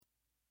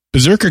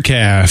Berserker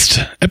Cast,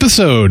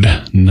 episode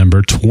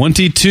number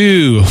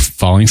 22,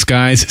 Falling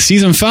Skies,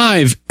 season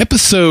 5,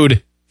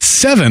 episode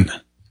 7.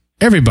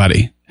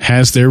 Everybody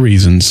has their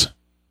reasons.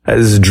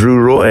 This is Drew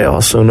Roy,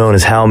 also known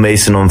as Hal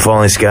Mason on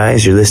Falling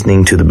Skies. You're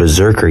listening to the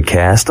Berserker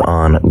Cast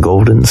on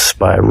Golden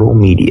Spiral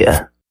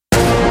Media.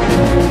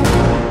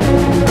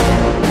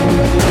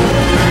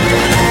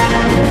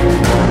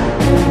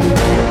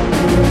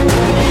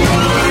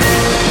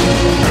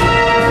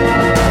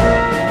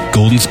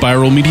 Golden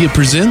Spiral Media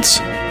presents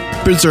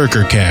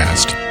Berserker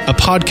Cast, a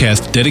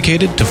podcast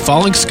dedicated to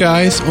Falling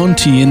Skies on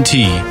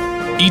TNT.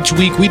 Each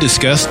week we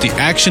discuss the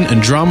action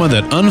and drama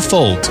that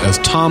unfolds as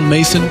Tom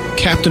Mason,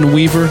 Captain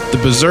Weaver, the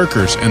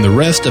Berserkers, and the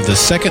rest of the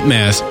Second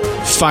Mass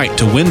fight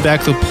to win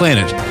back the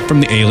planet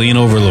from the alien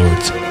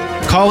overlords.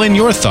 Call in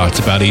your thoughts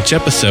about each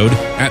episode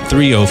at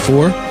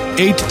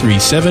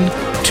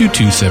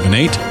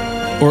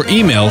 304-837-2278 or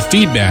email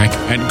feedback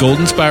at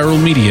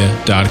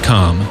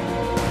goldenspiralmedia.com.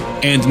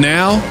 And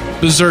now,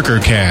 Berserker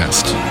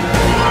Cast.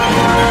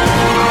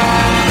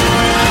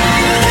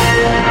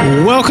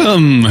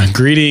 Welcome.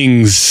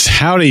 Greetings.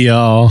 Howdy,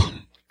 y'all.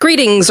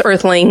 Greetings,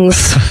 Earthlings.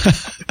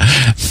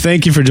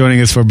 Thank you for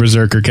joining us for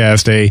Berserker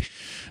Cast, a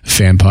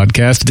fan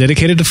podcast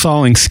dedicated to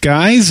Falling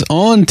Skies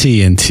on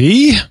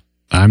TNT.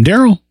 I'm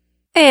Daryl.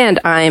 And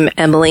I'm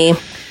Emily.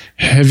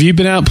 Have you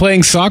been out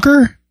playing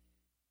soccer?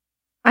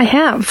 I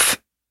have.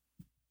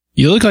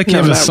 You look like you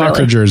have a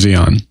soccer jersey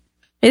on.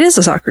 It is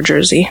a soccer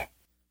jersey.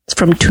 It's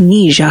from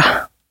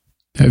Tunisia.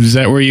 Is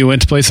that where you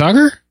went to play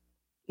soccer?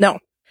 No.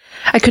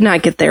 I could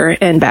not get there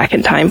and back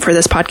in time for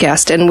this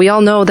podcast, and we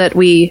all know that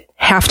we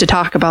have to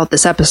talk about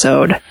this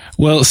episode.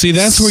 Well, see,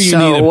 that's where you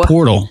need a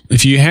portal.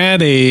 If you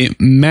had a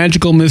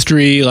magical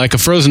mystery like a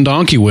frozen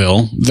donkey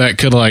wheel that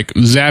could like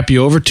zap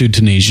you over to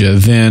Tunisia,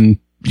 then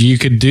you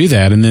could do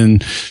that and then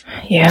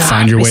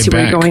find your way back.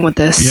 Where you're going with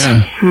this.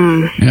 Yeah.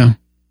 Yeah.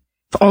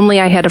 If only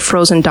I had a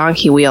frozen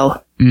donkey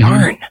wheel. Mm-hmm.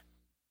 Darn.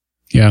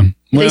 Yeah.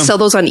 Well, they sell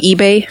those on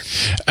eBay?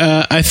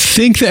 I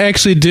think they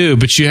actually do,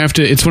 but you have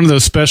to, it's one of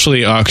those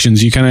specialty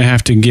auctions. You kind of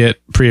have to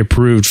get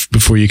pre-approved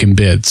before you can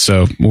bid.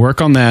 So work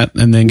on that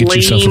and then get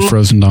yourself a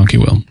frozen donkey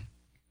wheel.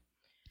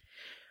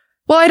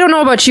 Well, I don't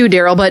know about you,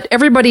 Daryl, but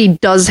everybody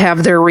does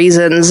have their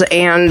reasons,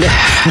 and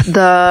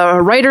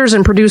the writers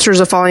and producers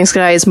of Falling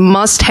Skies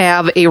must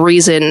have a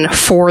reason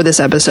for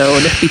this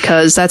episode,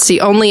 because that's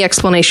the only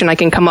explanation I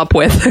can come up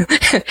with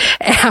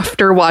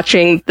after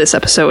watching this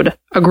episode,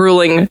 a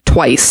grueling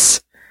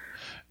twice.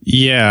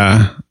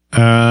 Yeah.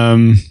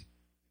 You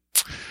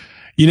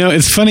know,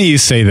 it's funny you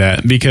say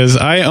that, because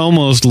I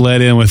almost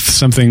led in with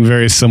something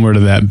very similar to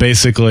that.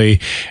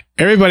 Basically,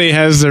 everybody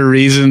has their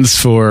reasons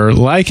for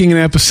liking an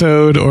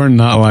episode or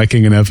not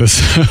liking an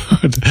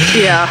episode.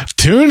 Yeah.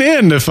 Tune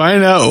in to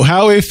find out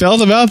how we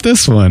felt about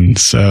this one.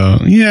 So,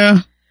 yeah.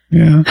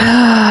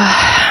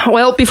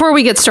 Well, before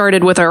we get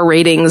started with our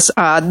ratings,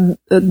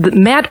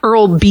 Matt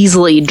Earl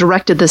Beasley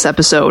directed this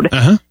episode,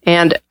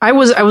 and I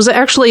was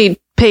actually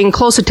paying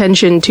close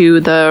attention to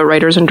the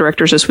writers and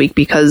directors this week,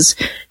 because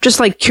just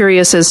like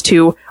curious as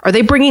to, are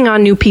they bringing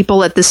on new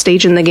people at this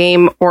stage in the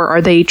game, or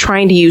are they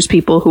trying to use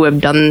people who have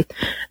done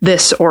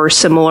this or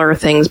similar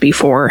things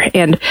before?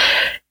 And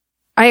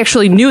I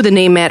actually knew the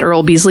name Matt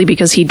Earl Beasley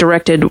because he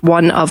directed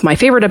one of my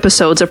favorite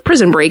episodes of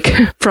Prison Break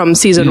from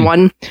season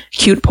 1,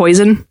 Cute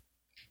Poison.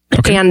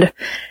 Okay. And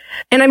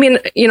I mean,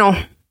 you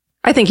know,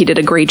 I think he did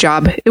a great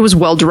job. It was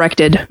well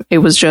directed. It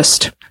was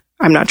just,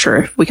 I'm not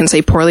sure if we can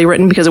say poorly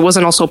written, because it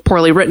wasn't also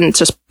poorly written. It's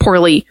just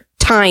poorly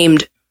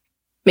timed,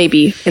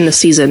 maybe, in the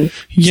season.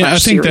 Yeah, I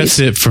think that's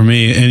it for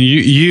me. And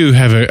you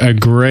have a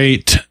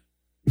great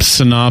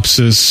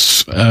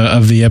synopsis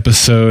of the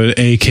episode,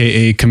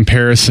 aka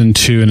comparison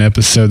to an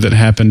episode that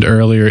happened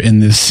earlier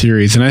in this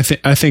series, and I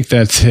think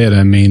that's it.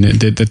 I mean,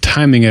 the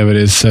timing of it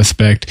is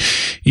suspect.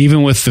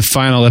 Even with the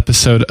final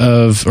episode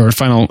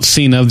final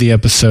scene of the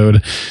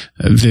episode,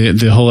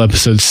 the whole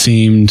episode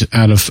seemed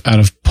out of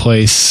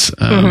place.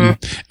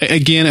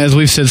 Again, as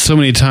we've said so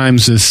many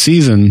times this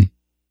season,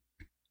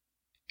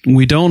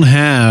 we don't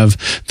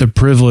have the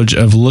privilege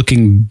of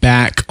looking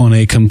back on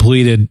a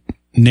completed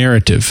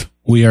narrative.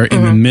 We are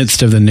in the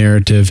midst of the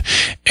narrative,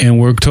 and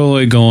we're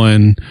totally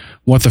going,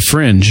 what the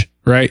fringe,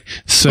 right?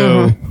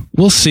 So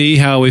we'll see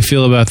how we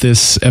feel about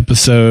this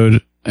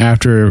episode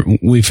after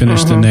we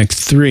finish the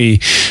next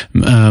 3.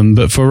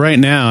 But for right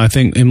now, I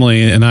think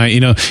Emily and I, you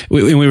know,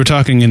 we were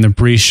talking in the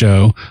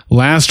pre-show.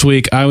 Last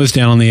week, I was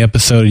down on the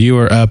episode. You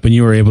were up, and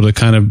you were able to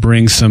kind of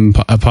bring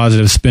a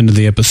positive spin to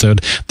the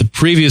episode. The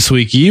previous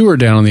week, you were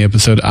down on the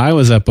episode. I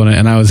was up on it,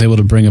 and I was able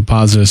to bring a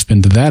positive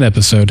spin to that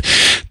episode.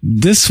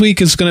 This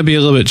week is going to be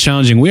a little bit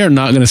challenging. We are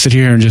not going to sit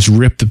here and just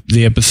rip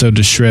the episode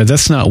to shreds.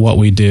 That's not what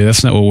we do.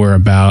 That's not what we're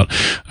about.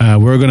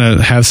 We're going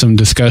to have some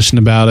discussion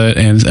about it,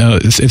 and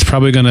it's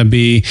probably going to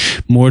be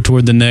more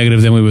toward the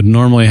negative than we would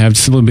normally have,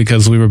 simply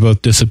because we were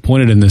both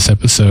disappointed in this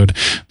episode.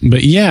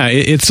 But yeah,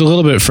 it's a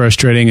little bit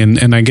frustrating,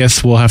 and I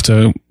guess we'll have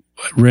to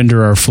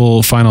render our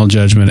full final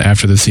judgment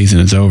after the season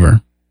is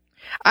over.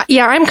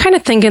 Yeah, I'm kind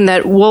of thinking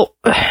that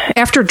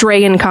after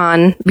Dragon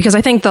Con, because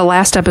I think the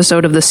last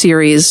episode of the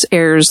series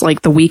airs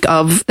like the week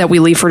of that we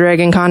leave for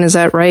Dragon Con. Is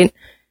that right?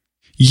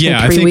 Yeah,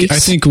 I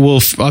think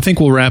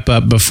we'll wrap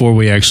up before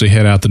we actually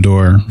head out the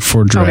door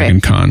for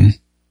Dragon Con.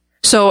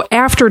 So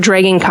after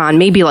Dragon Con,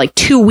 maybe like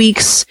 2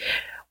 weeks,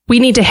 we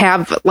need to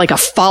have like a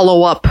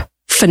follow-up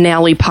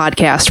finale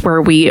podcast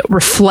where we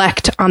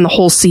reflect on the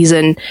whole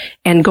season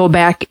and go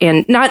back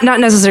and not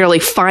necessarily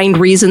find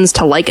reasons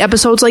to like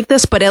episodes like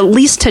this, but at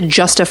least to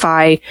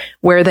justify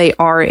where they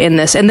are in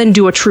this, and then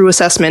do a true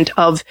assessment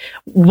of,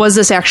 was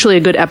this actually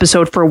a good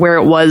episode for where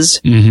it was,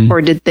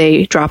 or did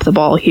they drop the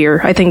ball here?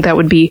 I think that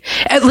would be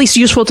at least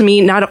useful to me,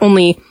 not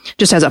only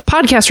just as a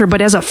podcaster,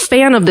 but as a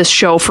fan of this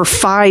show for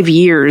 5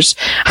 years.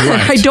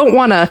 Right. I don't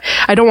want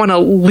to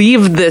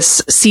leave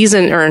this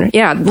season,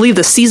 leave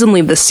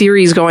the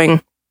series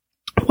going,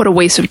 what a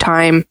waste of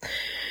time,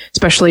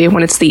 especially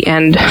when it's the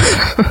end.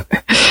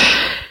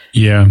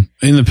 Yeah.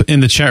 In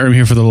the chat room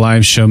here for the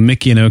live show,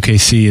 Mickey in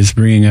OKC is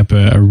bringing up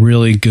a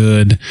really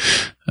good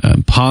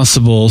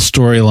possible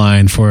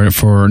storyline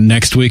for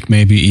next week,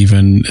 maybe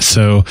even.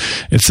 So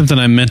it's something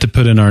I meant to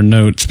put in our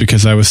notes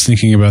because I was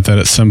thinking about that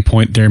at some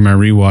point during my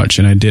rewatch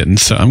and I didn't.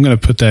 So I'm going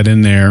to put that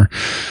in there.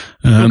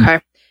 Okay.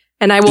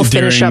 And I will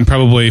finish up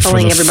probably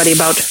telling everybody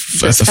about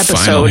this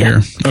episode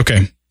here.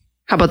 Okay.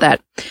 How about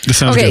that?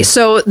 Sounds good.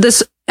 So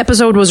this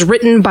episode was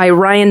written by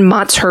Ryan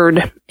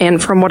Motzherd,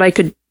 and from what I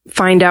could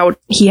find out,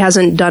 he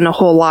hasn't done a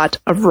whole lot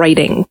of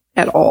writing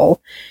at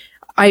all.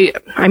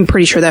 I'm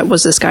pretty sure that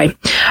was this guy.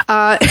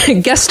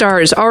 Guest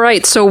stars. All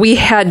right, so we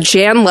had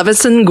Jan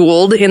Levinson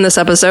Gould in this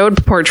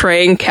episode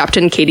portraying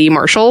Captain Katie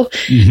Marshall,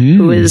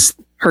 who is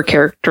her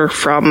character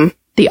from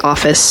The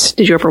Office.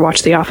 Did you ever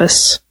watch The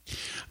Office?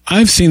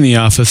 I've seen The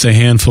Office a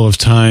handful of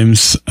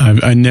times.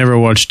 I never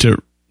watched it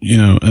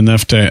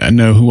enough to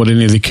know what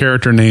any of the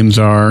character names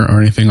are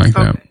or anything like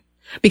that.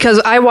 Because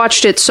I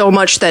watched it so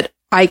much that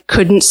I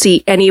couldn't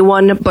see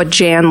anyone but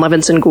Jan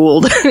Levinson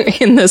Gould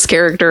in this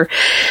character.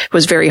 It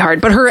was very hard.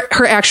 But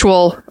her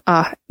actual,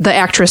 the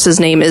actress's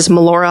name is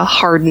Melora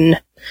Hardin.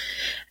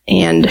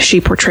 And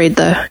she portrayed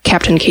the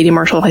Captain Katie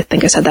Marshall. I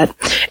think I said that.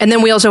 And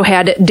then we also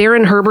had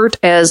Darren Herbert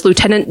as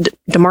Lieutenant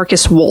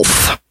DeMarcus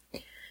Wolfe.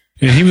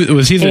 And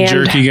was he the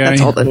jerky guy?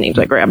 That's all the names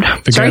I grabbed.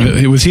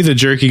 Was he the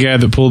jerky guy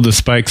that pulled the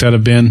spikes out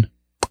of Ben?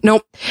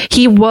 Nope.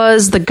 He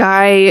was the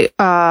guy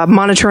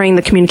monitoring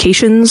the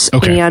communications.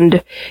 Okay.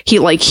 And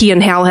he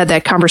and Hal had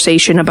that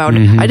conversation about,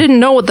 I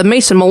didn't know what the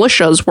Mason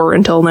militias were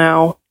until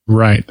now.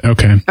 Right.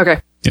 Okay.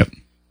 Yep.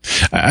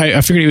 I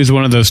figured he was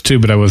one of those two,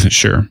 but I wasn't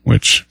sure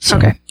which. So,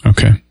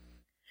 okay.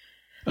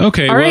 All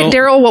right,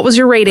 Daryl, what was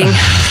your rating?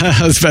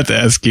 I was about to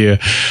ask you.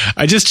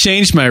 I just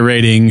changed my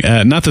rating,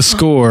 not the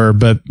score,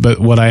 but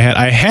what I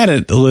had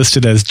it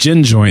listed as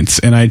gin joints,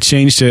 and I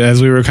changed it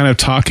as we were kind of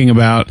talking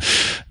about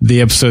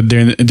the episode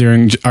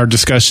during our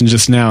discussion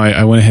just now.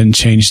 I went ahead and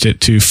changed it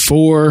to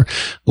 4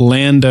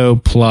 Lando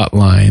plot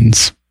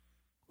lines.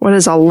 What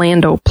is a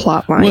Lando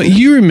plot line? Well,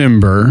 you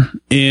remember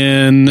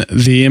in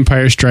The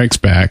Empire Strikes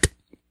Back,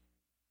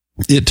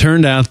 it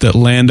turned out that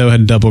Lando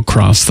had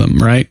double-crossed them,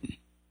 right?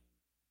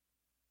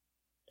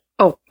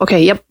 Oh,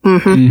 okay. Yep.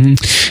 And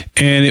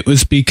it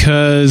was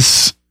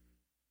because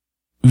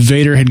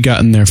Vader had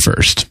gotten there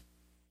first.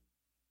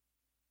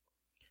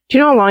 Do you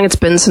know how long it's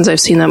been since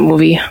I've seen that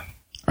movie?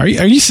 Are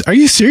you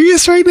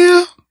serious right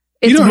now?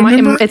 You don't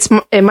remember?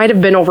 It might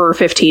have been over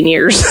 15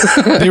 years.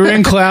 They were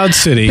in Cloud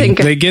City.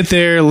 They get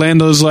there.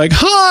 Lando's like,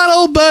 "Han,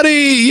 old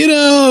buddy,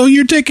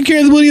 you're taking care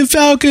of the Millennium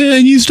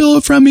Falcon. You stole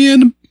it from me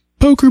in a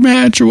poker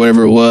match or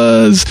whatever it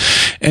was."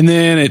 And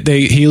then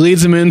he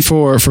leads them in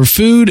for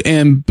food,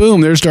 and boom,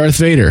 there's Darth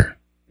Vader.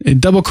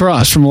 It double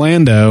crossed from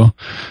Lando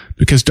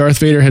because Darth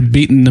Vader had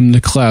beaten them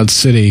to Cloud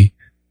City,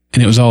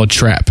 and it was all a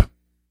trap.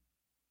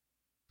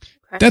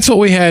 Okay. That's what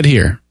we had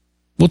here.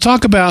 We'll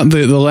talk about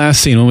the last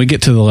scene when we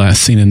get to the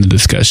last scene in the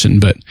discussion,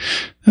 but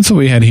that's what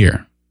we had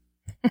here.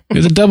 It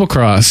was a double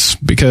cross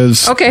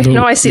because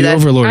I see that.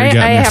 Overlord got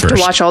I have first.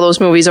 to watch all those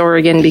movies over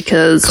again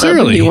because of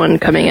the new one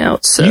coming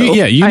out. So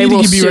you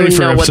need to be ready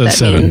for episode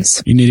 7.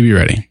 Means. You need to be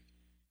ready.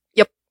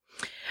 Yep.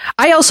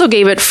 I also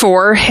gave it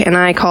 4, and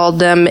I called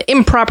them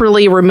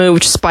improperly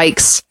removed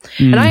spikes.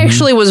 And I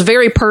actually was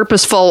very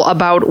purposeful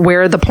about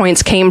where the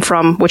points came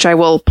from, which I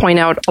will point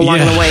out along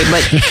the way.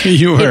 But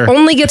it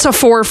only gets a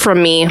 4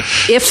 from me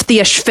if the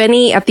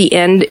Ashveni at the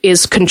end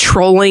is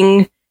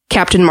controlling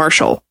Captain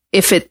Marshall.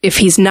 If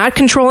he's not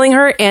controlling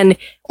her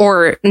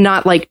or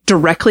not like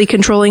directly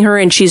controlling her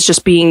and she's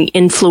just being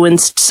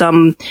influenced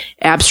some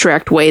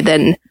abstract way,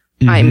 then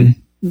I'm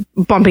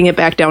bumping it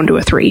back down to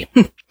a 3.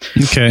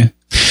 Okay.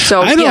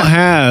 So I don't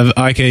have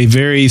like a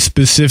very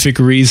specific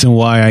reason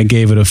why I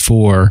gave it a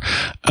 4,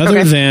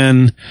 other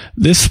than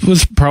this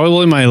was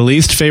probably my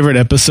least favorite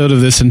episode of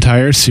this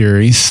entire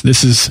series.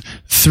 This is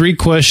 3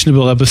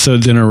 questionable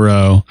episodes in a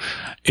row.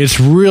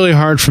 It's really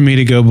hard for me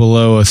to go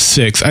below a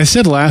 6. I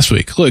said last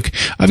week, look,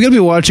 I've got to be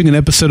watching an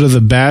episode of The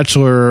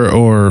Bachelor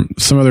or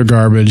some other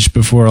garbage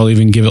before I'll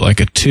even give it like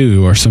a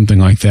 2 or something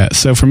like that.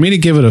 So for me to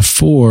give it a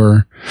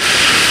 4,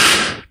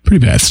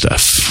 Pretty bad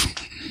stuff.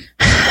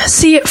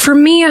 See, for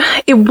me,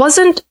 it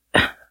wasn't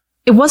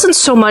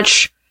so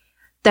much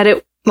that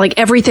it, like,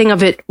 everything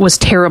of it was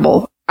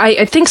terrible.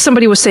 I think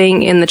somebody was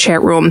saying in the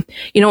chat room,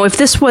 you know, if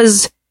this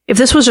was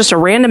just a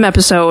random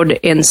episode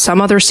in some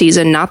other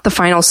season, not the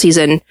final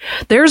season,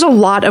 there's a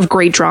lot of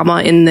great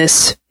drama in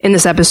this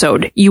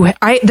episode.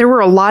 There were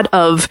a lot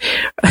of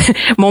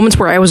moments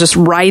where I was just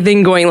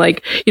writhing, going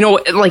like, you know,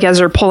 like as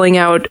they're pulling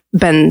out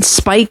Ben's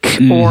spike,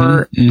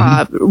 or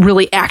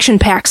really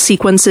action-packed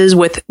sequences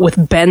with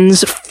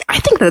Ben's. I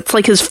think that's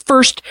like his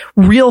first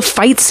real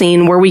fight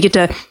scene where we get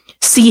to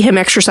see him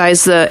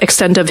exercise the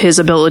extent of his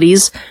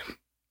abilities.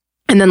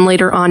 And then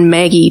later on,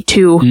 Maggie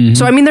too. Mm-hmm.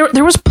 So I mean,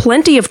 there was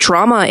plenty of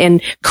drama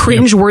and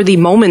cringeworthy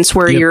moments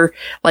where you're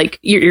like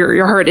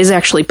your heart is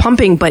actually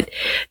pumping, but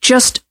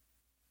just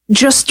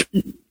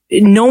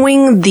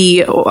knowing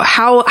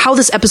how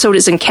this episode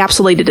is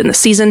encapsulated in the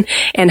season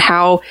and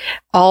how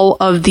all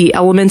of the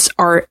elements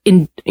are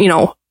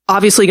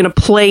obviously going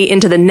to play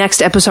into the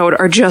next episode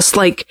are just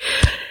like,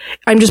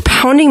 I'm just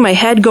pounding my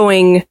head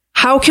going,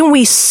 how can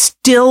we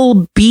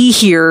still be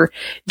here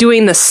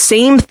doing the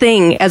same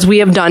thing as we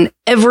have done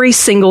every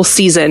single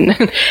season?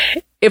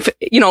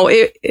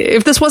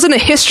 If this wasn't a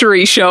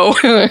history show,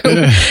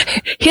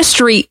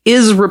 history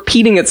is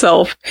repeating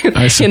itself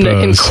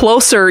in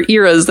closer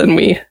eras than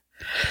we.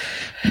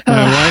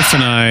 My wife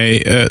and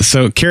I,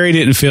 so Carrie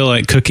didn't feel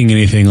like cooking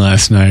anything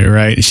last night,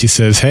 right? She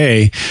says,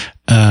 hey,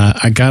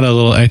 I got a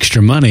little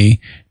extra money.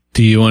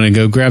 Do you want to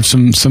go grab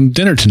some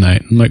dinner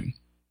tonight? I'm like,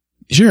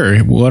 sure.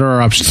 What are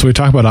our options? So we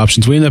talk about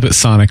options. We end up at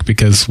Sonic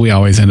because we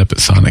always end up at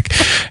Sonic.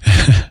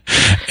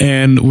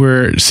 And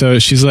so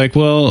she's like,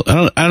 well,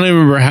 I don't even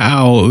remember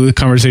how the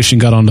conversation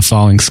got on to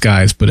Falling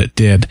Skies, but it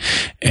did.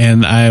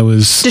 And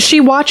does she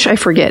watch? I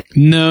forget.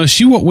 No,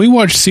 we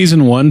watched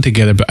season 1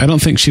 together, but I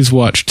don't think she's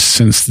watched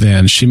since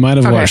then. She might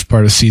have watched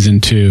part of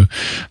season 2,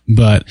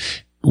 but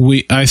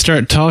I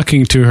start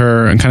talking to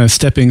her and kind of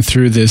stepping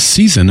through this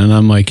season, and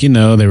I'm like, they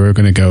were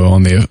going to go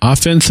on the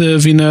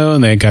offensive,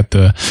 and they got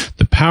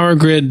the power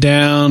grid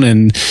down,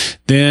 and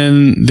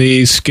then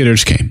the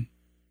Skitters came.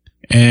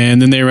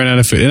 And then they ran out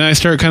of food. And I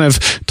start kind of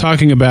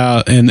talking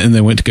about, and they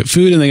went to get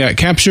food, and they got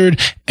captured,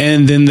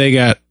 and then they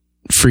got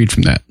freed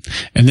from that.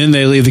 And then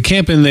they leave the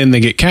camp, and then they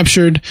get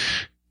captured,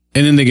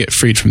 and then they get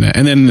freed from that.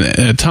 And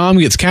then Tom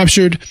gets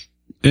captured,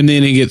 and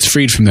then he gets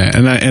freed from that.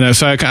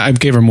 So I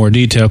gave her more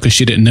detail because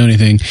she didn't know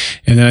anything.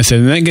 And then I said,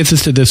 and that gets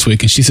us to this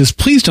week. And she says,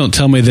 please don't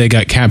tell me they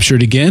got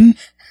captured again.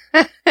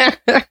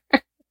 I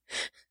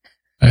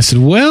said,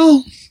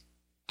 well,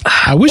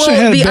 I wish I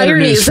had better news for you. The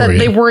irony is that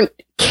they weren't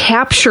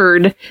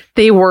captured.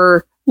 They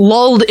were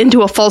lulled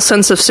into a false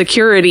sense of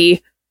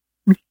security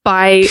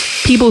by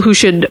people who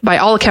should, by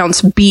all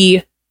accounts,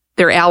 be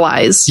their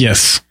allies.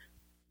 Yes.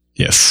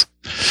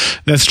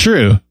 That's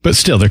true. But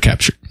still, they're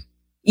captured.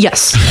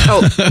 Yes.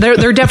 Oh,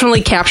 they're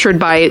definitely captured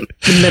by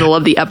the middle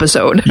of the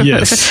episode.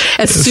 Yes.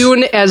 As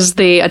soon as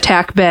they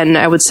attack Ben,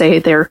 I would say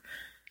they're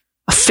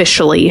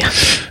officially.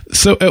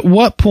 So at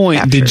what point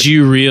captured. Did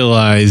you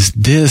realize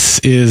this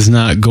is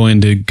not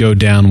going to go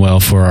down well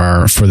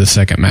for the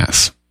second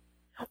mass?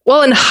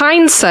 Well, in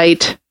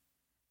hindsight,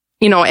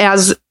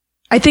 as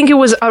I think it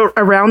was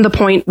around the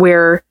point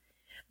where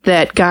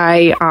that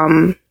guy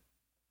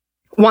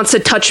wants to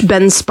touch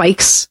Ben's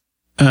spikes.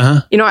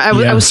 Uh-huh.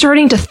 I was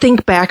starting to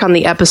think back on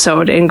the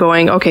episode and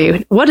going,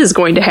 okay, what is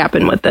going to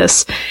happen with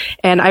this?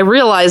 And I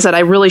realized that I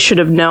really should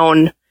have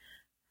known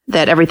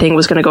that everything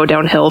was going to go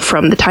downhill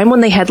from the time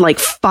when they had like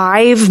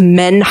 5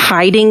 men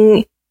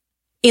hiding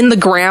in the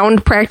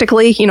ground,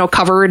 practically,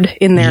 covered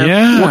in their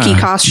Wookiee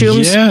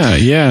costumes.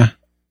 Yeah.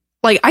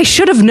 Like, I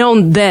should have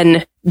known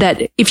then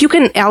that if you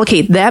can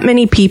allocate that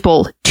many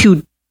people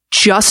to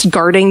just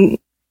guarding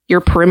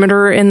your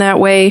perimeter in that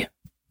way,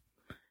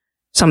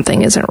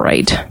 something isn't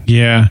right.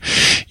 Yeah.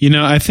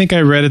 I think I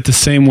read it the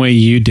same way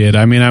you did.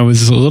 I mean, I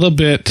was a little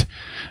bit,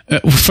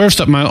 first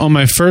up, on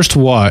my first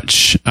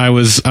watch, I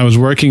was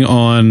working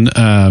on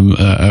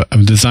a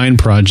design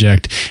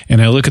project,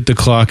 and I look at the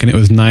clock and it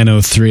was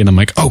 9:03, and I'm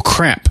like, oh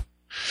crap.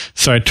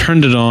 So I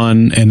turned it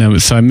on, and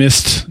I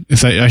missed,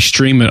 I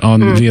stream it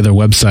on via their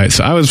website.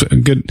 So I was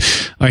good,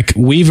 like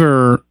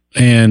Weaver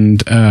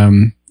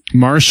and,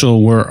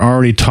 Marshall were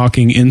already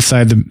talking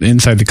inside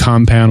the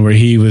compound where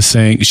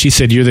she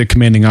said, you're the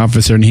commanding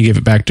officer, and he gave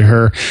it back to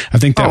her. I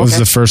think that was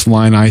the first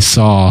line I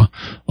saw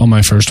on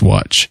my first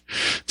watch.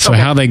 So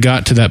how they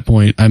got to that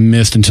point, I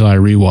missed until I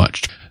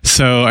rewatched.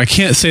 So I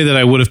can't say that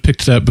I would have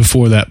picked it up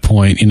before that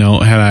point,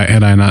 had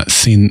I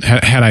seen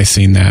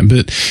that.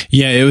 But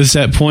yeah, it was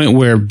that point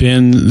where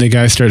Ben, the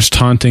guy, starts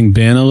taunting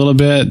Ben a little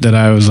bit that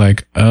I was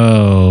like,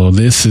 oh,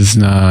 this is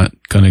not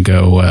going to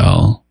go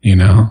well,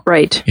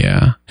 Right.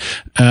 Yeah.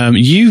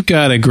 You've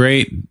got a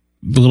great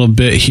little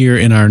bit here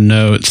in our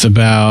notes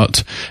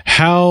about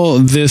how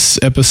this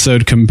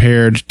episode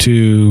compared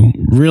to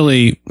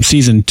really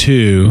season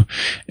 2.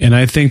 And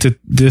I think that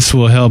this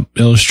will help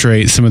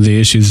illustrate some of the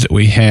issues that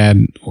we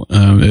had.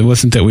 It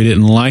wasn't that we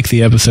didn't like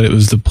the episode. It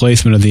was the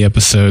placement of the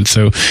episode.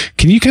 So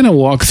can you kind of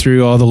walk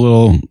through all the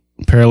little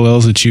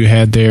parallels that you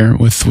had there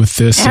with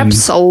this?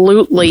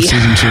 Absolutely.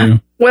 Season 2?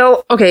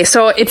 Well, okay,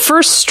 so it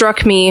first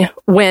struck me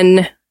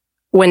when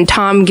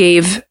Tom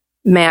gave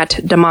Matt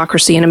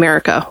Democracy in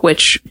America,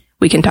 which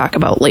we can talk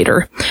about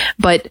later.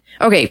 But,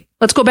 okay,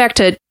 let's go back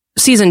to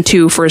season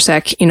 2 for a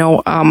sec.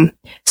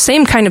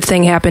 Same kind of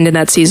thing happened in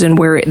that season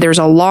where there's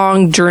a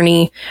long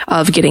journey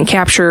of getting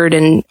captured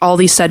and all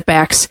these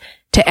setbacks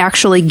to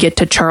actually get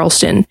to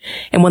Charleston.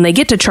 And when they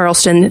get to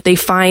Charleston, they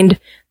find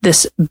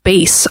this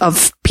base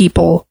of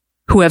people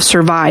who have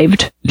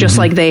survived just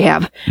like they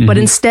have. Mm-hmm. But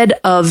instead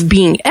of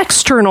being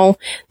external,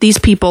 these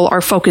people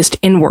are focused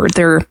inward.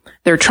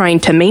 They're trying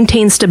to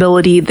maintain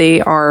stability. They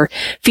are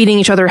feeding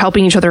each other,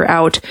 helping each other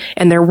out,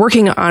 and they're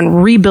working on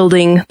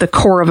rebuilding the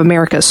core of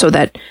America so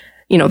that,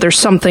 there's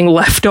something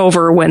left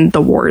over when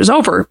the war is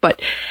over.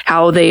 But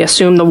how they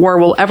assume the war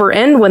will ever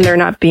end when they're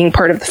not being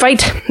part of the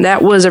fight,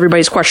 that was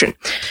everybody's question.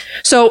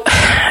 So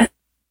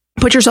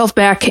put yourself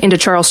back into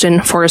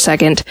Charleston for a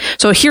second.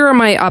 So here are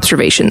my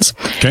observations.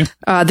 Okay.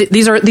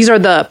 These are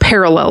the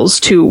parallels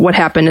to what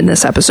happened in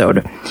this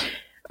episode.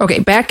 Okay,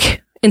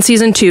 back in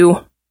season 2,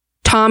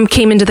 Tom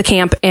came into the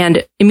camp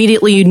and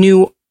immediately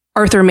knew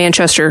Arthur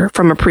Manchester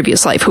from a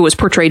previous life, who was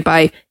portrayed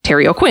by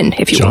Terry O'Quinn,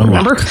 if you will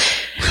remember.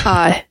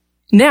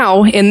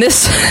 Now, in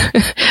this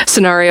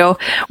scenario,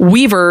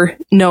 Weaver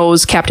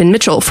knows Captain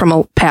Mitchell from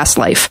a past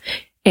life.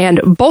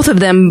 And both of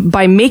them,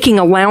 by making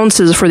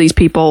allowances for these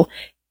people,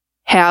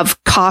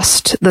 have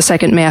cost the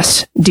second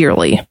mast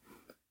dearly.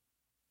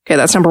 Okay,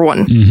 that's number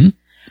 1.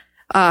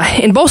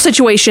 Mm-hmm. In both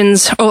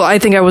situations, I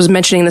think I was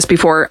mentioning this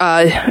before,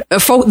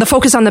 the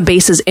focus on the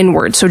base is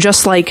inward. So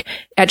just like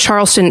at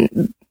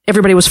Charleston,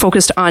 everybody was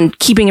focused on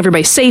keeping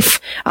everybody safe,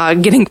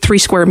 getting 3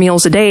 square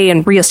meals a day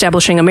and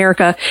reestablishing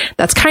America.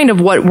 That's kind of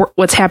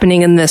what's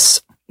happening in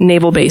this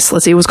naval base.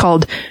 Let's see, it was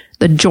called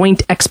the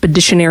Joint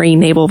Expeditionary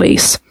Naval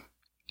Base.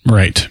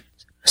 Right.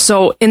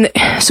 So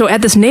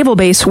at this naval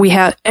base, we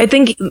have, I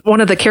think one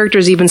of the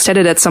characters even said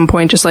it at some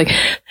point, just like,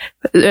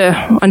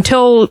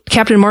 until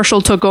Captain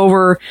Marshall took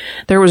over,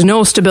 there was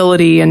no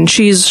stability, and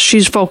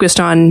she's focused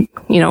on,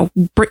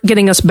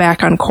 getting us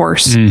back on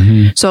course.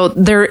 Mm-hmm. So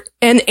there,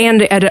 and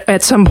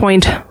at some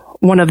point,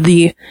 one of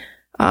the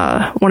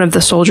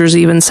soldiers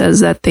even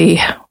says that they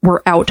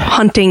were out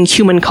hunting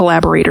human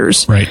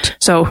collaborators. Right.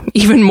 So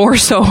even more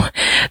so,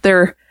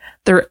 they're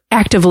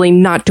actively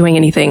not doing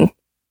anything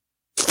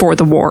for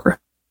the war.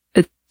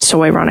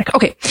 So ironic.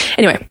 Okay.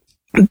 Anyway,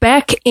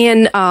 back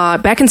in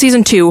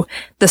season 2,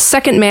 the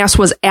second mast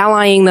was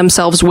allying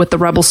themselves with the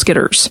rebel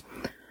skidders,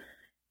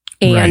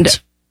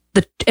 and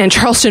and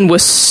Charleston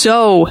was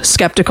so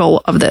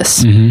skeptical of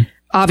this,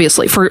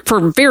 obviously for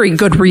very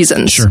good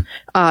reasons. Sure.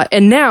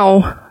 And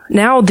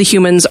now the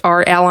humans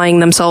are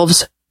allying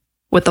themselves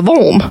with the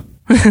Volm,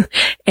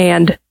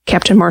 and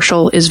Captain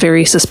Marshall is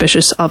very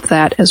suspicious of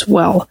that as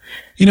well.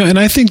 And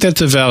I think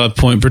that's a valid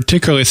point,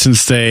 particularly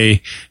since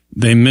they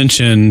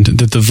mentioned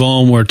that the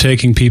Volm were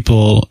taking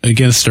people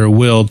against their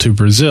will to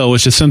Brazil,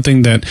 which is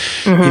something that,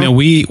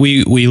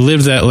 we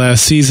lived that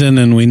last season,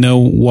 and we know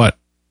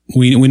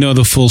we know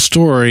the full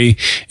story.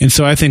 And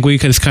so I think we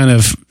could just kind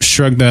of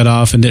shrug that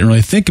off and didn't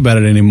really think about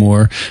it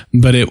anymore.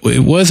 But it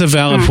was a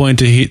valid point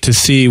to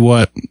see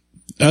what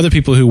other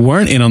people who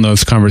weren't in on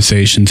those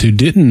conversations, who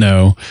didn't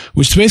know,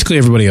 which is basically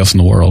everybody else in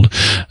the world,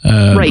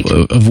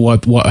 of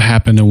what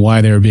happened and why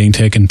they were being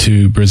taken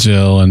to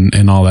Brazil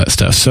and all that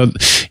stuff. So,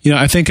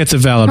 I think it's a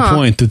valid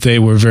point that they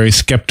were very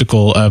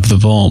skeptical of the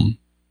Volm.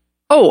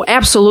 Oh,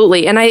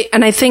 absolutely. And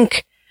I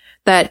think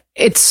that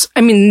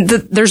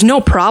there's no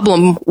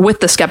problem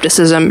with the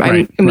skepticism.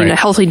 I mean, a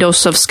healthy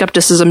dose of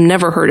skepticism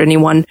never hurt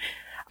anyone.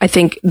 I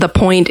think the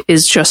point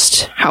is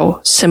just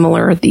how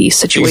similar the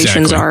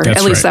situations are.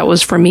 At least that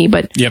was for me.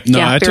 But yep. No,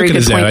 I very took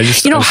it good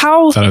as point.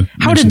 that.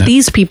 How did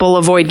these people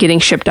avoid getting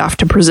shipped off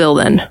to Brazil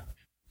then?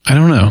 I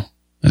don't know.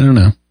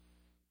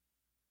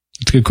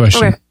 It's a good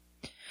question. Okay.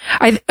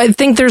 I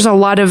think there's a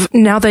lot of,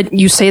 now that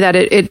you say that,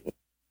 it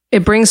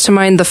brings to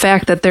mind the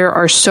fact that there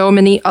are so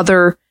many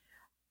other,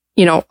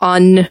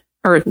 directionless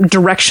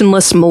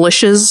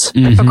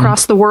militias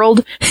across the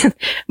world.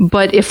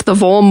 But if the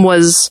Volm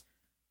was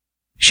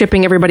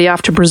shipping everybody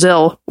off to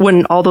Brazil,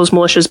 wouldn't all those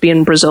militias be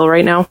in Brazil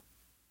right now?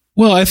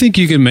 Well, I think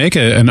you could make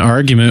an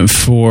argument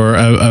for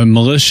a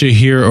militia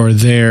here or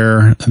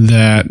there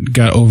that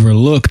got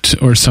overlooked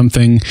or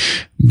something,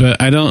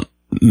 but I don't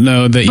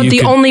know that But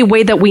the only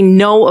way that we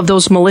know of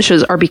those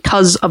militias are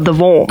because of the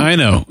Volm. I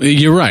know.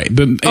 You're right.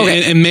 But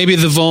and maybe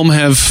the Volm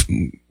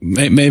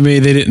maybe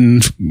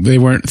they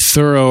weren't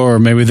thorough, or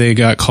maybe they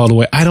got called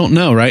away. I don't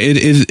know, right?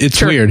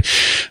 It's weird.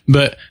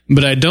 But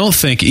I don't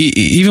think,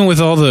 even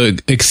with all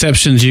the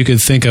exceptions you could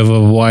think of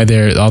why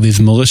all these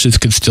militias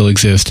could still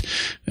exist,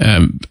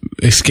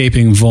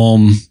 escaping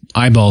Volm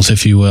eyeballs,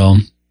 if you will.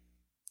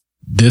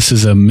 This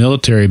is a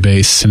military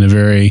base in a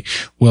very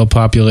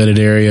well-populated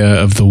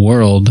area of the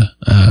world,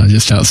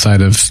 just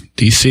outside of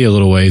DC a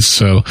little ways.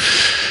 So,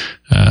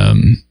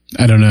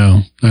 I don't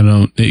know.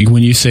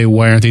 When you say,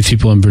 why aren't these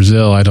people in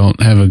Brazil? I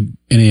don't have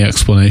any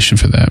explanation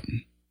for that.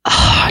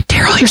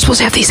 Daryl, you're supposed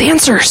to have these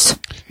answers.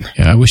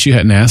 Yeah, I wish you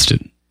hadn't asked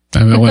it.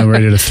 I'm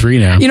rated a 3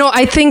 now. You know,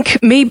 I think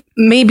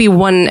maybe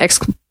one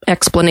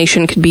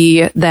explanation could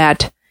be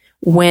that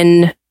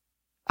when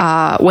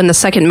the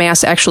second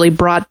mass actually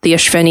brought the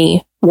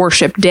Ishveni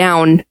warship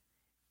down,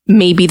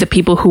 maybe the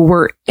people who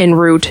were en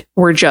route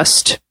were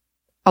just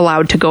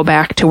allowed to go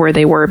back to where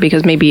they were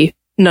because maybe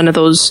none of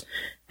those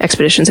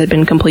expeditions had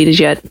been completed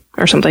yet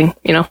or something,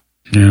 you know?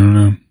 I don't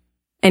know.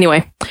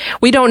 Anyway,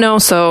 we don't know,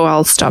 so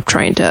I'll stop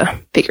trying to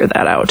figure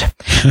that out.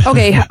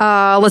 Okay,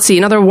 let's see.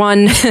 Another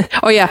one.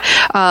 Oh, yeah.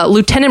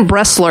 Lieutenant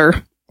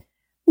Bressler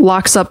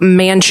locks up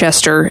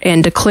Manchester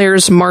and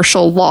declares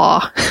martial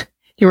law.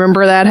 You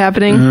remember that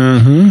happening?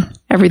 Mm-hmm.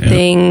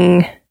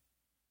 Everything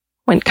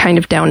went kind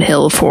of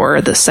downhill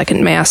for the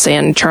second mass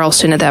and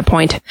Charleston at that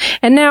point.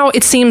 And now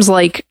it seems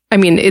like, I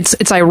mean,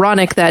 it's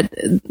ironic that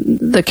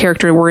the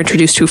character we're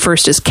introduced to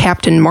first is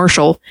Captain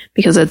Marshall,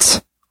 because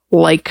it's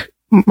like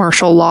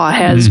martial law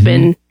has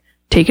been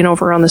taken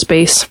over on this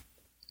base.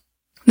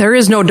 There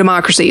is no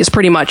democracy is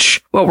pretty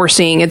much what we're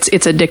seeing. It's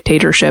a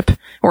dictatorship,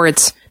 or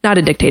it's not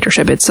a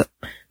dictatorship. It's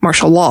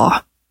martial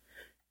law.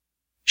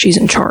 She's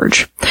in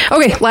charge.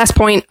 Okay, last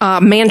point.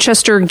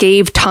 Manchester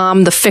gave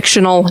Tom the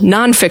fictional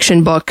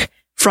nonfiction book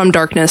From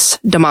Darkness,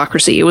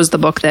 Democracy. It was the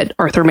book that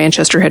Arthur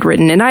Manchester had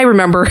written. And I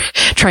remember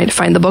trying to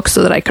find the book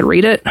so that I could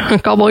read it a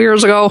couple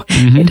years ago.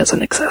 It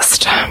doesn't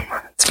exist.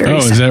 It's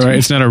very sad. Is that right?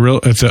 It's not a real,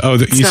 you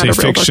say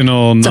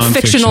fictional, it's nonfiction. It's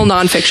a fictional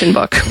nonfiction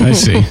book. I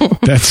see.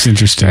 That's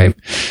interesting. Right.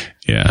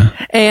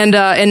 Yeah. And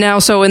now,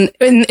 so in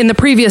the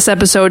previous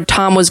episode,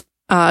 Tom was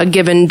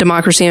given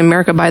Democracy in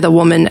America by the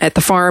woman at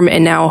the farm,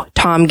 and now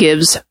Tom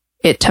gives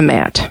it to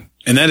Matt.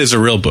 And that is a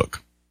real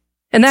book.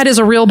 And that is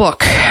a real book.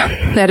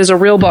 That is a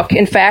real book.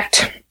 In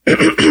fact,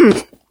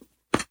 I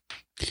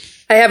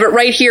have it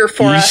right here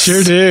for us. You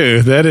sure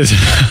do. That is,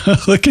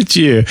 look at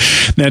you.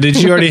 Now,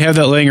 did you already have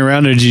that laying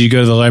around, or did you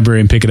go to the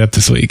library and pick it up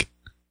this week?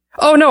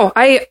 Oh, no,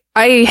 I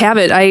have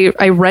it.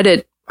 I read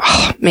it,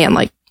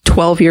 like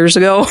 12 years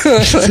ago.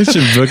 Such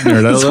a book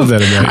nerd. I love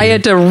that about you. I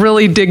had to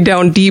really dig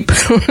down deep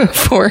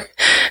for.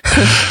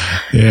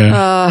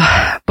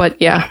 Yeah. But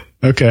yeah.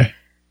 Okay.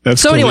 That's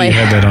so cool anyway, that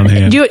you had that on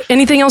hand.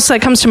 Anything else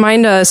that comes to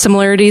mind?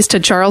 Similarities to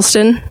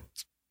Charleston?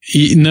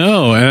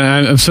 No,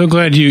 and I'm so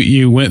glad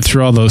you went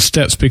through all those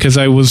steps, because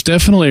I was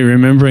definitely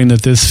remembering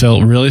that this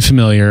felt really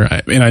familiar,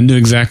 and I knew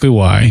exactly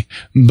why.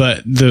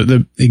 But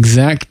the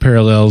exact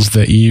parallels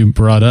that you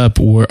brought up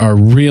are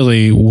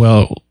really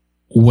well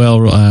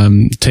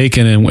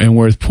taken and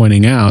worth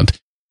pointing out.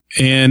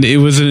 And it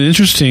was an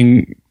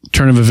interesting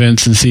turn of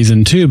events in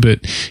season 2,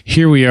 but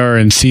here we are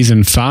in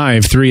season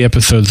 5, 3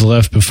 episodes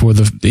left before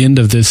the end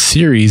of this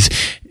series.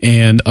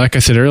 And like I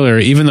said earlier,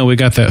 even though we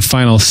got that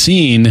final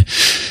scene,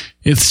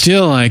 it's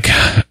still like,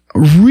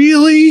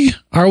 really?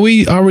 Are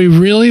we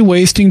really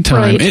wasting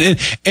time?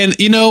 Right. And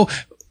you know,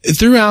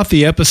 throughout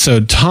the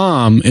episode,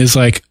 Tom is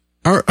like,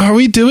 Are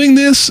we doing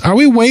this? Are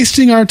we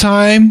wasting our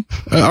time?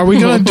 Are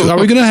we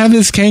gonna have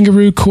this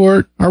kangaroo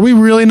court? Are we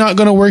really not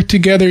gonna work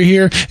together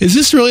here? Is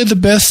this really the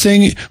best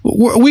thing?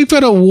 We've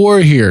got a war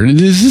here.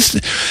 Is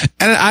this?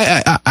 And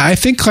I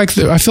think I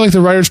feel like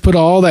the writers put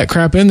all that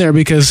crap in there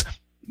because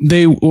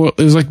it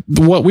was like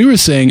what we were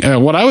saying.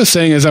 What I was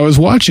saying as I was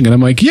watching it,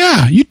 I'm like,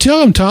 yeah, you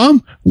tell them,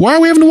 Tom. Why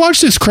are we having to watch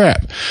this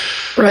crap?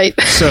 Right.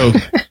 So.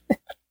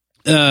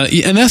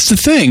 And that's the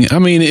thing. I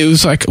mean, it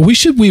was like, we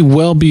should be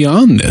well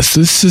beyond this.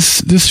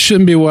 This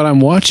shouldn't be what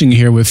I'm watching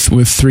here with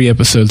 3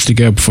 episodes to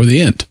go before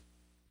the end.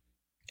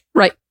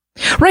 Right.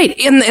 Right.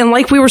 And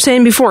like we were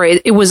saying before,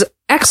 it was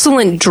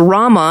excellent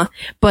drama,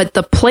 but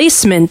the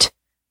placement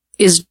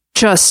is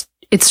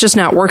it's just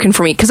not working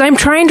for me. Cause I'm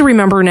trying to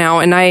remember now.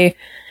 And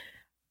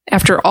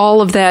after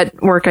all of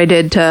that work I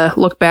did to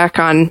look back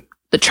on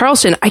the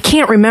Charleston, I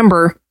can't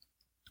remember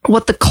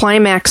what the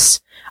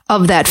climax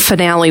of that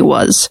finale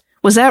was.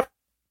 Was that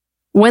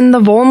when the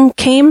Volm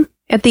came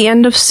at the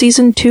end of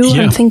season 2?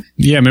 Yeah. I think.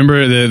 Yeah.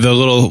 Remember the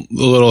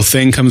little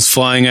thing comes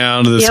flying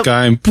out of the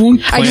sky and boom,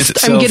 plants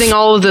itself. I'm getting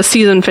all of the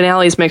season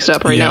finales mixed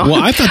up right now.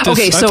 Well, I thought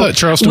I thought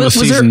Charleston was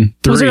season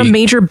 3. Was there a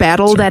major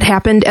battle that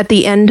happened at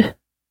the end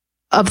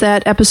of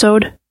that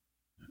episode?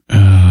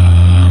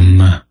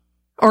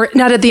 Or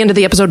not at the end of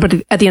the episode, but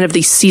at the end of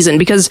the season,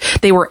 because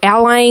they were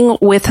allying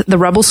with the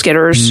Rebel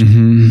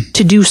Skitters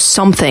to do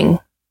something.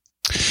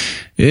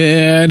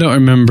 Yeah, I don't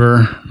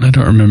remember.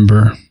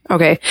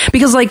 Okay.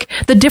 Because like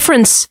the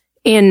difference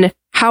in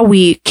how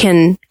we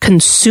can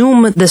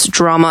consume this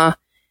drama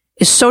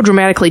is so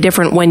dramatically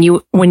different when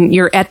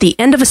you're at the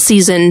end of a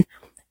season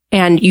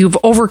and you've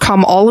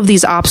overcome all of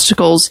these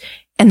obstacles,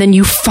 and then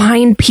you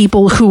find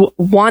people who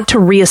want to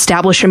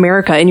reestablish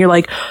America, and you're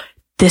like,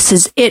 this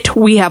is it.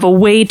 We have a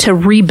way to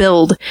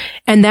rebuild.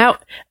 And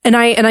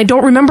I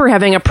don't remember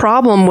having a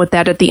problem with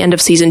that at the end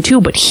of season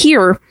 2, but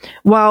here,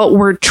 while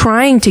we're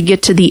trying to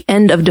get to the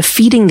end of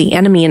defeating the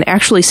enemy and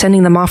actually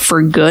sending them off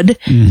for good,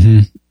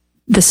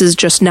 this is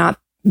just not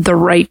the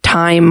right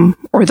time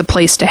or the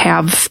place to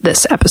have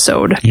this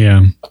episode.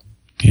 Yeah.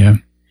 Yeah.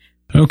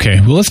 Okay.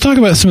 Well, let's talk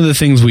about some of the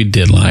things we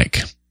did like.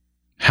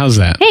 How's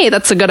that? Hey,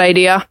 that's a good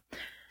idea.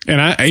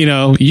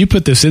 And you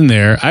put this in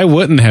there. I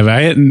wouldn't have.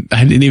 I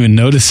didn't even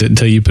notice it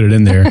until you put it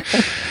in there.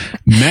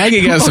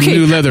 Maggie got some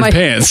new leather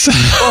pants.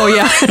 Oh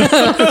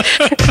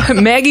yeah.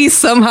 Maggie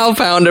somehow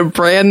found a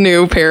brand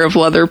new pair of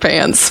leather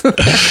pants.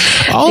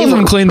 All of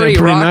them cleaned up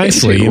pretty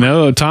nicely.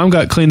 Too. Tom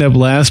got cleaned up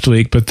last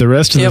week, but the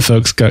rest of the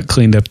folks got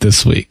cleaned up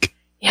this week.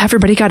 Yeah,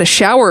 everybody got a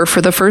shower for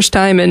the first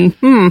time in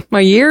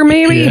a year,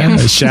 maybe. Yeah,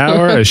 a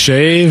shower, a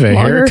shave, a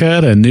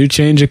haircut, a new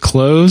change of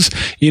clothes.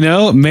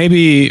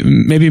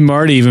 Maybe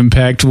Marty even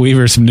packed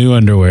Weaver some new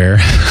underwear.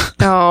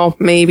 Oh,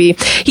 maybe.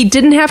 He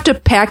didn't have to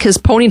pack his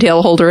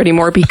ponytail holder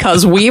anymore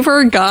because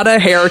Weaver got a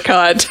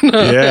haircut.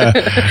 Yeah,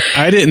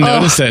 I didn't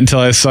notice that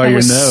until I saw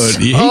your note.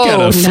 He got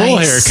a full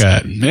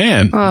haircut.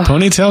 Man,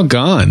 ponytail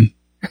gone.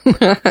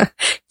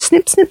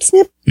 Snip, snip,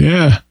 snip.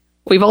 Yeah.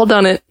 We've all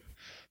done it.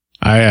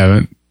 I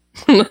haven't.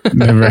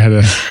 Never had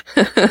a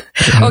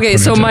okay,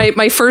 so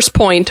my first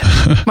point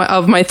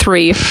of my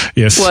 3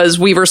 was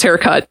Weaver's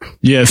haircut.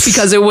 Yes,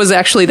 because it was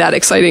actually that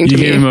exciting to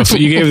me.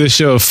 You gave the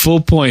show a full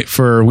point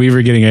for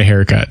Weaver getting a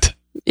haircut.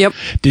 Yep.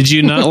 Did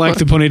you not like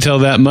the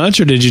ponytail that much,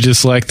 or did you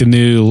just like the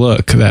new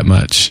look that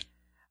much?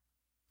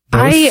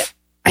 Both?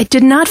 I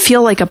did not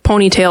feel like a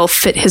ponytail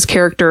fit his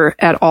character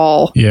at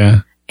all.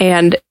 Yeah,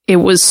 and it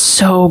was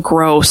so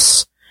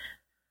gross.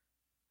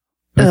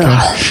 Okay.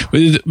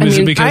 Was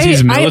it because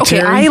he's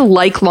military? I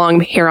like long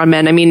hair on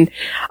men. I mean,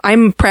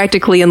 I'm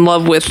practically in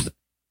love with,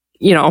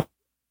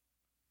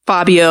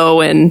 Fabio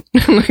and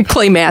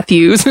Clay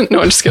Matthews. No,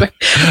 I'm just kidding.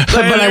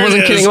 But I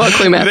wasn't kidding about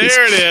Clay Matthews.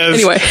 There it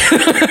is.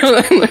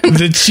 Anyway.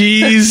 The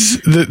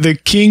cheese, the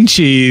king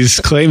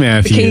cheese, Clay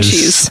Matthews. King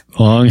cheese.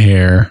 Long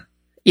hair.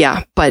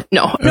 Yeah, but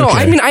no.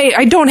 I mean,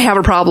 I don't have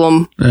a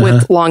problem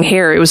with long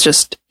hair. It was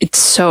just, it's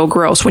so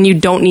gross when you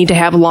don't need to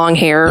have long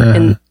hair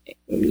and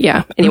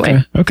yeah, anyway.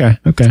 Okay.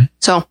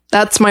 So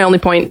that's my only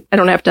point. I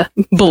don't have to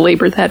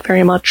belabor that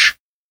very much.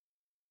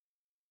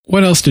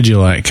 What else did you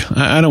like?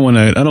 I don't want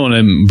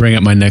to bring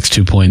up my next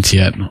 2 points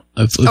yet.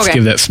 Let's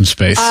give that some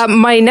space.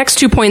 My next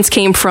 2 points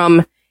came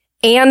from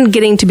Anne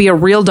getting to be a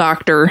real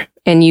doctor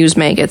and use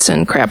maggots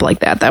and crap like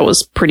that. That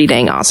was pretty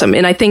dang awesome.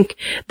 And I think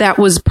that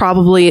was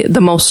probably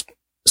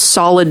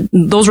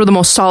those were the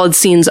most solid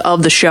scenes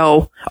of the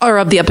show, or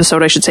of the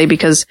episode, I should say,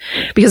 because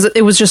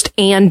it was just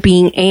Anne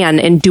being Anne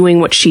and doing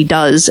what she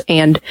does.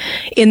 And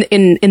in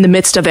the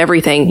midst of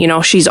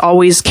everything, she's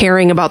always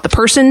caring about the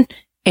person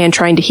and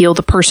trying to heal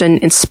the person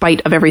in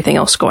spite of everything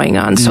else going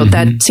on. So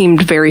that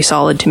seemed very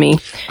solid to me.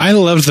 I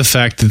loved the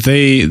fact that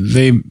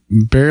they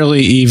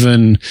barely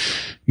even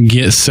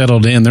get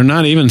settled in. They're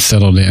not even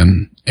settled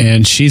in.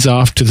 And she's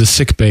off to the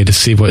sick bay to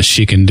see what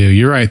she can do.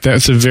 You're right.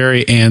 That's a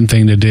very Anne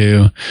thing to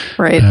do.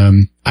 Right.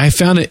 I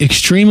found it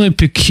extremely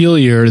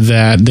peculiar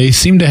that they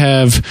seem to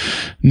have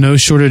no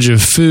shortage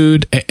of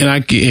food.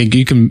 And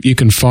you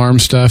can farm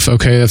stuff.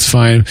 Okay, that's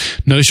fine.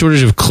 No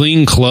shortage of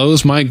clean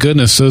clothes. My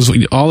goodness,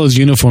 all those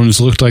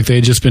uniforms looked like they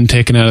had just been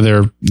taken out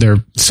of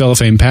their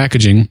cellophane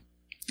packaging.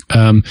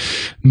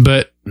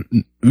 But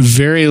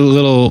very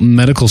little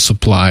medical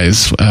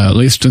supplies, at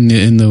least in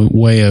the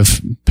way of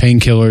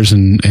painkillers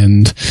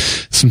and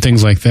some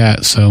things like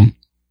that. So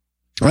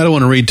I don't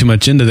want to read too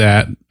much into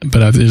that,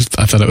 but I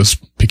thought it was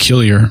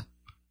peculiar.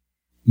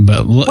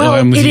 But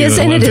it is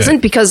and it isn't,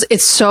 because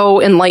it's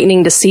so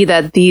enlightening to see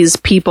that these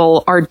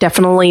people are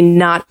definitely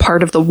not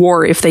part of the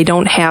war if they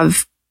don't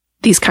have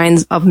these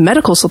kinds of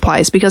medical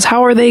supplies, because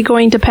how are they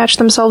going to patch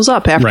themselves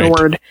up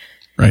afterward?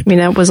 Right. I mean,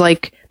 that was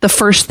like the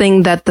first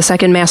thing that the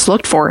second mass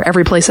looked for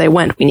every place I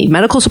went. We need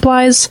medical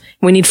supplies.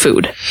 We need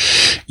food.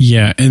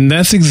 Yeah, and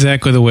that's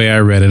exactly the way I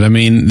read it. I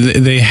mean,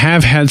 they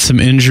have had some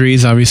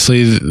injuries.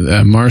 Obviously,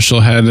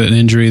 Marshall had an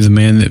injury. The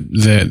man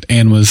that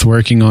Anne was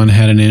working on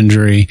had an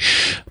injury.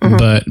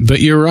 Mm-hmm. But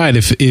you're right.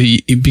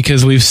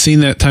 Because we've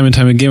seen that time and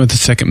time again with the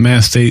second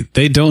mass,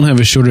 they don't have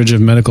a shortage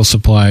of medical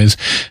supplies,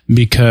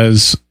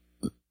 because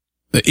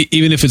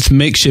even if it's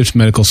makeshift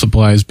medical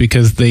supplies,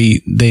 because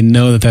they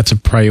know that that's a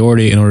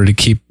priority in order to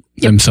keep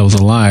themselves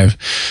alive.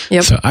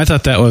 Yep. So I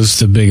thought that was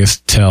the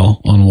biggest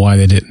tell on why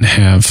they didn't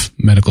have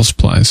medical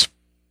supplies.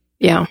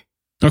 Yeah.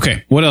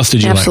 Okay. What else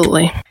did you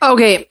like?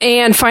 Okay.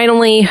 And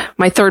finally,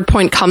 my third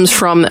point comes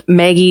from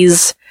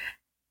Maggie's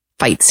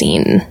fight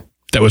scene.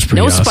 That was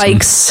pretty awesome. No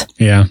spikes.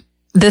 Yeah.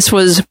 This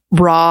was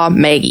raw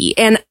Maggie.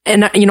 And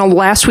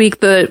last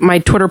week my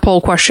Twitter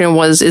poll question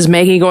was, is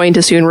Maggie going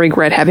to soon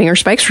regret having her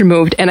spikes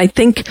removed? And I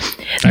think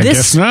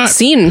this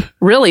scene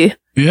really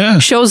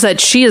shows that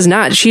she is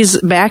not.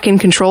 She's back in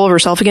control of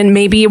herself again.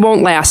 Maybe it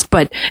won't last,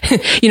 but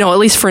at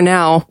least for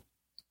now,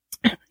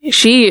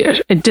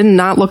 it did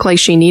not look like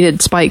she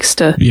needed spikes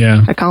to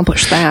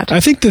accomplish that.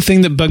 I think the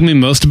thing that bugged me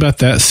most about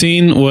that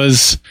scene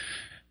was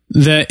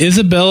that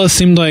Isabella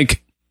seemed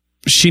like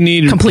she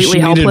needed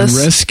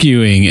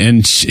rescuing,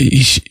 and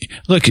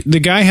look, the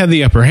guy had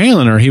the upper hand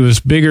on her. He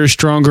was bigger,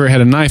 stronger, had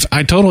a knife.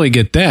 I totally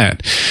get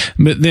that.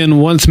 But then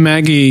once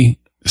Maggie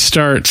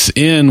starts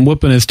in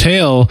whooping his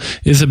tail,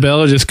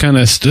 Isabella just kind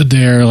of stood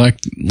there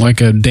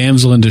like a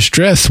damsel in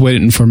distress,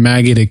 waiting for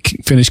Maggie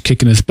to finish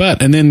kicking his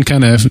butt, and then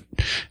kind of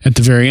at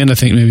the very end, I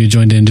think maybe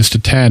joined in just a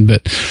tad.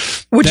 But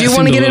would you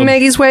want to get in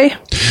Maggie's way?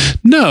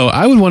 No,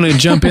 I would want to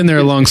jump in there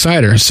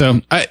alongside her.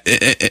 So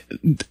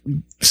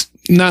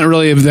not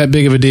really that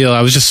big of a deal.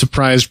 I was just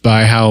surprised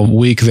by how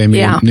weak they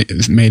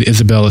made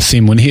Isabella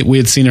seem when we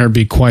had seen her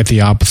be quite the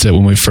opposite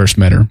when we first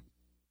met her.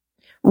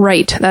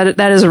 Right.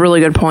 That is a really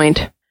good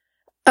point.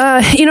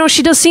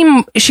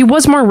 She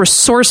was more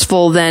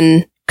resourceful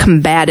than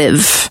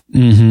combative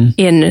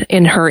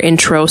in her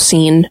intro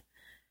scene.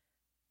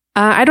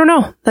 I don't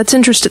know. That's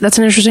interesting. That's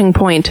an interesting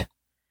point.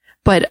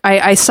 But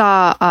I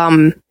saw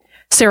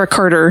Sarah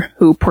Carter,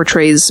 who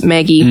portrays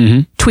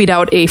Maggie, tweet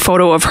out a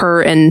photo of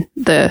her and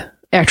the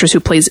actress who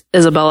plays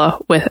Isabella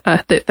with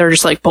they're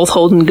just like both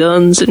holding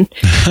guns, and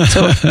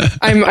so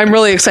I'm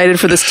really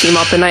excited for this team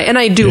up, and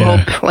I do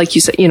hope, like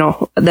you said,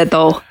 that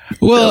they'll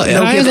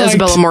give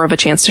Isabella more of a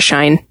chance to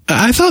shine.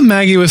 I thought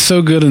Maggie was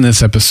so good in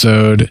this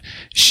episode.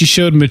 She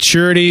showed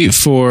maturity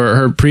for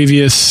her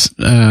previous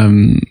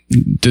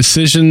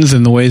decisions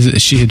and the ways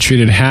that she had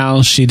treated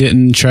Hal. She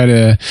didn't try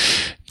to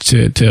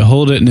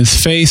hold it in his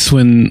face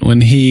when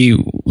he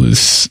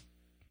was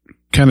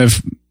kind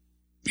of,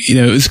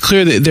 it was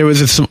clear that there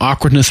was some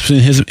awkwardness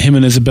between him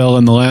and Isabella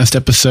in the last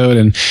episode.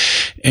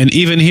 And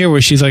even here where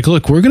she's like,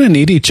 look, we're going to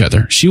need each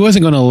other. She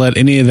wasn't going to let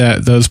any of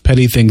those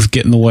petty things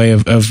get in the way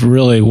of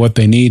really what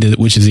they need,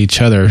 which is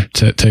each other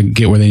to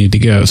get where they need to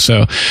go.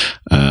 So,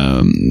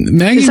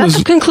 Maggie, is that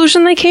the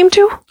conclusion they came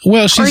to?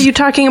 Well, or are you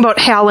talking about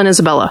Hal and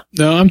Isabella?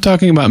 No, I'm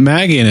talking about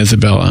Maggie and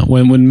Isabella.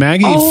 When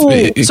Maggie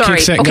sorry.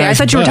 kicks that okay, I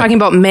thought you were talking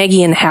about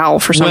Maggie and Hal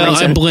for some reason.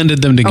 Well, I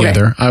blended them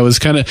together. Okay. I was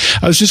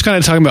just kind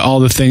of talking about all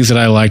the things that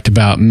I liked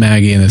about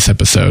Maggie in this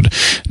episode.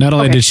 Not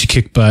only did she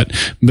kick butt,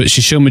 but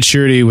she showed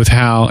maturity with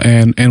Hal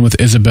and with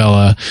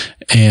Isabella.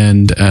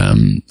 And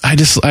I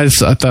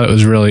thought it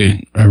was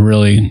really a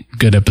really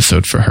good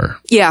episode for her.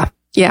 Yeah.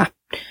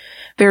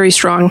 Very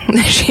strong.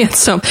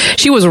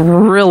 She was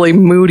really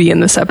moody in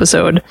this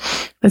episode.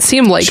 It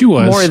seemed like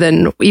more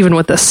than even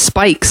with the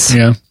spikes.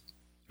 Yeah.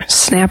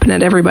 Snapping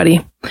at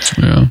everybody.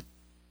 Yeah.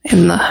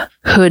 And the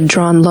hood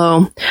drawn low.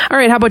 All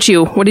right, how about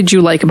you? What did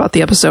you like about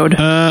the episode?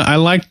 I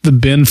liked the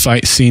Ben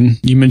fight scene.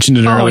 You mentioned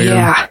it earlier. Oh,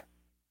 yeah.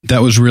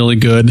 That was really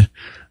good.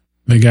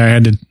 The guy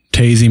had to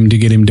tase him to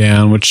get him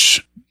down,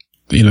 which,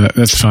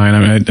 that's fine. I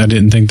mean, I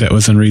didn't think that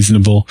was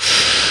unreasonable.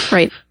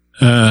 Right.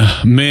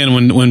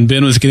 Man, when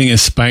Ben was getting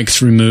his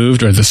spikes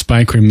removed, or the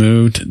spike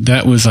removed,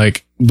 that was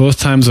like, both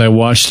times I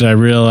watched it, I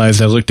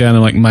realized I looked down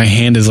and like my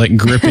hand is like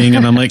gripping,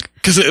 and I'm like,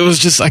 cause it was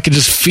just, I could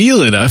just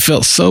feel it. I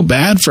felt so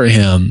bad for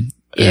him.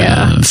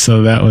 Yeah.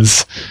 So that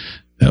was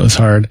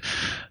hard.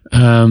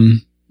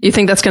 You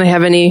think that's going to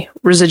have any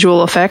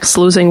residual effects,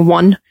 losing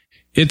one?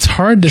 It's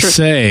hard to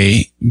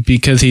say,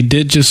 because he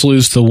did just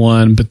lose the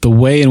one, but the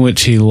way in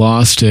which he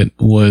lost it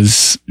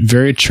was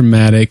very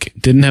traumatic.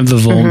 Didn't have the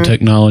Vuln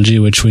technology,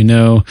 which we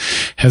know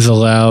has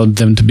allowed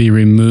them to be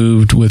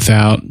removed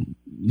without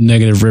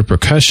negative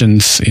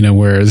repercussions,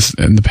 whereas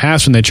in the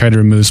past when they tried to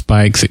remove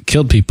spikes, it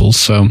killed people.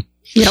 So,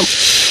 yep.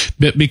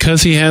 But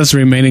because he has the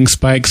remaining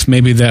spikes,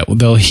 maybe that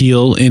they'll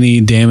heal any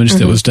damage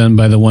that was done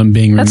by the one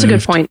being removed. That's a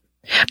good point.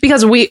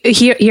 Because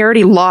he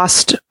already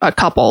lost a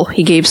couple.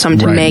 He gave some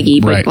to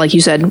Maggie, but like you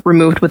said,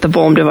 removed with the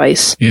Vuln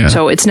device. Yeah.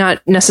 So it's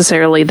not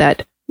necessarily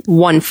that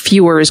one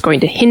fewer is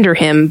going to hinder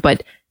him,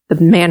 but the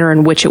manner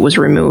in which it was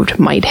removed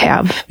might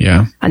have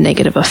a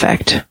negative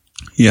effect.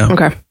 Yeah.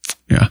 Okay.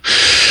 Yeah.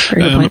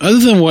 Other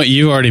than what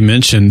you already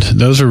mentioned,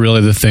 those are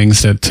really the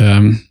things that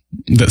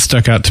that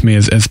stuck out to me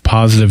as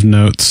positive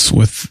notes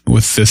with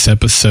this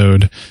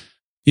episode.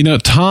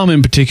 Tom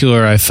in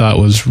particular, I thought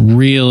was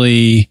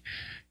really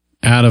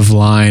out of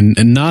line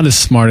and not as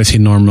smart as he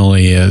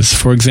normally is.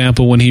 For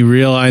example, when he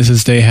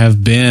realizes they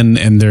have Ben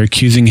and they're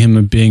accusing him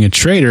of being a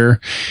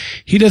traitor,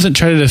 he doesn't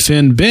try to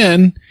defend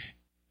Ben.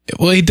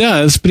 Well, he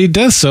does, but he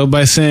does so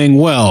by saying,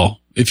 well,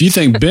 if you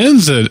think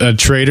Ben's a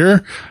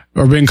traitor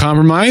or been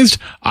compromised,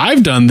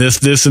 I've done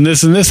this, and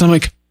this, and this. I'm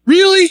like,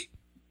 really?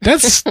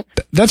 That's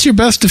your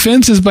best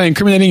defense, is by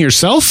incriminating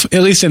yourself,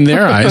 at least in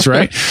their eyes,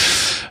 right?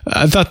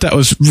 I thought that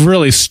was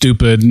really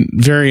stupid,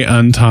 very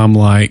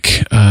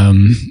un-Tom-like.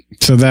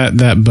 So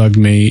that bugged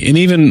me, and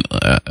even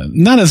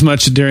not as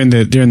much during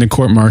the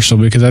court martial,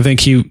 because I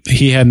think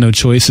he had no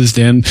choices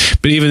then.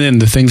 But even then,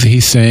 the things that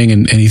he's saying,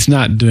 and he's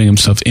not doing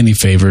himself any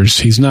favors.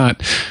 He's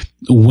not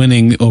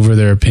winning over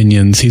their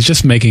opinions. He's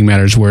just making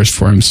matters worse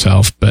for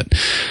himself. But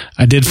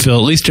I did feel,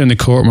 at least during the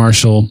court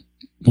martial,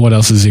 what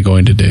else is he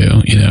going to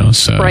do?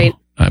 So right.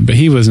 But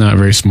he was not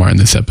very smart in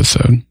this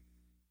episode.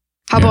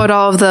 How about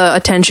all of the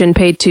attention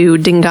paid to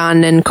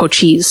Dingon and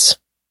Cochise?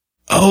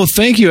 Oh,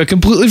 thank you. I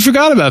completely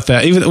forgot about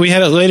that. Even we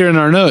had it later in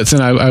our notes,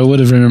 and I would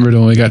have remembered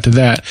when we got to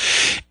that.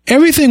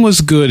 Everything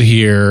was good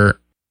here.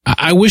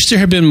 I wish there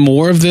had been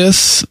more of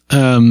this.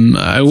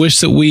 I wish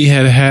that we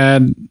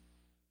had.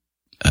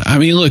 I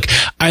mean, look,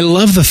 I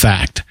love the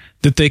fact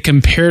that they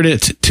compared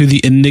it to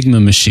the Enigma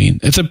machine.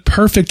 It's a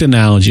perfect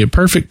analogy, a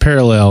perfect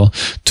parallel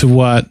to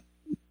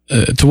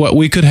what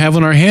we could have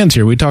on our hands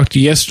here. We talked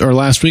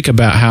last week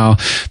about how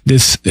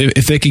this,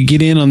 if they could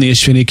get in on the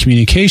issue of any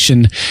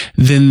communication,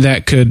 then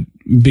that could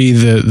be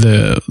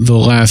the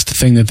last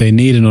thing that they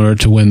need in order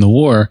to win the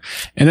war.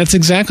 And that's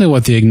exactly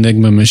what the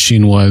Enigma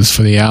machine was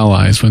for the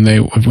Allies when they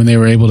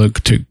were able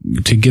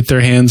to get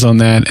their hands on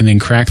that and then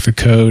crack the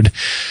code.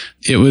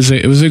 It was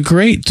a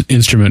great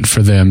instrument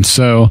for them.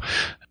 So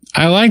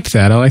I liked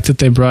that. I liked that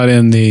they brought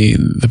in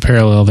the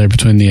parallel there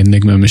between the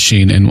Enigma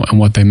machine and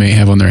what they may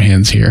have on their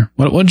hands here.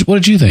 What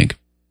did you think?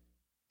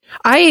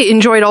 I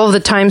enjoyed all of the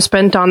time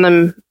spent on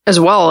them as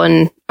well,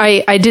 and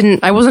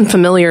I wasn't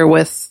familiar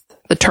with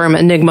the term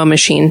Enigma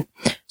machine,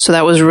 so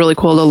that was really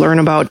cool to learn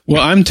about.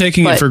 Well, I'm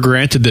taking it for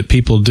granted that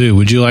people do.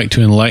 Would you like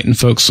to enlighten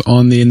folks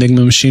on the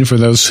Enigma machine for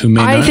those who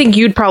may not? I think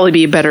you'd probably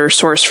be a better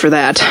source for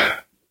that.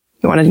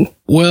 You want to?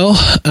 Well,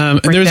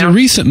 there's a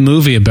recent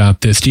movie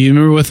about this. Do you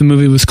remember what the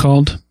movie was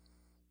called?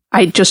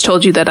 I just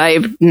told you that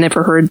I've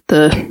never heard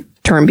the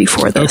term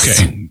before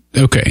this.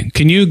 Okay.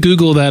 Can you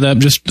Google that up?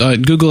 Just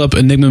Google up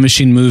Enigma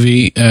Machine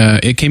movie.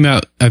 It came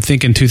out, I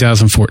think, in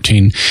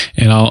 2014,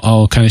 and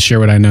I'll kind of share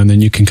what I know, and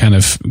then you can kind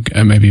of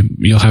maybe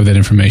you'll have that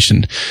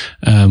information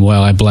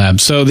while I blab.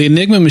 So the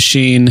Enigma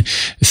Machine.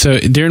 So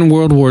during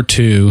World War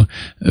II,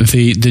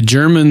 the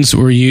Germans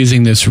were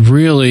using this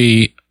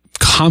really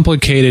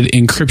complicated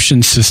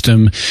encryption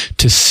system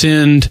to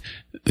send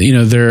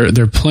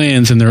their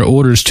plans and their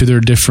orders to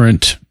their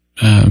different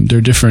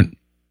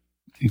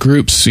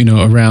groups,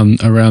 around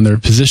their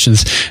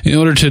positions in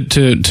order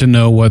to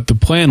know what the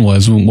plan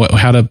was,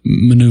 how to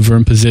maneuver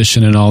in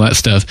position and all that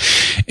stuff.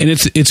 And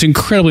it's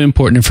incredibly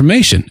important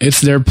information.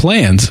 It's their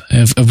plans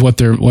of what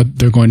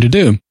they're going to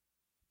do.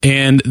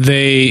 And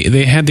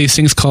they had these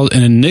things called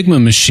an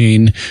Enigma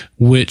machine,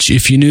 which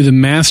if you knew the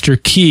master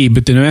key,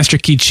 but the master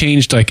key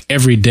changed like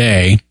every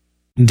day,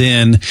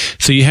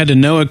 so you had to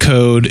know a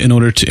code in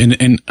order to,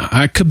 and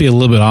I could be a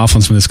little bit off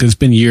on some of this because it's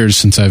been years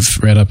since I've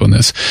read up on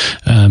this.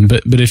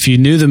 But if you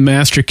knew the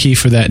master key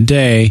for that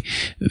day,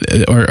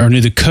 or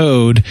knew the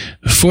code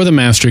for the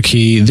master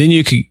key, then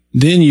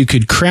you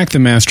could crack the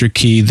master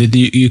key that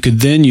you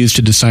could then use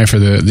to decipher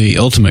the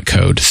ultimate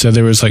code. So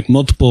there was like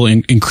multiple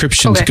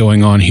encryptions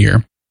going on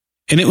here.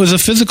 And it was a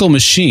physical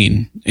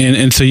machine.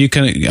 And so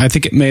I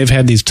think it may have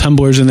had these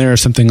tumblers in there or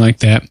something like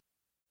that.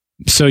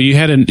 So you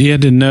had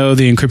to know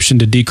the encryption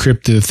to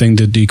decrypt the thing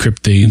to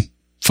decrypt the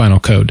final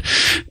code.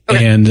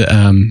 Okay. And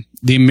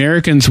the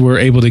Americans were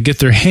able to get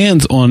their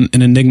hands on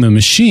an Enigma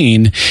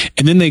machine,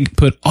 and then they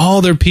put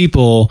all their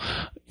people,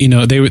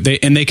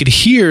 they could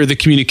hear the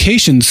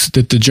communications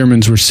that the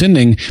Germans were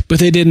sending, but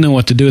they didn't know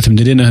what to do with them.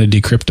 They didn't know how to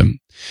decrypt them.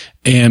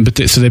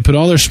 So they put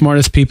all their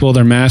smartest people,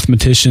 their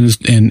mathematicians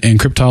and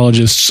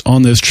cryptologists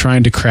on this,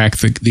 trying to crack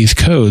these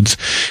codes.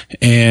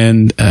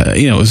 And,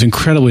 it was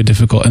incredibly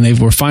difficult, and they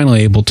were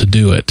finally able to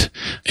do it.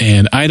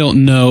 And I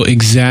don't know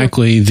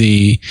exactly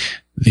the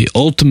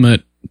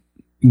ultimate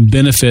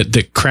benefit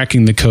that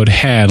cracking the code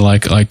had.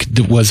 Like,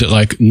 was it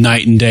like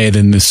night and day?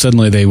 Then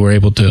suddenly they were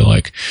able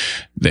to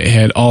they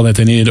had all that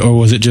they needed, or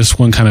was it just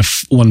one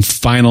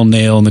final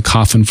nail in the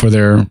coffin for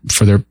their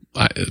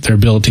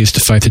abilities to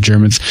fight the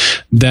Germans?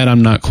 That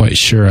I'm not quite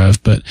sure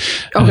of, but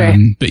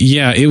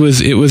yeah, it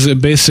was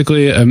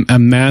basically a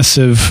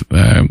massive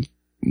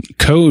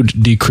code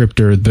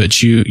decryptor,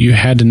 but you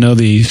had to know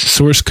the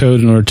source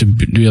code in order to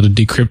be able to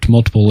decrypt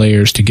multiple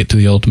layers to get to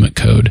the ultimate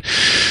code.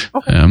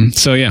 Okay.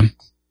 So yeah,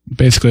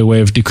 basically a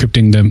way of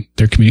decrypting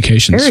their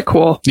communications. Very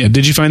cool. Yeah.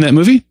 Did you find that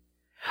movie?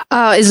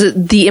 Is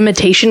it The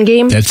Imitation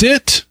Game? That's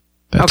it.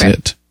 That's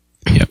it.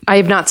 Yep. I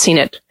have not seen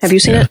it. Have you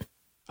seen it?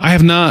 I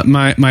have not.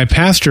 My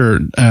pastor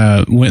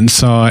went and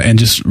saw and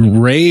just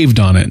raved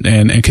on it,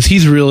 and because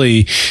he's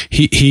really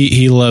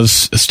he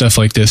loves stuff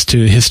like this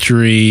too,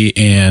 history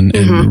and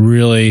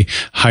really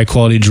high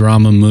quality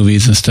drama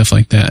movies and stuff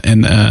like that.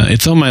 And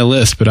it's on my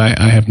list, but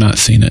I have not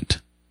seen it.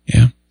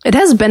 Yeah, it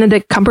has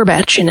Benedict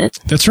Cumberbatch in it.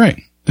 That's right.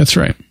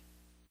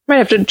 Might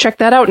have to check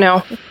that out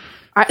now.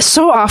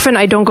 So often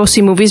I don't go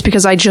see movies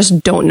because I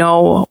just don't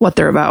know what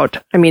they're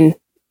about. I mean,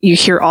 you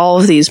hear all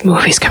of these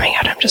movies coming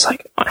out. I'm just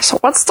like, so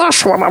what's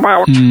this one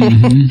about?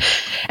 Mm-hmm.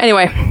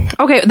 Anyway,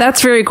 okay,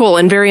 that's very cool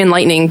and very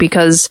enlightening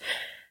because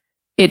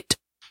it's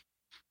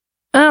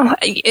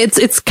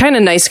kind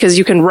of nice because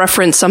you can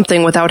reference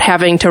something without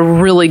having to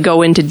really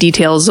go into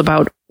details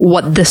about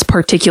what this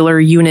particular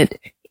unit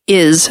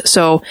is.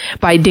 So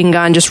by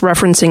Dingon just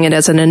referencing it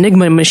as an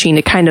Enigma machine,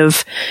 it kind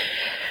of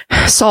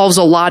solves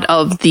a lot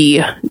of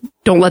the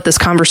don't let this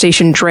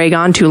conversation drag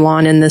on too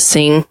long in this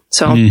scene.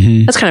 So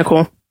that's kind of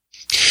cool.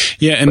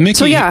 Yeah, and Mickey.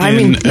 So yeah, I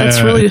mean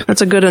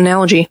that's a good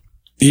analogy.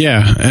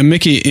 Yeah, and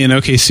Mickey in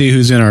OKC,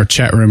 who's in our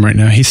chat room right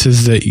now, he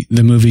says that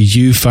the movie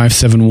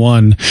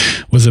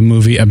U-571 was a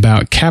movie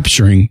about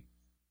capturing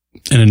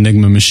an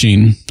Enigma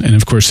machine, and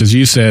of course, as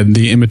you said,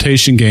 The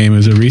Imitation Game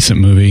is a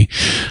recent movie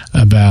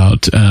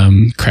about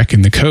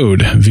cracking the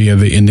code via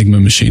the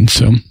Enigma machine.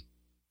 So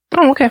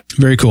Oh, okay.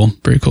 Very cool.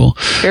 Very cool.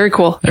 Very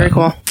cool. Very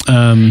cool.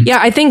 Yeah,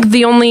 I think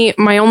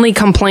my only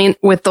complaint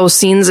with those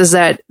scenes is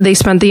that they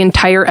spent the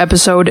entire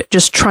episode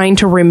just trying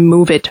to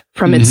remove it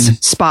from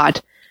its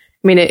spot.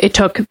 I mean, it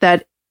took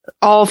that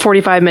all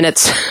 45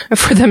 minutes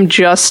for them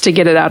just to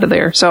get it out of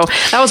there. So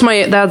that's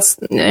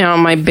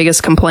my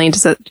biggest complaint,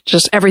 is that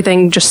just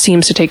everything just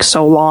seems to take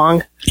so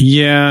long.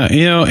 Yeah,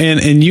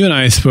 and you and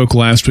I spoke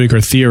last week,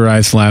 or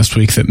theorized last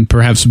week, that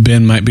perhaps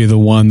Ben might be the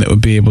one that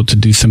would be able to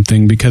do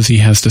something because he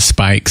has the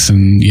spikes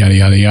and yada,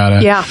 yada,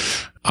 yada. Yeah.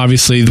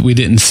 Obviously, we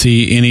didn't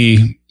see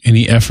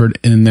any effort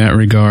in that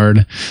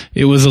regard.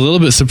 It was a little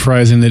bit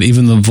surprising that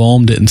even the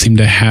Volm didn't seem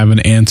to have an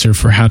answer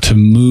for how to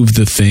move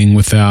the thing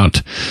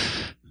without,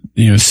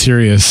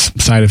 serious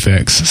side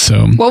effects.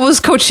 So, what was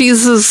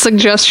Cochise's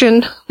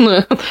suggestion?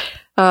 Something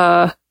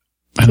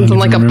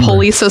like remember. A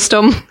pulley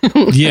system.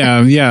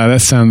 yeah,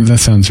 that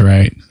sounds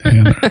right.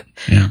 Yeah.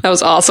 That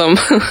was awesome.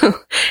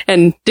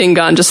 And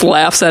Dingon just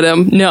laughs at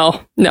him.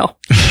 No.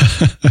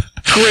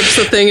 Grips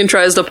the thing and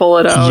tries to pull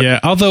it out. Yeah,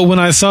 although when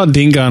I saw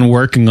Dingon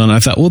working on it, I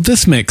thought, well,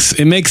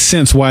 it makes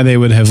sense why they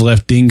would have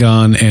left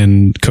Dingon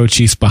and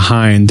Cochise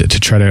behind to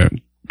try to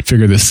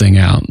figure this thing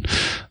out.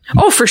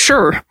 Oh, for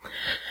sure.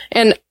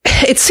 And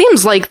it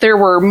seems like there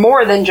were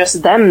more than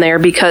just them there,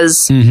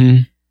 because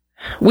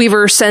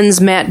Weaver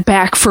sends Matt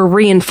back for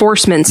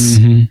reinforcements.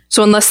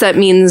 So unless that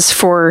means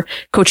for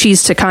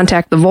Cochise to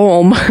contact the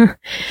Volm,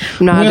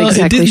 I'm not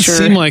exactly sure. It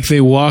didn't seem like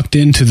they walked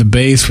into the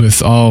base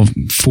with all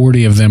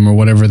 40 of them or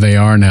whatever they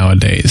are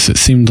nowadays. It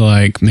seemed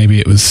like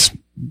maybe it was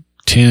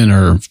 10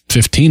 or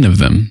 15 of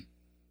them.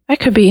 That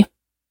could be.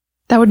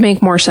 That would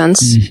make more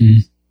sense.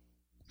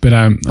 But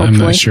I'm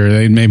not sure.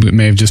 They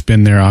may have just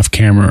been there off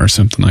camera or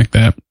something like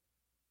that.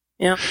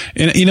 Yeah.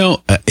 And,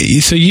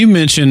 so you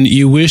mentioned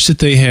you wish that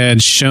they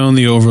had shown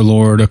the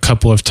Overlord a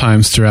couple of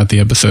times throughout the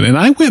episode. And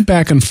I went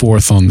back and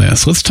forth on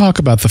this. Let's talk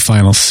about the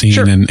final scene.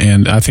 Sure.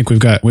 And I think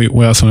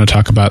we also want to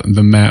talk about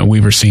the Matt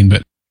Weaver scene.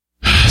 But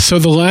so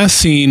the last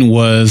scene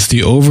was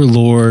the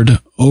Overlord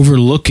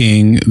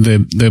overlooking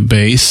the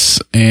base,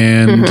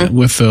 and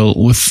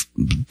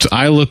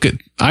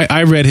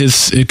I read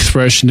his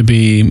expression to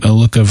be a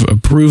look of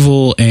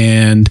approval,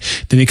 and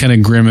then he kind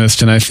of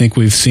grimaced, and I think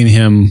we've seen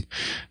him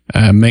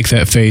make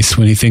that face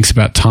when he thinks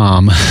about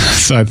Tom.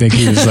 So I think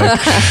he was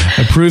like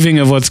approving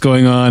of what's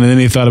going on, and then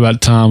he thought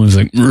about Tom and was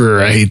like,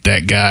 I hate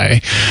that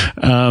guy.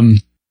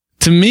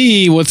 To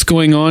me, what's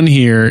going on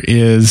here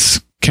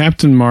is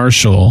Captain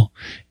Marshall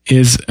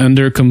is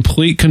under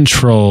complete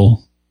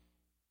control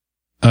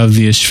of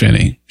the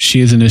Ishveni.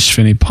 She is an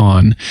Ishveni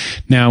pawn.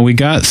 Now, we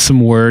got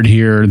some word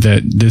here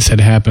that this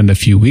had happened a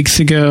few weeks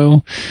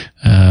ago.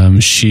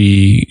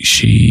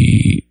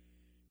 She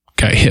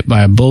got hit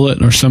by a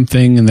bullet or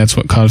something, and that's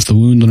what caused the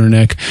wound on her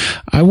neck.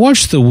 I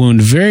watched the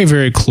wound very,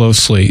 very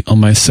closely on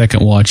my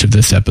second watch of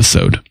this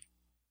episode.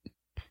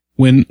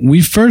 When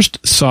we first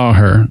saw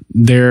her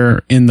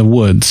there in the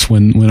woods,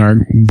 when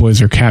our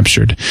boys are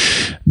captured,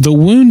 the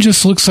wound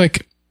just looks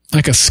like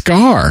a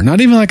scar,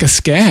 not even like a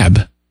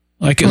scab.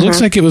 Like it looks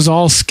like it was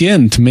all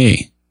skin to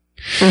me.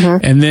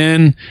 And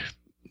then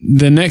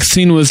the next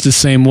scene was the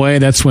same way.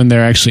 That's when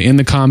they're actually in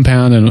the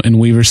compound, and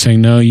Weaver's saying,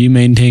 no, you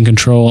maintain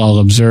control, I'll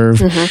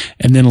observe.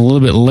 And then a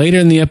little bit later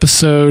in the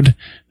episode,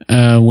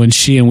 when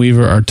she and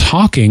Weaver are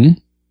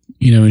talking,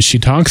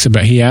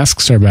 and he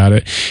asks her about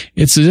it.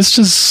 It's just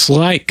a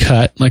slight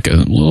cut, like a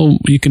little,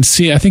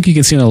 I think you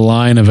can see a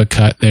line of a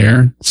cut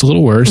there. It's a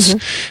little worse.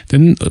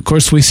 Then, of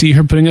course, we see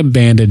her putting a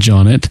bandage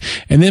on it.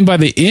 And then by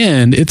the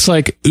end, it's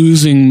like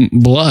oozing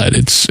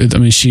blood.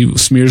 She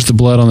smears the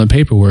blood on the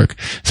paperwork.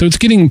 So it's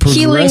getting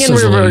progressively. Healing in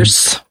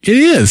reverse. It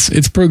is.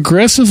 It's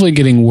progressively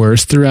getting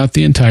worse throughout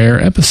the entire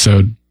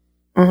episode.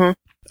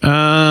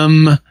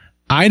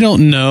 I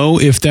don't know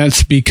if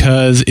that's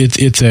because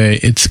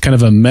it's kind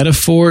of a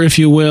metaphor, if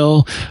you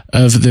will,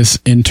 of this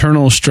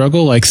internal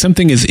struggle. Like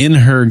something is in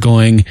her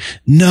going,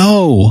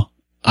 no,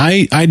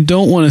 I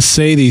don't want to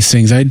say these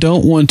things. I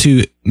don't want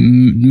to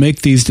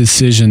make these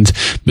decisions.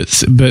 But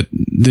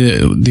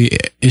the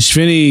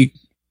Ishveni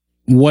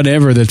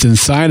whatever that's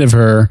inside of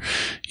her,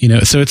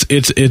 so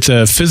it's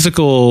a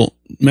physical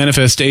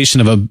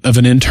manifestation of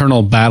an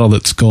internal battle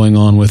that's going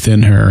on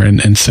within her.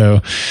 And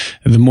so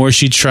the more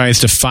she tries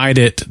to fight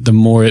it, the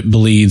more it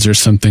bleeds or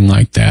something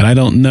like that. I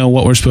don't know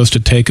what we're supposed to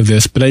take of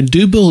this, but I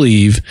do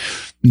believe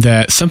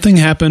that something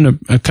happened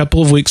a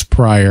couple of weeks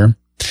prior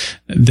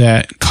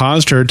that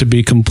caused her to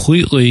be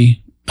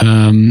completely,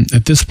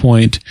 at this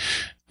point,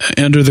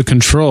 under the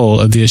control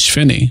of the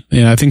Ishveni.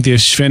 And I think the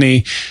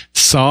Ishveni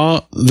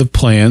saw the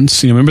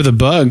plans. Remember the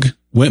bug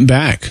went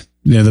back.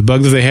 The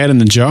bug that they had in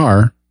the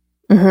jar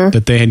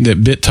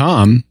that bit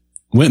Tom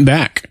went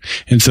back.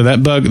 And so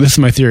that bug, this is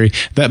my theory,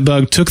 that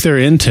bug took their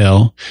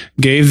intel,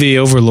 gave the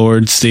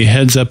overlords the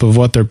heads up of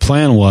what their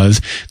plan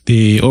was.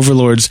 The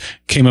overlords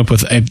came up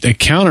with a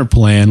counter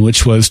plan,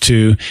 which was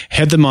to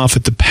head them off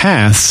at the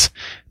pass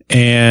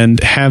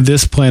and have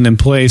this plan in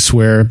place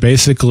where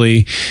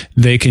basically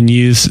they can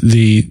use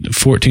the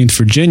 14th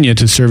Virginia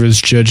to serve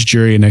as judge,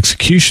 jury, and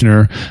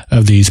executioner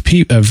of these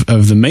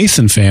of the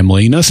Mason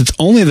family. You notice it's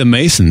only the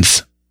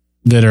Masons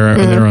that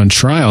are on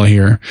trial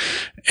here,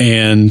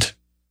 and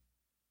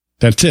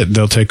that's it.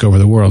 They'll take over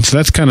the world. So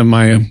that's kind of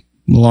my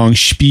long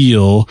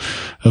spiel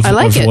of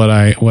what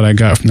I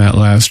got from that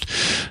last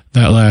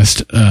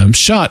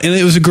shot. And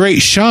it was a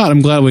great shot.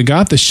 I'm glad we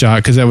got the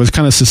shot because I was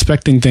kind of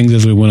suspecting things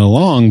as we went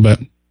along, but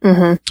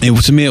it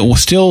was, to me, it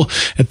was still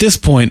at this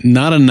point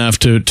not enough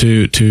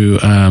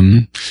to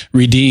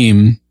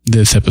redeem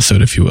this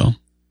episode, if you will.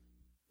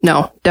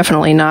 No,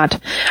 definitely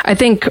not. I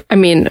think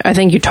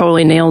you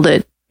totally nailed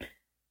it.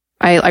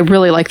 I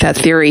really like that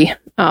theory.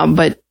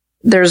 But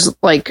there's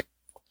like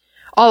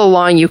all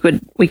along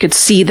we could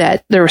see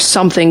that there was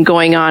something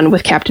going on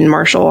with Captain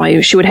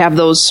Marshall. She would have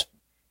those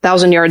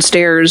 1,000-yard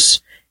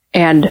stares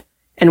and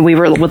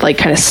Weaver would like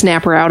kind of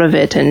snap her out of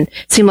it. And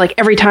it seemed like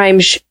every time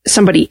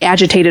somebody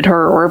agitated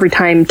her or every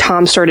time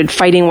Tom started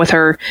fighting with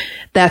her,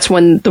 that's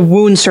when the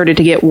wound started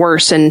to get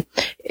worse. And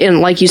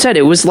like you said,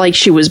 it was like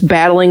she was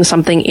battling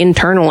something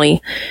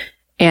internally.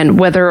 And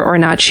whether or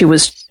not she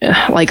was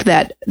like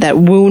that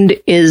wound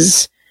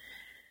is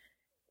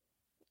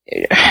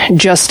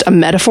just a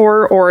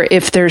metaphor, or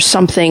if there's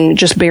something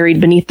just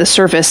buried beneath the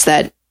surface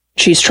that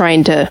she's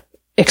trying to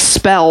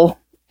expel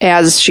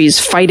as she's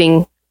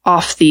fighting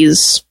off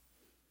these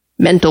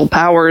mental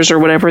powers or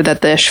whatever that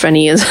the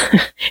Ishveni is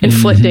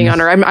inflicting on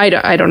her.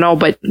 I don't know,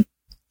 but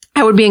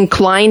I would be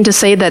inclined to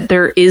say that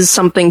there is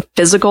something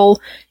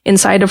physical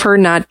inside of her,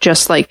 not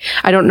just like,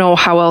 I don't know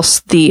how else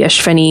the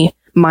Ishveni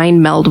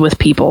mind meld with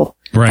people.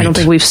 Right. I don't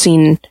think we've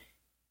seen,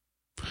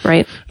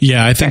 right?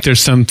 Yeah, I think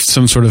there's some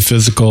sort of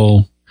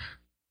physical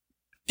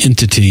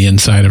entity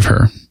inside of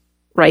her.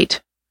 Right.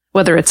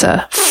 Whether it's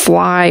a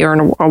fly or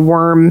a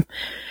worm,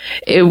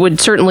 it would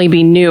certainly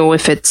be new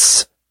if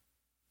it's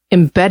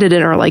embedded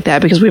in her like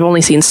that, because we've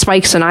only seen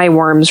spikes and eye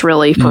worms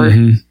really for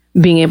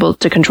being able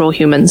to control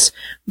humans.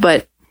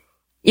 But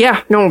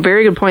yeah, no,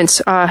 very good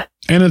points. And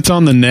it's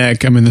on the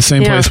neck. I mean, the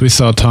same place we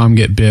saw Tom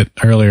get bit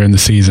earlier in the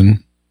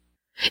season.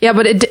 Yeah,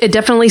 but it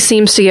definitely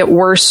seems to get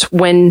worse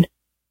when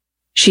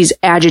she's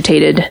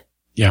agitated.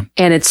 Yeah.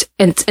 And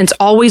it's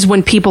always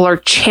when people are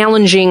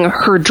challenging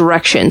her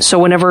direction. So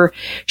whenever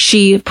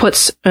she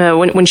puts,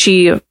 when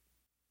she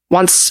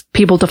wants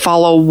people to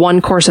follow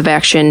one course of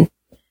action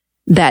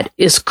that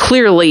is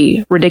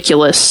clearly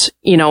ridiculous,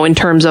 in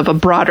terms of a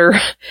broader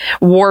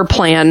war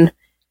plan,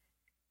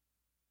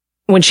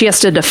 when she has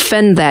to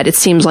defend that, it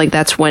seems like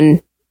that's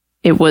when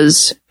it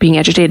was being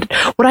agitated.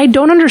 What I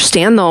don't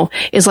understand, though,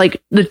 is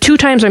like the two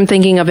times I'm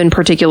thinking of in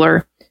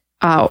particular,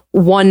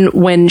 one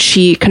when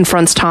she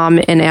confronts Tom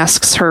and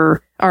asks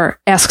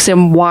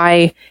him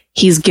why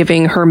he's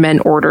giving her men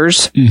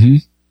orders. Mm-hmm.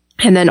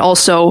 And then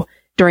also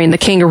during the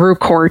kangaroo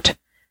court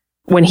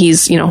when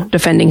he's,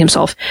 defending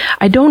himself.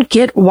 I don't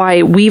get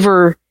why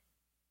Weaver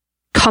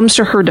comes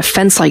to her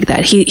defense like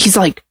that. He's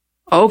like,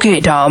 okay,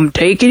 Tom,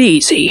 take it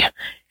easy.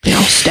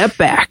 Step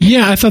back.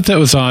 Yeah, I thought that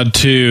was odd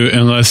too,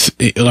 unless,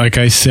 like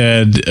I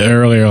said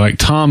earlier, like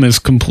Tom is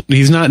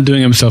he's not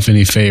doing himself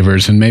any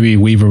favors, and maybe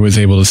Weaver was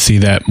able to see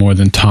that more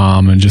than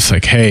Tom, and just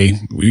like, hey,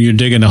 you're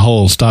digging a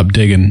hole, stop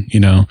digging,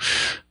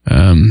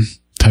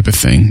 type of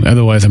thing.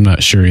 Otherwise, I'm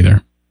not sure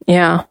either.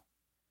 Yeah.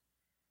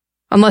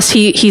 Unless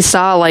he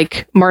saw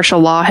like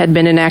martial law had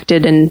been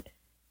enacted and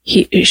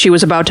she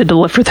was about to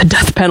deliver the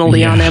death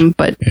penalty on him,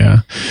 but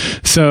yeah.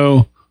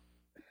 So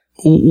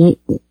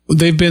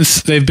they've been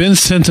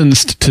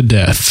sentenced to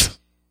death.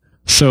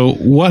 So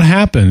what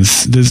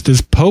happens?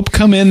 Does Pope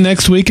come in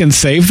next week and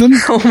save them?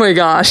 Oh my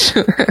gosh!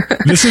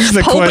 This is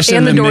the Pope question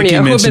and the that Nikki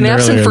Dornier, who have been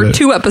absent for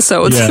 2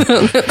 episodes. Yeah.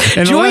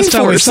 And the last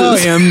time we saw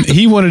him,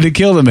 he wanted to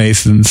kill the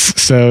Masons.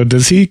 So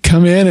does he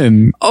come in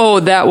and? Oh,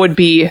 that would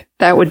be.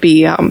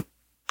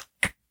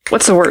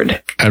 What's the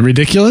word?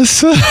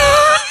 Ridiculous.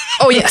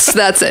 Oh yes,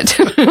 that's it.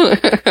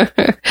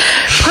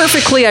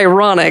 Perfectly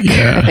ironic,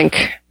 I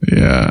think.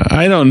 Yeah,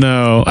 I don't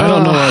know. I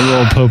don't know what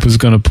role Pope is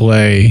going to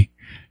play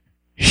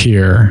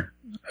here.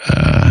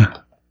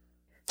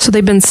 So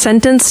they've been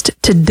sentenced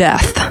to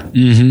death.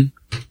 Mm-hmm.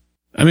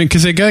 I mean,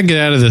 because they got to get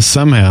out of this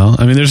somehow.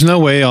 I mean, there's no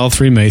way all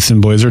 3 Mason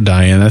boys are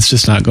dying. That's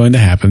just not going to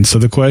happen. So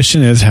the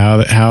question is, how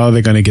are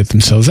they going to get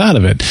themselves out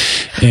of it?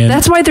 And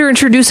that's why they're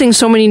introducing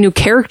so many new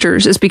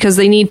characters, is because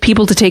they need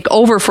people to take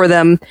over for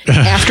them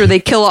after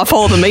they kill off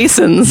all the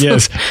Masons.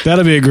 Yes,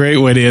 that'll be a great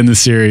way to end the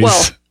series.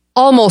 Well,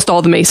 almost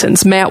all the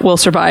Masons. Matt will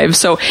survive.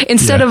 So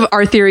instead of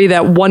our theory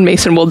that 1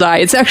 Mason will die,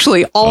 it's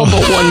actually all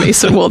but 1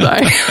 Mason will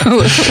die.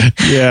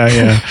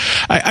 Yeah.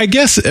 I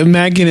guess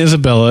Maggie and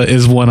Isabella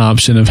is one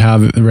option of how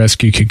the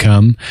rescue could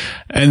come,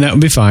 and that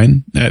would be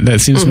fine.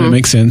 That seems to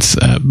make sense.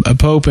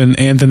 Pope and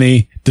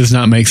Anthony does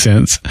not make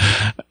sense.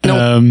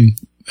 Nope.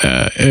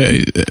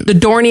 The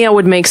Dornia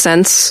would make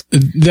sense.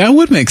 That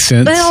would make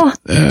sense. Well,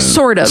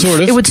 sort of.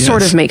 It would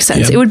sort of make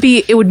sense. Yeah.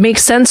 It would make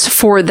sense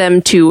for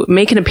them to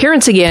make an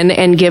appearance again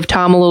and give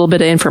Tom a little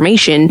bit of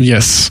information.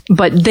 Yes.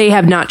 But they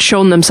have not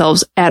shown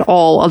themselves at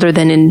all other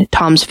than in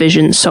Tom's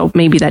vision, so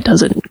maybe that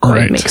doesn't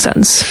quite make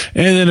sense.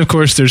 And then, of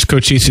course, there's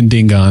Cochise and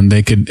Dingon.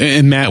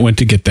 And Matt went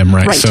to get them,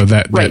 right? So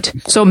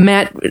So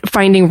Matt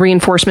finding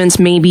reinforcements,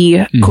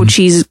 maybe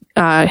Cochise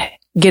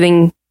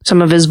getting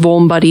some of his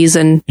Volm buddies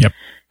and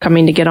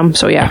coming to get them.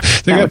 So yeah.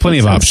 They got plenty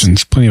of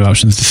options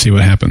to see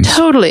what happens.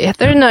 Totally.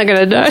 They're not going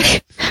to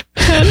die.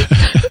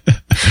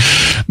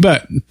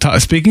 But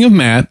speaking of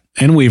Matt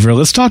and Weaver,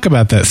 let's talk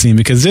about that scene,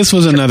 because this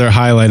was another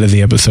highlight of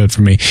the episode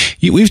for me.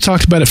 We've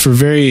talked about it for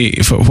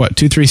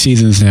 2-3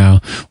 seasons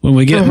now. When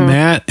we get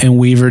Matt and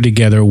Weaver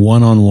together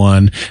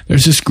one-on-one,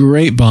 there's this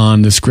great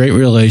bond, this great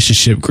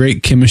relationship,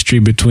 great chemistry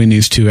between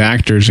these two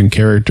actors and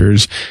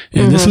characters.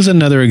 And this was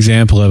another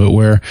example of it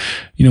where,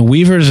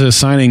 Weaver's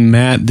assigning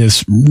Matt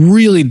this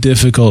really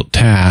difficult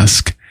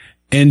task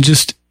and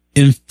just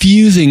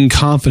infusing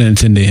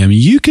confidence into him.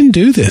 You can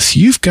do this.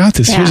 You've got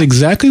this. Yeah. Here's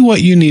exactly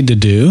what you need to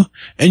do,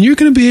 and you're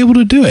going to be able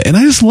to do it. And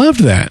I just loved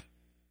that.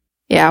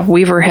 Yeah,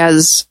 Weaver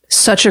has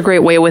such a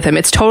great way with him.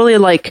 It's totally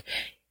like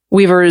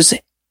Weaver's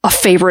a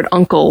favorite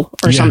uncle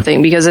or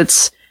something,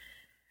 because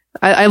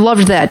I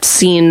loved that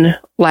scene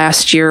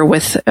last year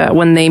with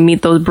when they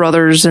meet those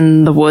brothers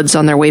in the woods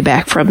on their way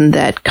back from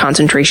that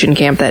concentration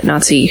camp, that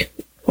Nazi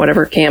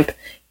whatever camp.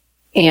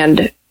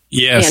 And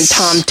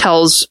Tom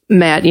tells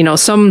Matt,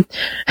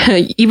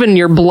 even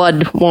your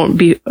blood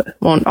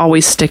won't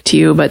always stick to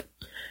you, but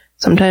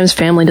sometimes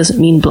family doesn't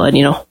mean blood,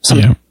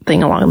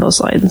 something along those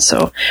lines.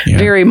 So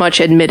very much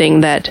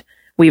admitting that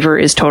Weaver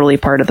is totally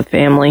part of the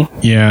family.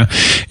 Yeah.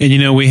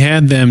 And, we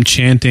had them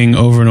chanting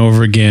over and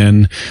over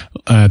again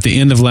at the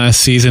end of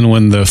last season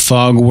when the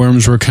fog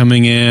worms were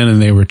coming in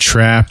and they were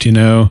trapped,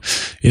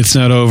 it's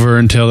not over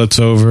until it's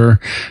over.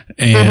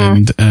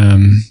 And,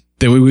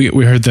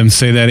 we heard them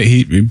say that.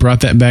 He brought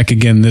that back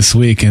again this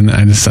week, and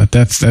I just thought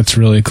that's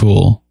really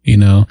cool.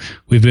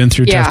 We've been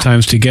through tough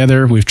times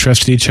together. We've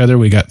trusted each other.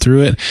 We got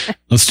through it.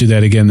 Let's do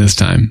that again this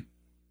time.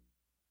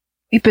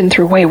 We've been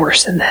through way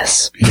worse than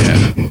this.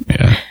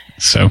 Yeah.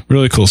 So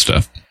really cool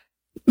stuff.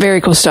 Very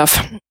cool stuff.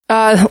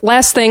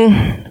 Last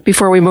thing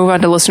before we move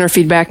on to listener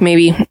feedback,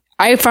 maybe.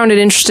 I found it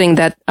interesting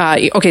that,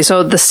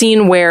 so the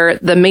scene where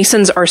the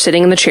Masons are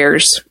sitting in the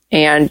chairs,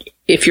 and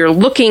if you're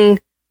looking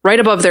right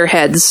above their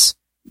heads,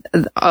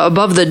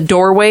 above the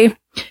doorway,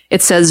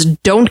 it says,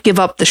 "Don't give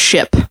up the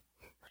ship." And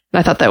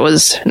I thought that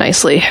was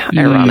nicely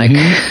ironic.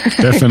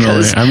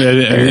 Definitely. I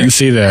didn't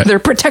see that. They're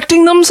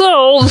protecting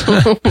themselves.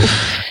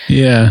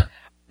 Yeah.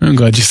 I'm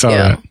glad you saw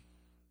that.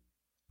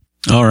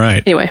 All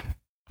right. Anyway.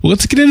 Well,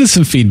 let's get into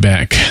some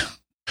feedback.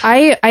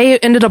 I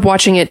ended up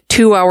watching it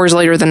 2 hours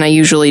later than I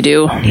usually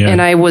do. Yeah.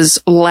 And I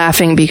was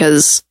laughing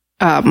because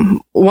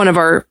one of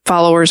our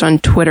followers on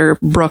Twitter,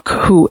 Brooke,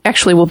 who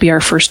actually will be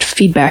our first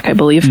feedback, I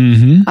believe,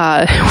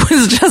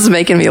 was just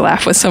making me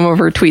laugh with some of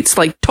her tweets,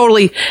 like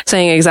totally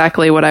saying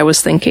exactly what I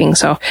was thinking.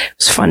 So it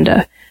was fun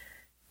to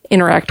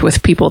interact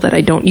with people that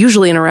I don't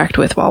usually interact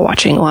with while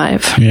watching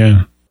live.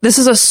 Yeah. This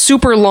is a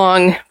super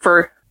long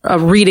for a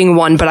reading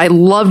one, but I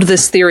loved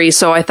this theory,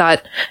 so I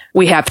thought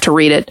we have to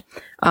read it.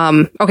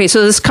 So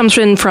this comes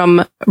in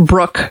from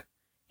Brooke,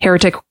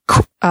 Heretic,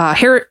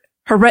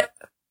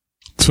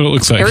 that's what it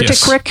looks like.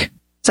 Heretic Rick?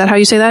 Is that how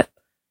you say that?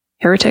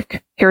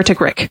 Heretic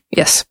Rick.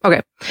 Yes.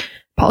 Okay.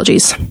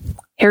 Apologies.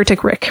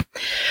 Heretic Rick.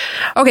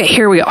 Okay,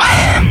 here we go.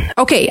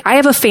 Okay, I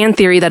have a fan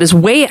theory that is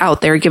way out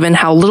there given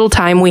how little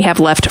time we have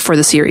left for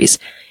the series.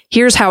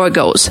 Here's how it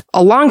goes.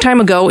 A long time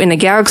ago, in a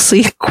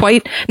galaxy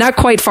not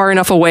quite far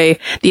enough away,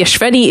 the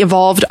Eshveni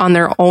evolved on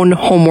their own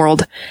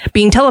homeworld.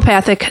 Being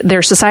telepathic,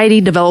 their society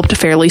developed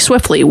fairly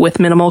swiftly, with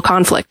minimal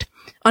conflict.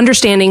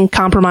 Understanding,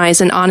 compromise,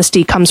 and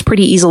honesty comes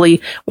pretty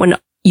easily when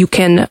you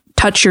can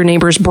touch your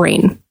neighbor's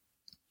brain.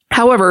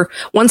 However,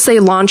 once they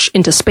launch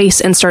into space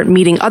and start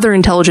meeting other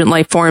intelligent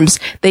life forms,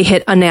 they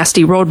hit a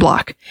nasty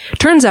roadblock.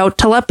 Turns out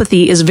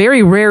telepathy is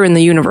very rare in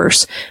the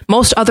universe.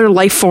 Most other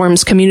life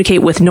forms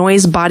communicate with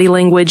noise, body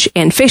language,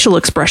 and facial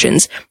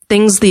expressions,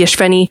 things the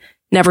Eshveni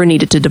never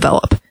needed to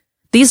develop.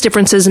 These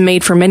differences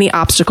made for many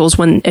obstacles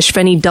when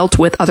Eshveni dealt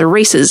with other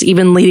races,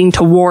 even leading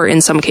to war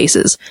in some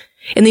cases.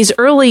 In these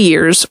early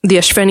years, the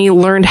Eshveni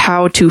learned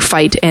how to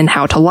fight and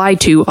how to lie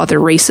to other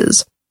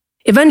races.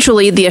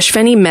 Eventually, the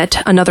Eshveni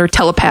met another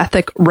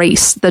telepathic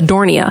race, the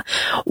Dornia.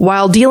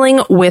 While dealing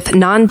with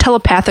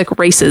non-telepathic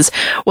races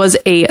was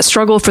a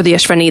struggle for the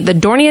Eshveni, the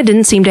Dornia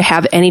didn't seem to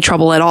have any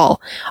trouble at all.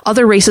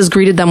 Other races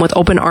greeted them with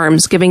open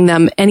arms, giving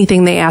them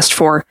anything they asked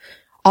for.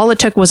 All it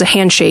took was a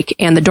handshake,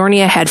 and the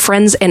Dornia had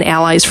friends and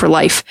allies for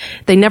life.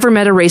 They never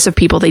met a race of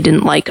people they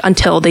didn't like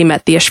until they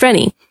met the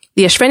Eshveni.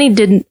 The Eshveni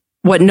did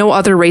what no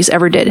other race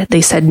ever did.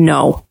 They said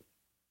no.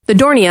 The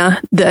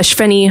Dornia, the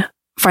Eshveni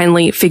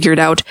finally figured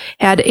out,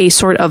 had a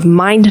sort of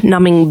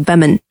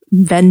mind-numbing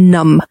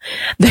venom.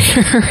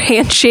 Their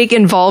handshake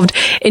involved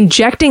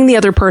injecting the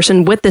other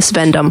person with this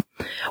venom,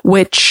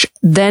 which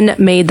then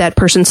made that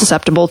person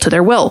susceptible to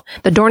their will.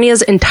 The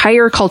Dornia's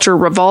entire culture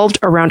revolved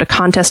around a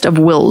contest of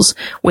wills,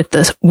 with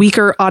the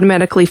weaker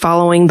automatically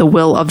following the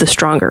will of the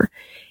stronger.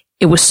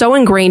 It was so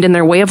ingrained in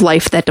their way of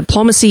life that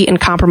diplomacy and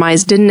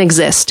compromise didn't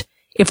exist.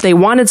 If they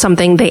wanted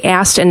something, they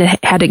asked and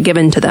had it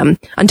given to them,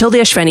 until the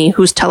Ashveni,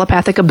 whose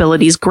telepathic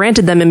abilities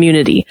granted them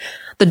immunity.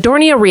 The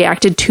Dornia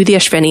reacted to the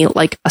Ashveni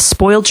like a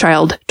spoiled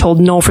child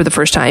told no for the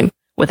first time,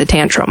 with a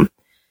tantrum.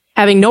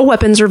 Having no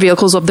weapons or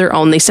vehicles of their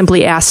own, they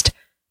simply asked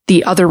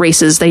the other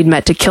races they'd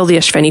met to kill the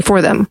Ashveni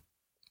for them.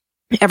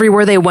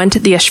 Everywhere they went,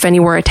 the Ashveni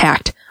were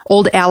attacked.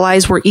 Old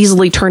allies were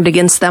easily turned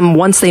against them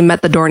once they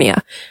met the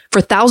Dornia.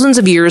 For thousands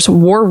of years,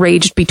 war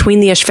raged between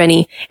the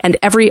Ashveni and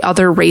every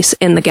other race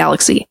in the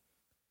galaxy.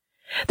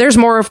 There's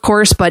more, of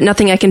course, but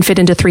nothing I can fit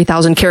into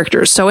 3,000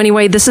 characters. So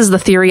anyway, this is the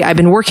theory I've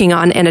been working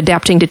on and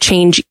adapting to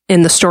change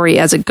in the story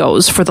as it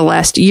goes for the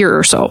last year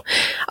or so.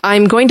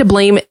 I'm going to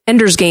blame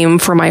Ender's Game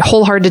for my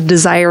wholehearted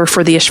desire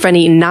for the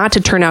Ashveni not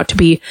to turn out to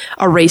be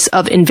a race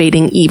of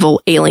invading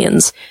evil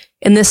aliens.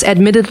 In this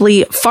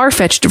admittedly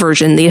far-fetched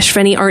version, the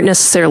Ashveni aren't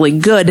necessarily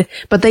good,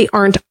 but they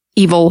aren't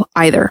evil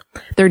either.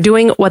 They're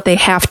doing what they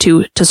have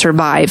to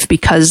survive,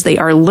 because they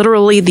are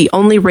literally the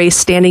only race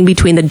standing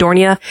between the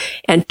Dornia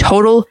and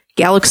total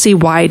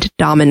galaxy-wide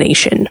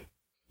domination.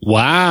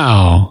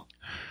 Wow.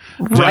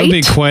 Right? That would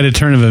be quite a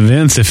turn of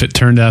events if it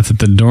turned out that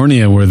the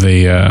Dornia were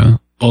the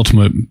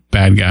ultimate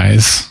bad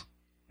guys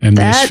and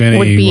that the Ashveni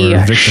would be were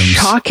victims.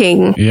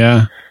 Shocking.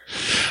 Yeah.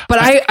 But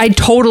I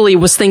totally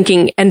was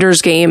thinking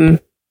Ender's Game.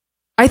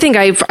 I think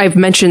I've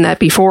mentioned that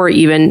before,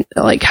 even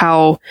like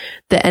how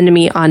the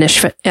enemy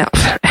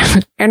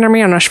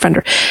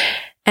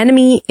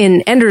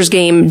in Ender's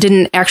Game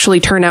didn't actually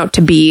turn out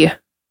to be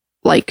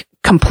like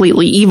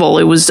completely evil.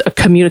 It was a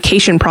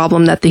communication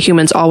problem that the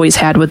humans always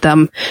had with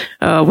them,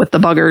 with the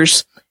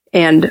buggers.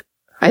 And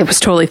I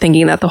was totally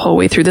thinking that the whole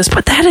way through this,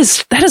 but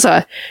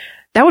that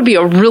would be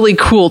a really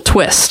cool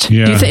twist.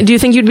 Yeah. Do you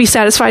think you'd be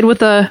satisfied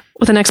with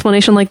an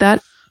explanation like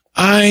that?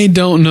 I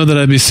don't know that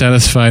I'd be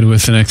satisfied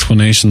with an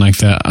explanation like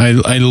that.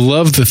 I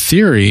love the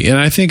theory, and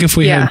I think if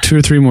we had 2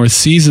 or 3 more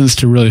seasons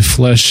to really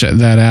flesh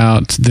that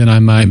out, then I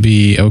might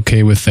be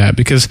okay with that,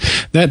 because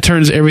that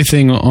turns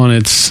everything on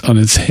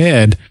its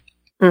head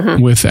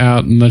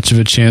without much of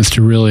a chance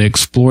to really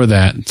explore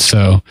that.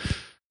 So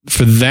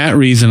for that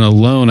reason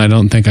alone, I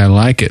don't think I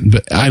like it,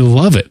 but I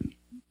love it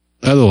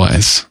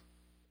otherwise.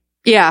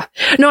 Yeah.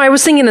 No, I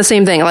was thinking the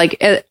same thing.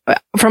 Like,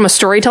 from a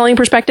storytelling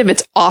perspective,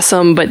 it's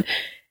awesome, but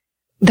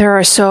there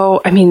are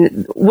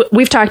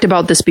we've talked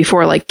about this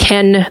before, like,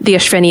 can the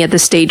Ashveni at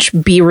this stage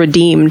be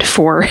redeemed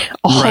for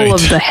all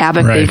of the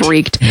havoc they've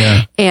wreaked?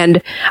 Yeah.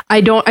 And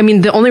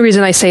the only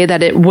reason I say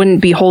that it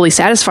wouldn't be wholly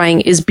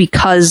satisfying is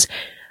because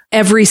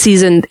every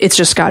season it's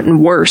just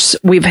gotten worse.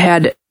 We've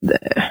had,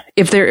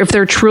 if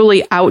they're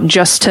truly out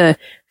just to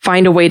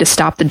find a way to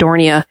stop the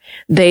Dornia,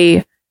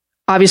 they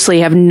obviously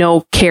have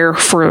no care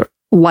for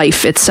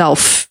life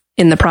itself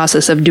in the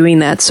process of doing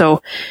that.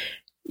 So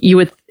you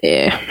would,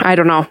 I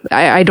don't know.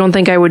 I don't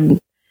think I would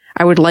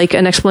like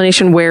an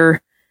explanation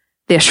where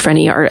the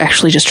Ashveni are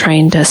actually just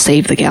trying to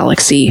save the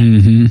galaxy.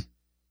 Mm-hmm.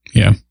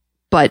 Yeah.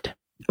 But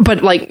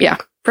like, yeah,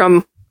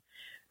 from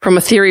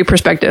a theory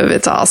perspective,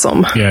 it's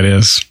awesome. Yeah, it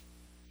is.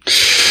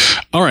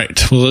 All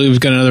right. Well, we've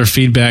got another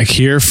feedback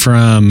here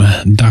from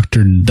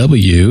Dr.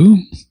 W.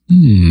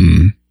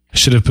 I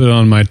should have put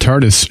on my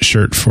TARDIS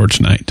shirt for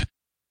tonight.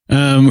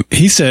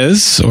 He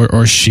says,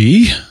 or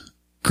she,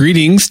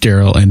 greetings,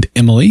 Daryl and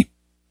Emily.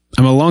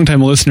 I'm a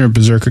longtime listener of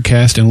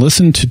BerserkerCast and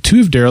listened to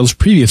 2 of Daryl's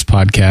previous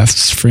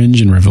podcasts, Fringe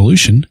and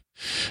Revolution.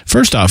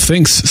 First off,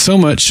 thanks so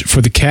much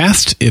for the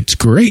cast. It's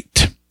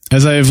great.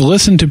 As I've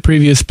listened to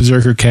previous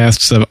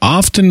BerserkerCasts, I've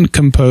often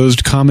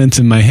composed comments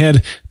in my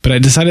head, but I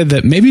decided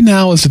that maybe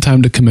now is the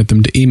time to commit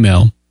them to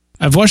email.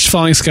 I've watched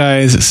Falling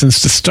Skies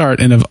since the start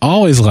and have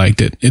always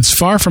liked it. It's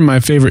far from my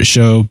favorite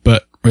show,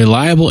 but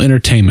reliable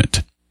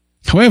entertainment.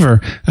 However,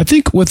 I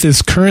think with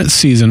this current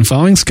season,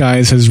 Falling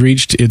Skies has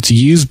reached its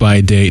use-by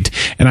date,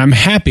 and I'm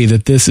happy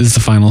that this is the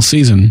final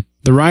season.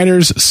 The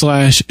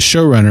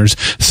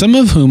writers/showrunners, some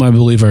of whom I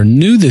believe are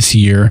new this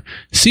year,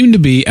 seem to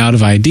be out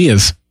of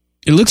ideas.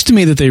 It looks to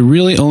me that they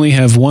really only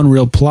have one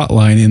real plot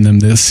line in them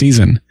this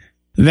season.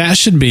 That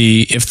should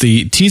be, if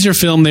the teaser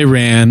film they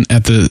ran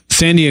at the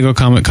San Diego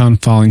Comic-Con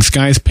Falling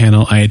Skies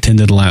panel I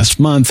attended last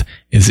month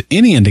is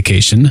any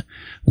indication,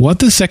 what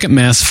the Second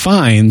Mass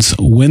finds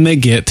when they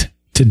get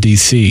to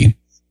DC.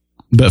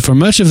 But for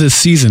much of this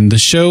season, the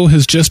show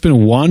has just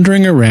been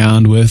wandering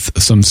around with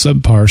some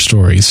subpar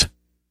stories.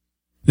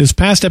 This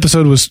past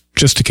episode was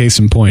just a case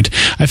in point.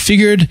 I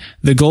figured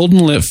the Golden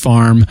Lit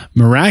Farm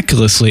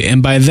miraculously,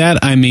 and by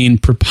that I mean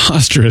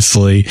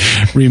preposterously,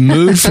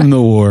 removed from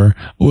the war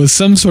was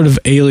some sort of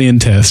alien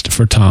test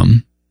for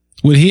Tom.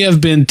 Would he have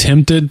been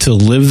tempted to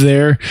live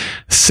there,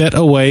 set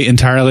away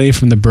entirely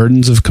from the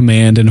burdens of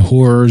command and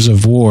horrors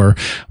of war,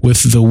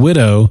 with the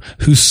widow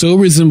who so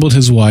resembled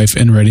his wife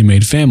and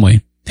ready-made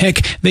family?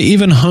 Heck, they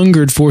even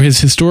hungered for his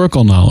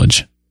historical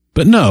knowledge.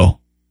 But no,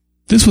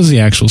 this was the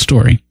actual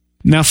story.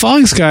 Now,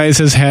 Falling Skies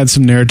has had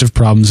some narrative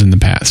problems in the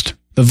past.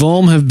 The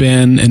Volm have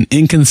been an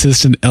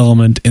inconsistent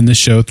element in the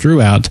show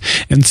throughout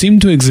and seem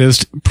to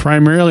exist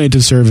primarily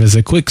to serve as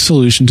a quick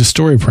solution to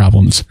story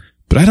problems.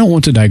 But I don't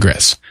want to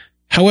digress.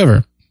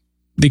 However,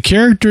 the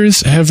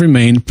characters have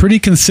remained pretty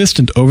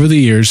consistent over the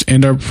years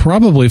and are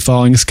probably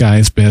Falling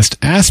Skies' best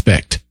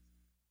aspect.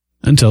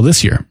 Until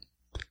this year.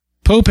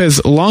 Pope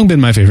has long been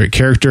my favorite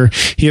character.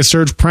 He has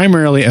served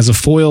primarily as a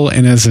foil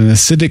and as an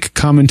acidic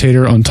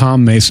commentator on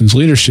Tom Mason's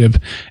leadership,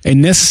 a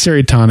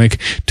necessary tonic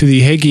to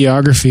the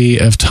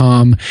hagiography of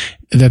Tom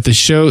that the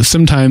show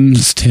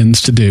sometimes tends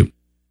to do.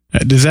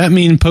 Does that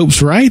mean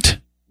Pope's right?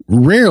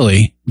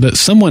 Rarely, but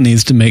someone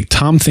needs to make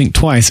Tom think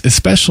twice,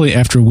 especially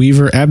after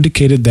Weaver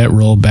abdicated that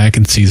role back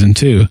in season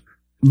 2.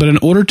 But in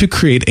order to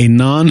create a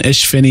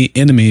non-Ishveni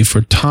enemy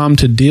for Tom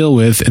to deal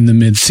with in the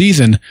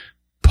mid-season,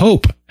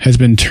 Pope has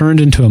been turned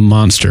into a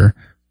monster,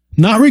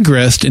 not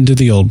regressed into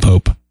the old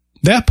Pope.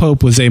 That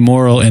Pope was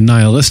amoral and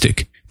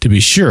nihilistic, to be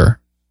sure,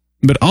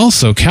 but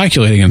also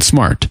calculating and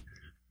smart.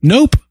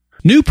 Nope.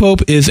 New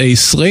Pope is a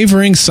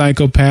slavering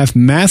psychopath,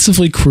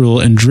 massively cruel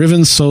and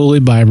driven solely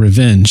by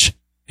revenge.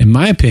 In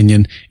my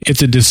opinion,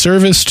 it's a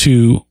disservice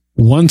to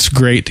once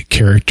great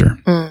character.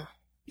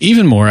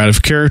 Even more out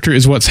of character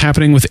is what's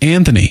happening with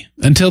Anthony.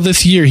 Until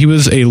this year, he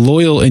was a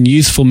loyal and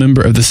useful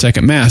member of the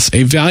Second Mass,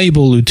 a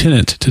valuable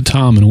lieutenant to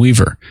Tom and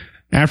Weaver.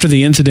 After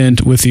the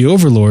incident with the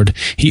Overlord,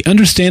 he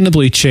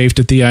understandably chafed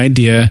at the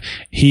idea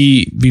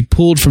he be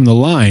pulled from the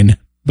line,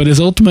 but his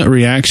ultimate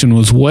reaction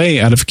was way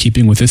out of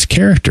keeping with his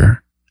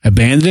character.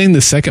 Abandoning the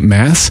Second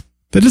Mass?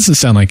 That doesn't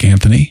sound like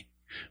Anthony.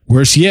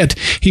 Worse yet,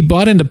 he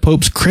bought into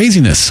Pope's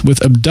craziness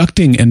with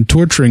abducting and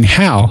torturing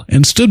Hal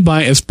and stood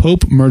by as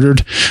Pope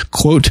murdered,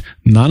 quote,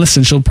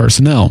 non-essential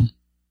personnel.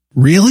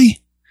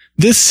 Really?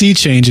 This sea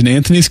change in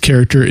Anthony's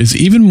character is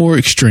even more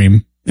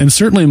extreme and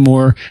certainly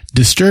more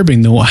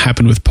disturbing than what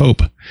happened with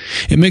Pope.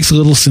 It makes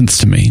little sense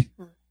to me.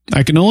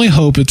 I can only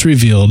hope it's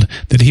revealed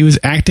that he was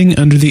acting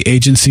under the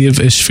agency of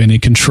Ishveni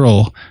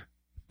control,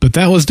 but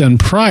that was done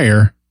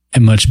prior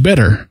and much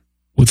better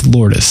with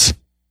Lourdes.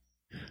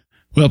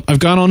 Well, I've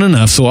gone on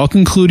enough, so I'll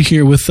conclude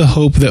here with the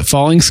hope that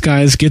Falling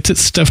Skies gets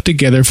its stuff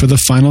together for the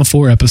final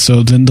 4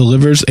 episodes and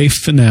delivers a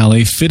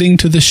finale fitting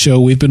to the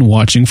show we've been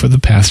watching for the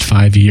past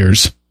 5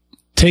 years.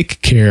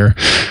 Take care,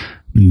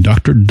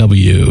 Dr.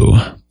 W.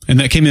 And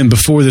that came in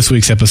before this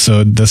week's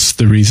episode. That's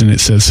the reason it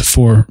says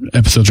 4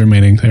 episodes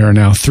remaining. There are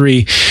now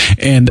 3.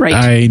 And right.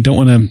 I don't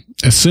want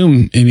to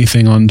assume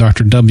anything on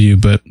Dr. W,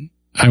 but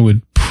I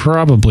would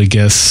probably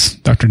guess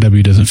Dr.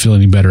 W doesn't feel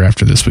any better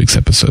after this week's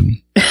episode.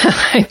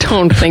 I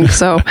don't think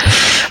so.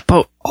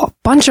 But a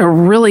bunch of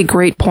really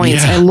great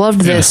points. Yeah, I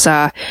loved this.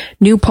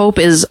 New Pope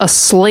is a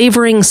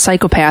slavering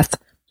psychopath,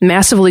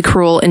 massively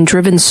cruel, and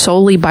driven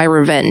solely by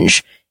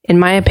revenge. In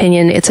my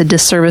opinion, it's a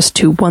disservice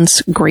to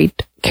once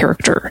great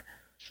character.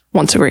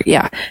 Once a great,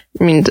 yeah.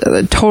 I mean,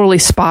 totally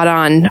spot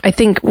on. I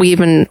think we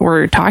even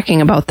were talking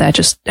about that,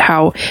 just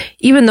how,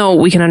 even though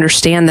we can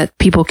understand that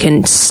people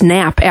can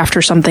snap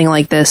after something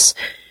like this,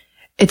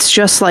 it's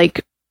just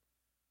like,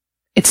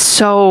 it's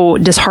so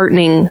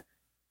disheartening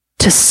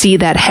to see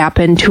that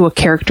happen to a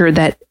character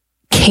that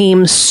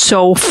came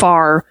so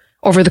far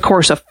over the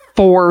course of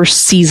 4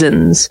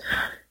 seasons.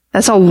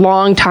 That's a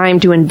long time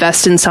to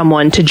invest in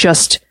someone to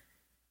just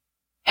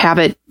have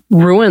it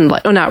ruined,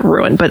 like, oh, not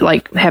ruined, but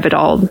like have it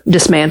all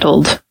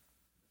dismantled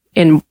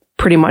in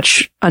pretty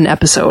much an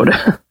episode.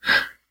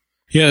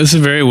 Yeah, this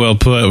is very well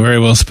put, very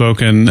well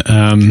spoken.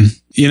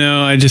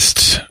 I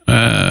just,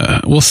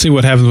 we'll see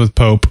what happens with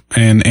Pope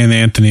and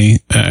Anthony.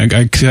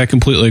 I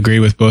completely agree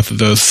with both of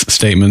those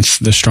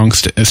statements. As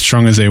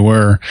strong as they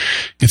were,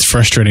 it's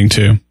frustrating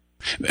too.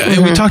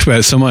 Mm-hmm. We talked about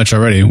it so much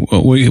already.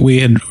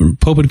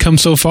 Pope had come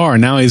so far,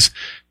 and now he's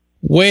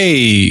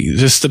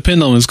the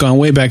pendulum has gone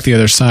way back the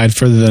other side,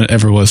 further than it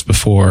ever was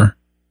before,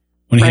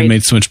 when he had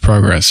made so much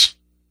progress.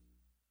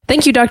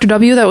 Thank you, Dr.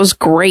 W. That was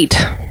great.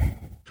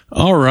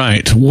 All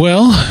right.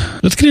 Well,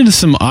 let's get into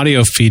some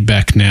audio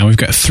feedback now. We've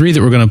got 3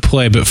 that we're going to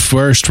play, but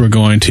first we're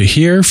going to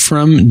hear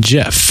from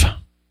Jeff.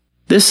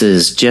 This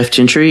is Jeff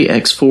Gentry,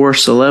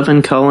 X-Force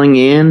 11, calling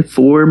in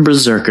for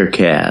Berserker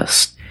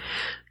Cast.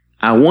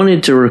 I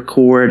wanted to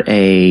record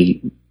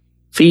a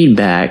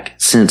feedback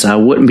since I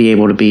wouldn't be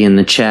able to be in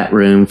the chat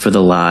room for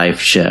the live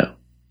show.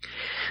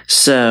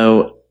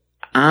 So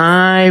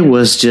I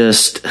was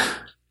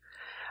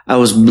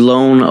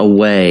blown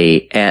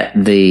away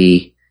at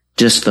the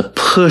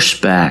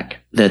pushback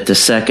that the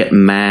Second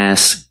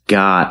Mass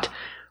got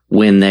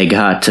when they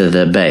got to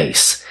the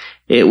base.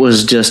 It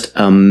was just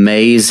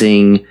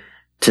amazing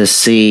to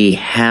see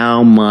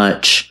how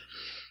much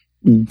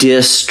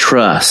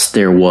distrust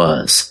there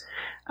was.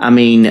 I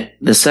mean,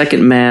 the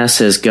Second Mass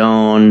has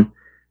gone,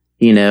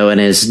 and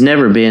has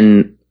never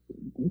been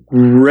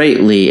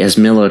greatly as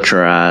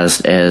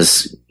militarized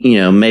as,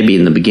 maybe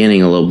in the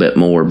beginning a little bit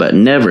more, but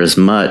never as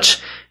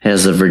much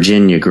as the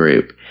Virginia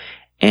group.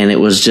 And it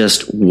was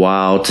just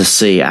wild to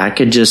see. I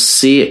could just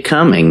see it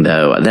coming,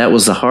 though. That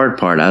was the hard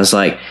part. I was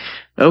like,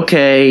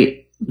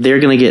 okay, they're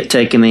going to get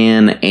taken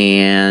in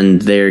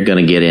and they're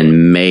going to get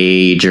in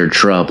major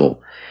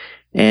trouble.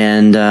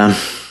 And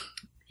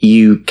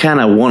you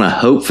kind of want to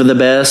hope for the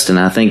best. And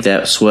I think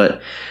that's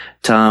what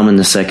Tom and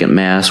the Second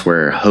Mass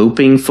were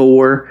hoping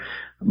for.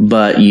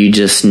 But you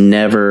just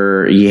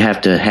never, you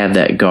have to have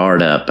that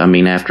guard up. I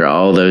mean, after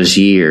all those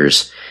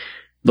years.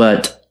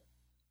 But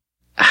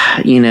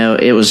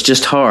it was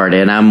just hard.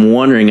 And I'm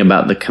wondering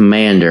about the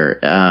commander,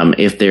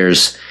 if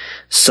there's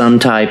some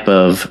type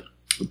of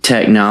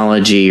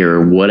technology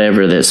or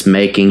whatever that's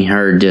making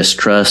her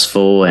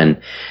distrustful.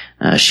 And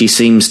she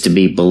seems to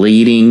be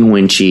bleeding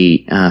when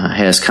she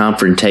has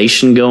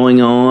confrontation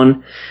going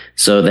on.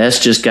 So that's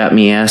just got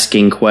me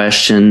asking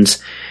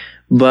questions.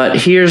 But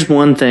here's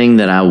one thing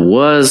that I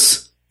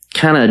was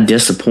kind of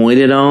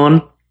disappointed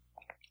on.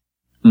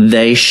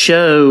 They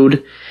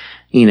showed,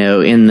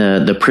 in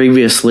the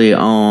previously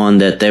on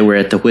that they were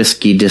at the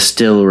whiskey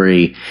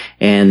distillery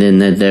and then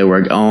that they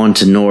were on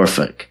to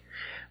Norfolk.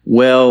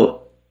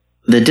 Well,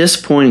 the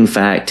disappointing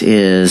fact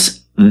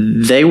is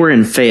they were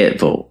in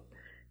Fayetteville,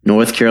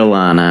 North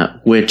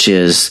Carolina, which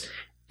is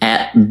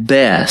at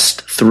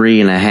best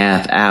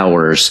 3.5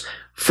 hours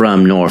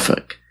from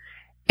Norfolk.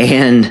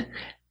 And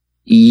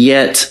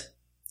yet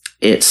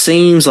it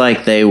seems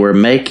like they were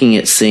making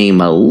it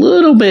seem a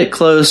little bit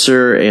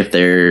closer if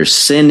they're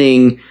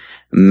sending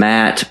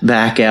Matt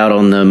back out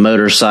on the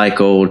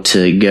motorcycle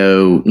to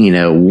go,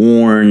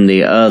 warn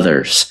the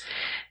others.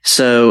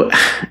 So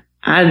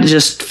I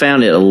just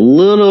found it a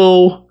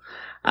little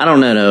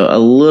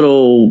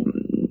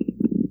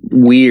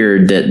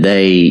weird that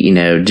they,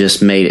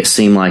 just made it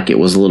seem like it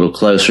was a little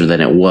closer than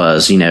it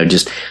was,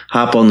 just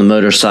hop on the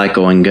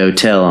motorcycle and go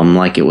tell them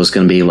like it was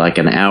going to be like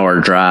an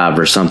hour drive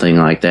or something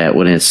like that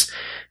when it's,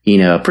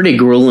 a pretty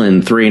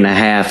grueling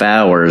 3.5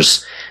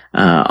 hours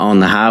on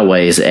the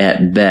highways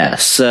at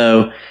best.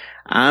 So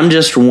I'm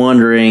just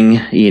wondering,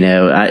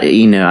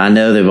 I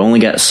know they've only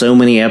got so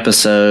many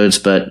episodes,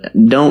 but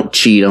don't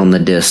cheat on the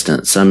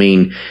distance. I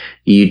mean,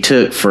 you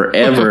took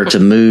forever to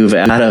move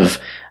out of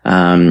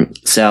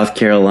South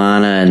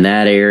Carolina and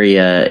that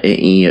area,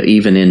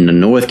 even into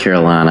North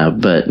Carolina,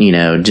 but,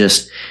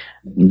 just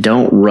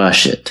don't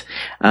rush it.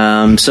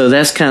 So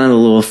that's kind of a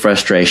little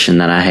frustration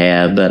that I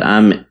have, but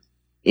I'm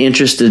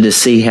interested to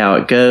see how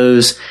it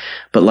goes.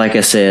 But like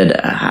I said,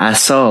 I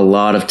saw a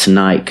lot of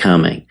tonight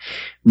coming,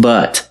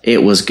 but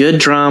it was good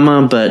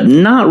drama, but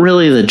not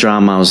really the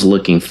drama I was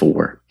looking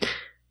for.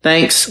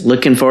 Thanks.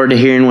 Looking forward to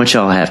hearing what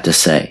y'all have to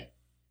say.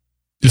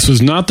 This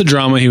was not the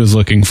drama he was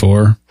looking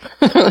for.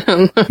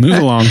 Move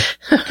along.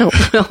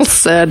 Well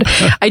said.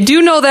 I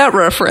do know that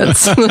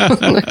reference.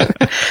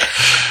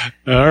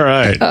 All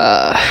right.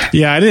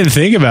 Yeah, I didn't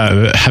think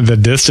about the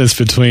distance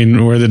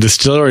between where the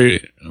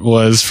distillery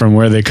was from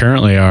where they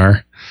currently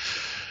are.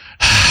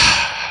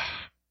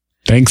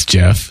 Thanks,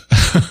 Jeff.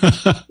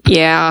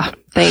 Yeah,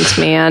 thanks,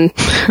 man.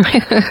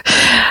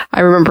 I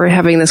remember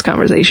having this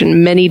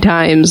conversation many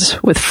times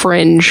with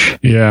Fringe.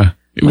 Yeah.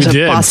 Was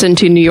it Boston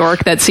to New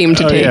York? That seemed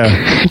to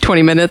take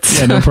 20 minutes.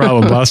 Yeah, no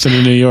problem. Boston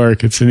to New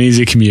York. It's an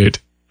easy commute.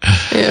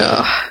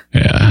 Yeah.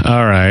 Yeah.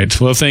 All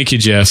right. Well, thank you,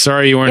 Jeff.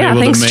 Sorry you weren't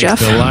able to make Jeff.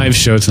 the live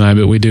show tonight,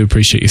 but we do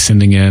appreciate you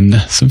sending in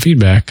some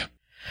feedback.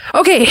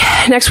 Okay.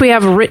 Next, we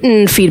have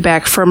written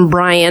feedback from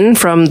Brian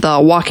from the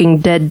Walking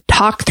Dead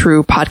Talk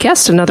Through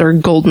podcast, another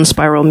Golden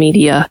Spiral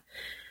Media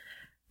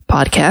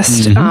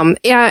podcast. Mm-hmm.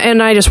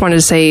 And I just wanted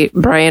to say,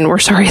 Brian, we're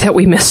sorry that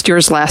we missed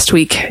yours last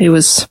week. It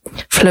was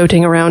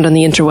floating around on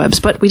the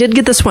interwebs, but we did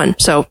get this one.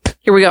 So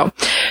here we go.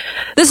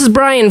 This is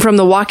Brian from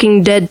the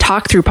Walking Dead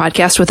Talk Through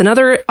podcast with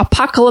another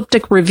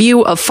apocalyptic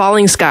review of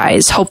Falling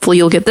Skies. Hopefully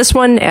you'll get this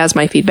one, as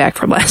my feedback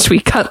from last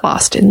week got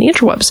lost in the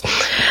interwebs.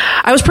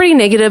 I was pretty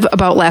negative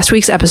about last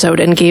week's episode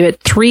and gave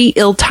it 3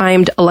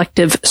 ill-timed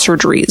elective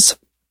surgeries.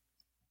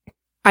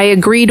 I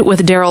agreed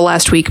with Daryl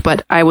last week,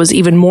 but I was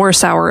even more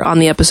sour on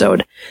the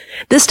episode.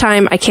 This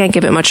time, I can't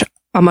give it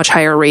a much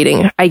higher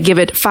rating. I give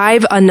it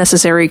 5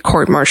 unnecessary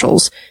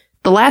court-martials.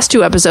 The last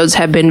 2 episodes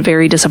have been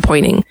very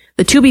disappointing.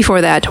 The 2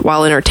 before that,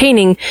 while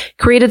entertaining,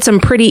 created some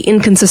pretty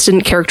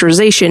inconsistent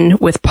characterization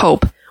with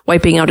Pope,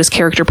 wiping out his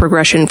character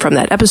progression from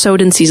that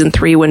episode in season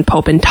 3 when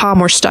Pope and Tom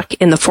were stuck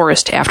in the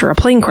forest after a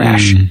plane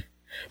crash.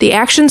 The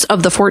actions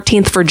of the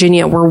 14th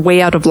Virginia were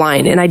way out of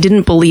line, and I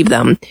didn't believe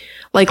them.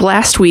 Like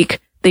last week,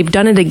 they've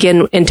done it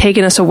again and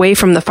taken us away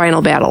from the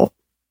final battle.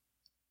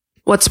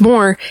 What's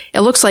more,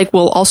 it looks like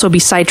we'll also be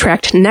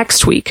sidetracked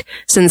next week,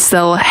 since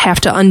they'll have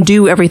to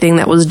undo everything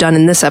that was done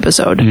in this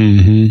episode.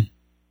 Mm-hmm.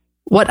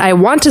 What I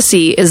want to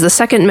see is the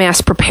Second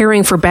Mass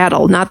preparing for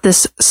battle, not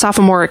this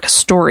sophomoric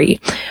story.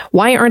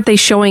 Why aren't they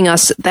showing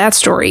us that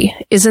story?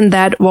 Isn't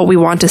that what we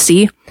want to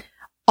see?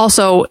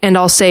 Also, and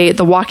I'll say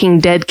The Walking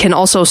Dead can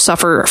also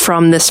suffer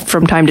from this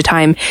from time to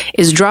time,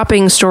 is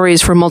dropping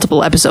stories for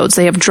multiple episodes.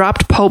 They have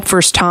dropped Pope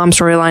vs. Tom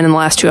storyline in the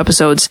last 2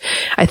 episodes.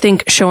 I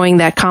think showing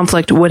that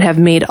conflict would have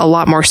made a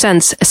lot more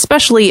sense,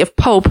 especially if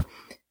Pope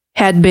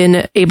had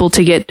been able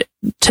to get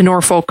to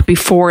Norfolk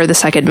before the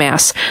second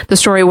mass. The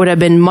story would have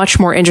been much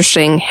more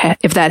interesting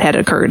if that had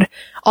occurred.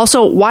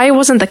 Also, why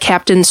wasn't the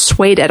captain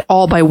swayed at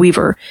all by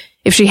Weaver?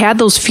 If she had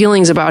those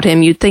feelings about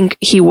him, you'd think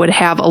he would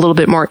have a little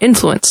bit more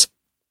influence.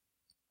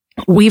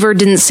 Weaver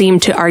didn't seem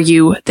to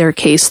argue their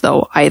case,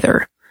 though,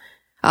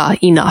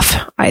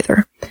 enough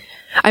either.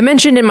 I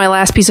mentioned in my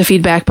last piece of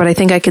feedback, but I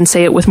think I can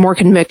say it with more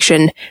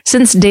conviction.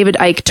 Since David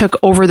Icke took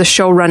over the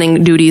show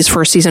running duties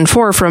for season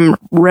 4 from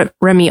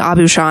Remy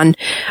Abushan,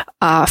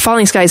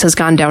 Falling Skies has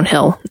gone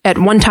downhill. At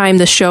one time,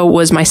 the show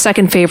was my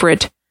second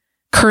favorite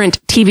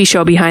current TV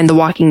show behind The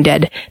Walking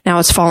Dead. Now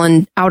it's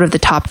fallen out of the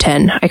top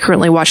 10. I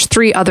currently watch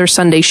 3 other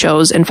Sunday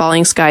shows, and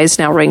Falling Skies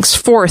now ranks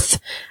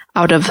 4th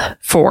out of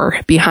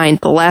 4 behind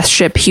The Last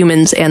Ship,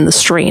 Humans, and The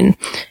Strain.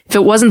 If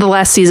it wasn't the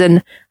last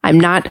season, I'm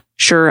not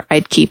sure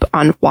I'd keep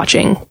on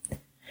watching.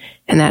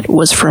 And that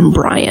was from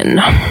Brian.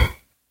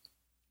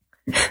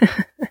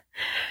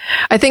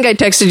 I think I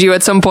texted you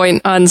at some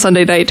point on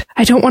Sunday night,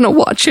 I don't want to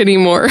watch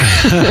anymore.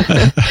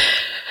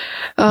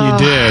 You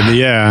did,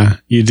 yeah.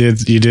 You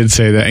did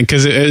say that.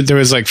 Because there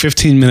was like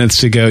 15 minutes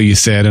to go, you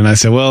said. And I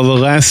said, well, the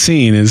last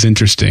scene is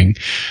interesting.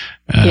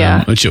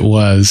 Which it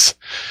was.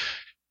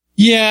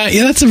 Yeah,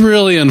 that's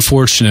really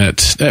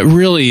unfortunate. That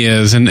really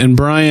is. And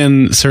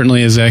Brian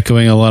certainly is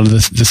echoing a lot of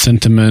the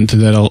sentiment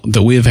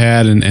that we have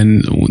had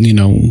and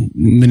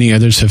many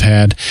others have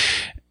had.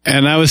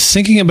 And I was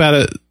thinking about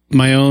it,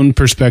 my own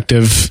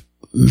perspective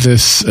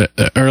this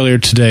earlier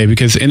today,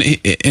 because and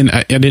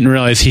I didn't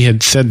realize he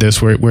had said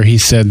this where he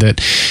said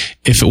that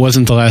if it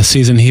wasn't the last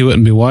season, he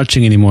wouldn't be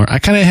watching anymore. I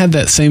kind of had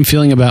that same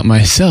feeling about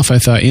myself. I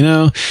thought,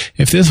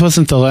 if this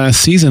wasn't the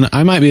last season,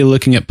 I might be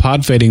looking at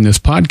pod fading this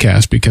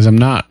podcast because I'm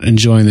not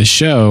enjoying the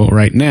show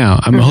right now.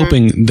 I'm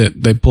hoping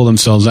that they pull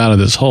themselves out of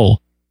this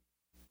hole.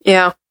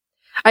 Yeah.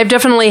 I've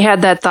definitely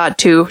had that thought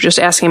too, just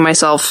asking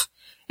myself,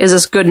 is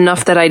this good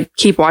enough that I'd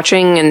keep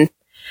watching? And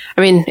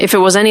I mean, if it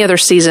was any other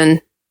season,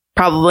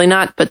 probably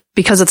not, but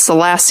because it's the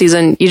last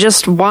season, you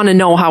just want to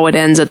know how it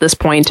ends at this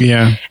point.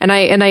 Yeah. And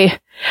I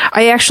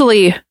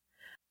actually,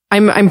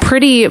 I'm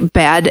pretty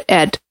bad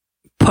at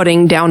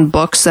putting down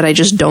books that I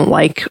just don't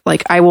like.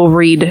 Like, I will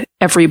read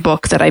every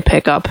book that I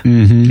pick up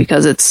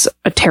because it's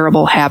a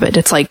terrible habit.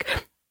 It's like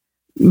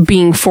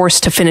being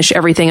forced to finish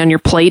everything on your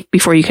plate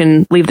before you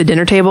can leave the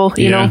dinner table,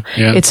 you know?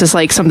 Yeah. It's just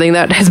like something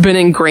that has been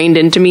ingrained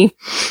into me.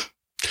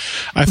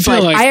 I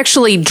feel like I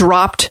actually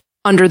dropped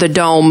Under the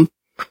Dome,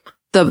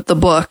 the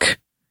book,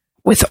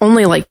 with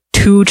only like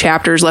 2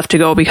 chapters left to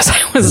go because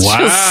I was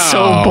just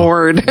so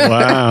bored.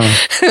 Wow.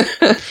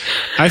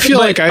 I feel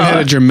like I had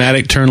a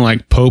dramatic turn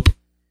like Pope.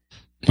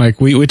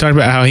 Like we talked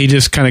about how he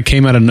just kind of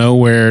came out of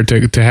nowhere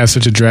to have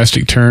such a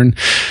drastic turn.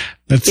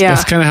 That's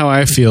kind of how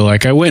I feel.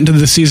 Like I went into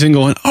the season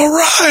going, all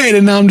right.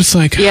 And now I'm just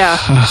like,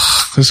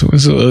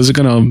 when's it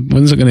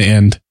going to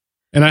end?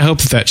 And I hope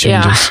that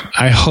changes. Yeah.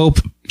 I hope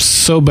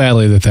so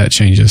badly that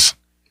changes.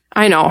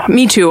 I know.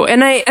 Me too.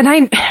 And I,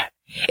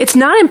 it's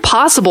not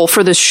impossible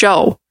for this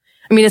show.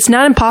 I mean, it's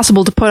not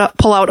impossible to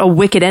pull out a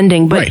wicked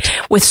ending, but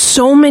with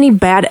so many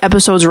bad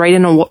episodes right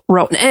in a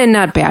row, and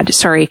not bad,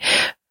 sorry,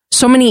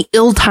 so many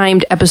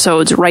ill-timed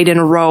episodes right in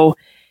a row,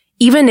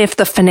 even if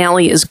the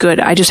finale is good,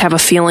 I just have a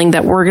feeling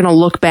that we're going to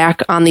look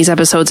back on these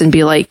episodes and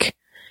be like,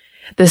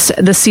 this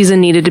season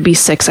needed to be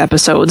 6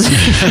 episodes.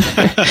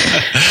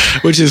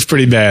 Which is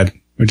pretty bad.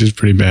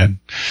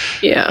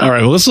 Yeah. All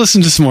right. Well, let's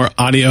listen to some more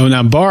audio.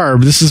 Now,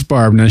 this is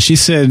Barb. Now, she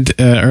said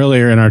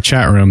earlier in our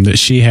chat room that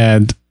she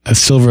had a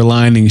silver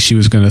lining she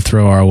was going to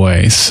throw our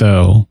way.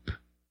 So.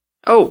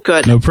 Oh,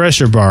 good. No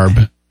pressure,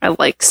 Barb. I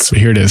like. So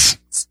here it is.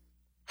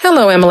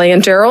 Hello, Emily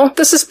and Daryl.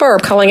 This is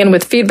Barb calling in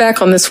with feedback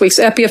on this week's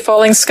epi of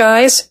Falling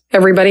Skies.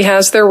 Everybody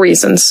has their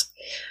reasons.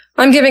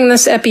 I'm giving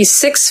this epi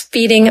 6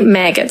 feeding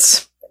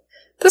maggots.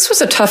 This was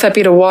a tough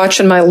epi to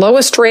watch and my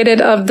lowest rated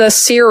of the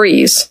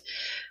series.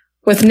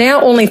 With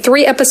now only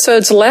 3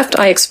 episodes left,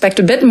 I expect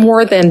a bit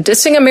more than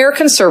dissing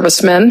American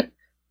servicemen,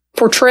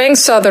 portraying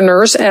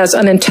Southerners as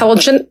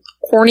unintelligent,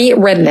 horny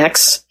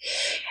rednecks,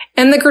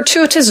 and the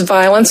gratuitous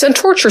violence and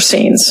torture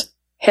scenes.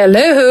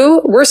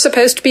 Hello, we're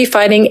supposed to be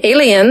fighting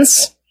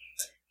aliens.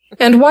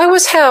 And why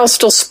was Hal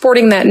still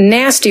sporting that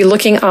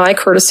nasty-looking eye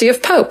courtesy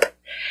of Pope?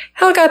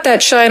 Hal got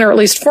that shiner at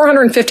least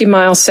 450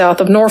 miles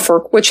south of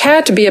Norfolk, which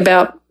had to be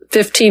about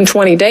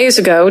 15-20 days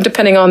ago,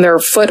 depending on their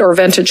foot or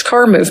vintage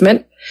car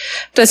movement.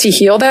 Does he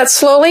heal that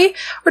slowly,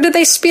 or did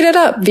they speed it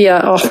up via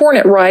a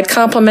Hornet ride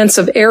compliments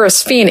of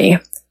Eris Feeney?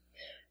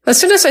 As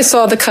soon as I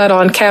saw the cut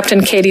on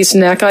Captain Katie's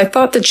neck, I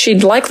thought that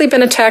she'd likely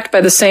been attacked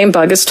by the same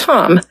bug as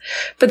Tom,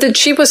 but that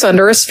she was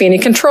under Eris Feeney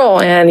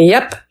control, and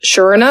yep,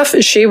 sure enough,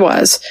 she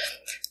was.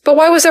 But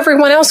why was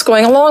everyone else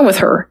going along with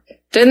her?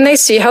 Didn't they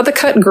see how the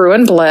cut grew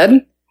and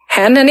bled?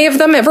 Hadn't any of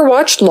them ever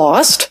watched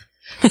Lost?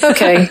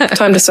 Okay,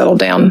 time to settle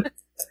down.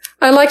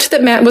 I liked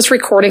that Matt was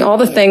recording all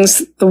the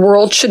things the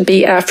world should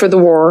be after the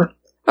war.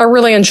 I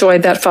really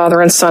enjoyed that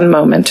father and son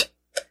moment.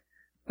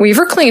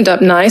 Weaver cleaned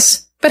up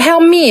nice, but how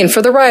mean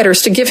for the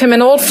writers to give him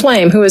an old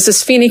flame who is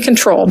as Feeney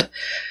controlled.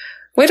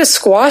 Way to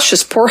squash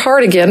his poor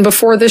heart again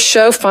before this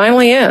show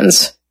finally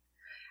ends.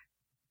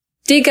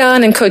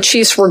 Degon and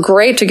Cochise were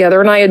great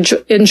together, and I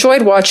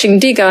enjoyed watching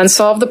Degon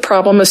solve the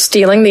problem of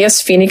stealing the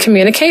Espheni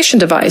communication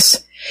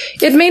device.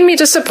 It made me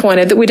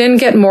disappointed that we didn't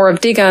get more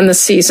of Degon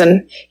this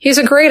season. He's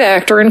a great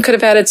actor and could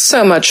have added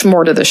so much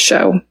more to the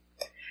show.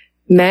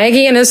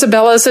 Maggie and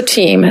Isabella as a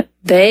team,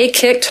 they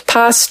kicked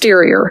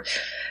posterior.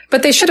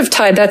 But they should have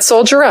tied that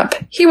soldier up.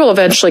 He will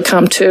eventually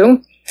come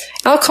to.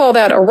 I'll call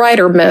that a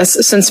writer miss,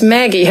 since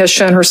Maggie has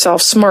shown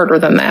herself smarter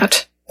than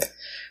that.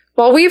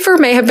 While Weaver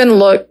may have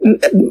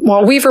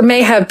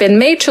been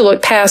made to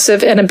look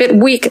passive and a bit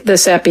weak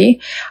this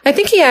epi, I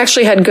think he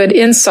actually had good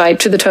insight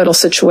to the total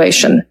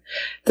situation.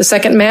 The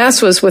second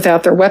mass was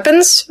without their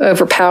weapons,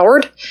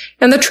 overpowered,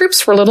 and the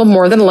troops were little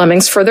more than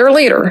lemmings for their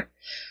leader.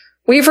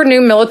 Weaver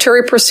knew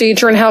military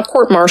procedure and how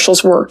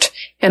court-martials worked,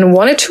 and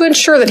wanted to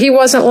ensure that he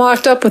wasn't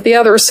locked up with the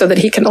others so that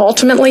he can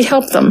ultimately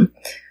help them.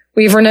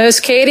 Weaver knows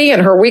Katie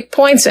and her weak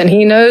points, and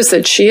he knows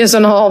that she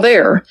isn't all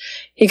there.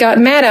 He got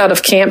Matt out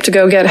of camp to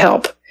go get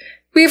help.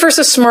 Weaver's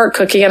a smart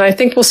cookie, and I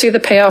think we'll see the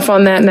payoff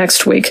on that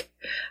next week.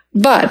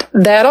 But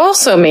that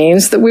also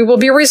means that we will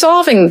be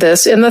resolving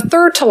this in the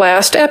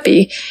third-to-last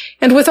epi,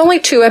 and with only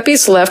 2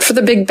 epis left for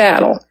the big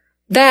battle.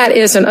 That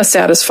isn't a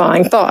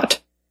satisfying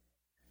thought.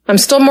 I'm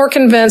still more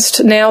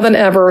convinced now than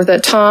ever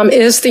that Tom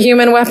is the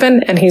human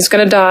weapon, and he's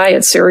going to die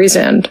at series'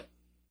 end.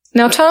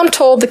 Now, Tom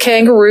told the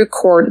kangaroo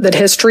court that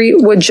history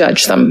would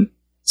judge them.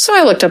 So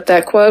I looked up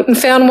that quote and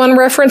found one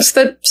reference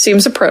that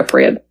seems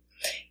appropriate.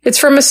 It's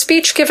from a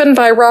speech given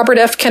by Robert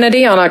F.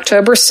 Kennedy on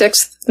October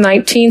 6,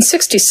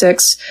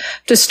 1966,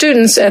 to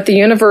students at the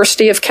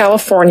University of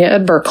California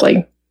at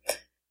Berkeley.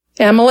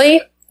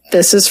 Emily,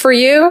 this is for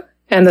you,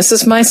 and this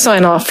is my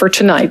sign-off for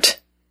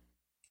tonight.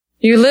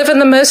 You live in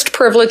the most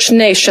privileged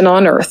nation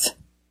on earth.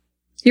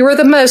 You are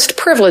the most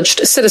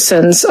privileged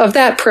citizens of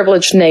that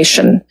privileged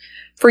nation,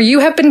 for you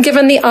have been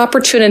given the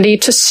opportunity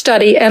to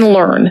study and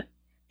learn,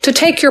 to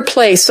take your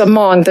place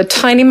among the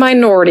tiny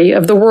minority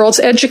of the world's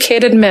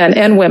educated men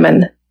and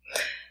women.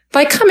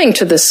 By coming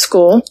to this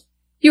school,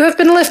 you have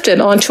been lifted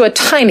onto a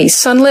tiny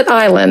sunlit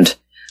island,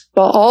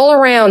 while all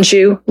around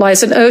you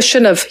lies an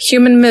ocean of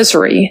human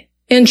misery,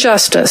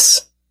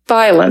 injustice,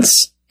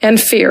 violence,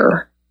 and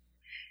fear.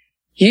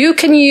 You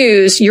can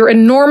use your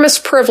enormous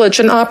privilege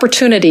and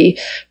opportunity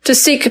to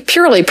seek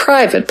purely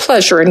private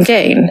pleasure and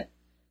gain.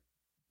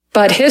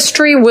 But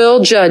history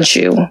will judge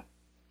you,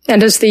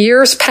 and as the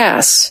years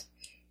pass,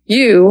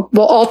 you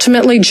will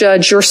ultimately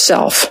judge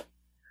yourself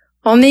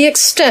on the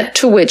extent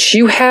to which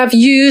you have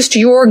used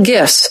your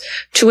gifts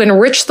to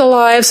enrich the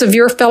lives of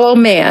your fellow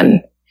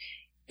man.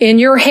 In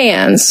your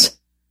hands,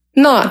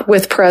 not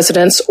with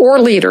presidents or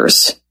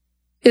leaders,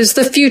 is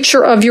the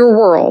future of your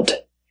world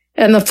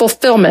and the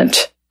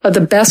fulfillment of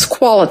the best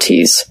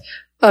qualities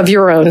of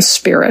your own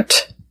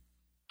spirit.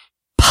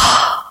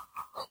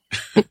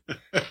 I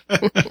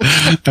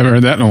haven't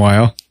heard that in a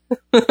while.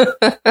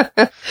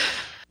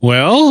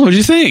 Well, what do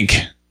you think?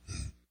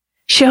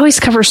 She always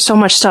covers so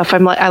much stuff. I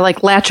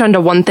latch onto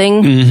one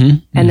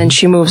thing and then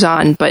she moves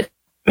on. But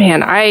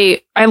man,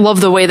 I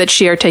love the way that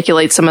she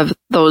articulates some of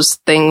those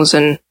things,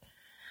 and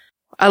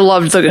I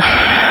loved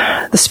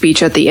the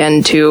speech at the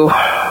end too.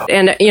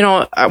 And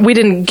we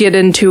didn't get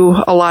into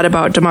a lot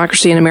about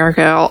democracy in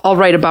America. I'll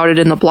write about it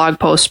in the blog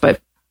post, but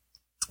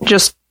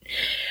just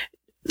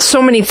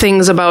so many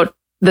things about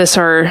this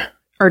are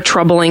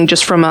troubling,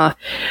 just from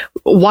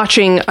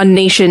watching a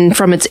nation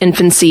from its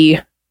infancy.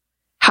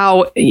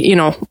 How,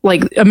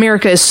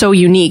 America is so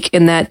unique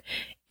in that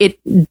it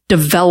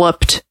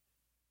developed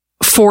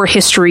for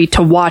history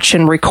to watch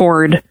and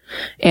record.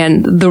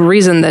 And the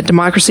reason that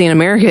democracy in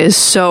America is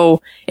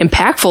so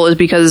impactful is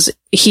because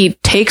he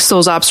takes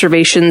those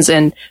observations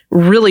and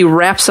really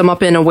wraps them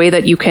up in a way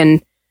that you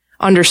can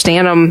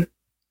understand them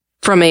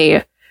from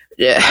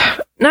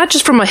not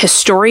just from a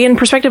historian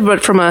perspective,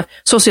 but from a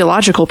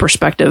sociological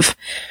perspective.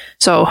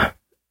 So a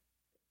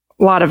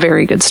lot of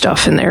very good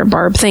stuff in there,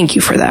 Barb. Thank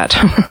you for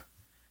that.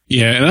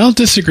 Yeah, and I'll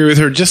disagree with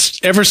her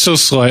just ever so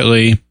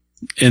slightly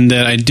in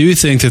that I do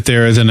think that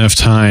there is enough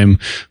time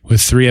with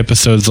 3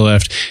 episodes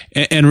left,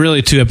 and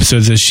really 2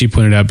 episodes, as she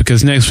pointed out,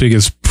 because next week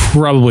is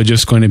probably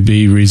just going to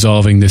be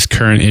resolving this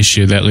current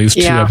issue. That leaves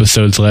 2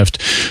 episodes left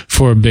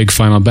for a big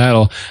final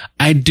battle.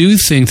 I do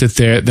think that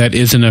that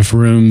is enough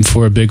room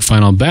for a big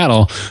final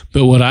battle,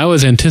 but what I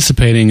was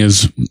anticipating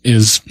is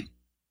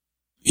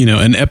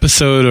an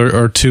episode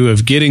or 2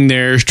 of getting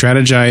there,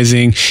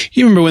 strategizing.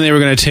 You remember when they were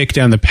going to take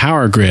down the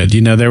power grid?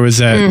 There was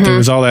that, there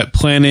was all that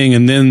planning,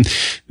 and then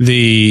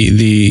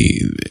the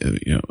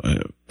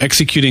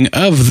executing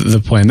of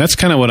the plan. That's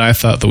kind of what I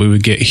thought that we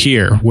would get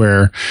here,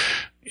 where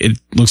it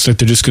looks like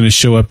they're just going to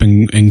show up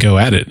and go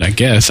at it. I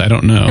guess. I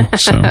don't know.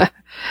 So,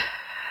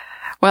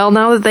 well,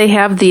 now that they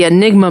have the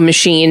Enigma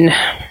machine,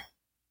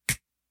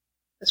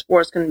 this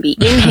war's going to be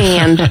in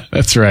hand.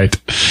 That's right.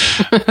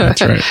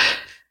 That's right.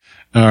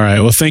 All right.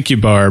 Well, thank you,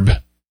 Barb.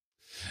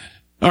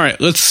 All right.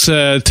 Let's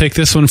take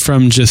this one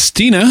from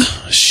Justina.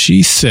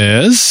 She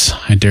says,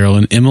 "Hi, Daryl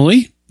and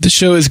Emily. The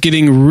show is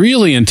getting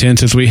really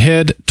intense as we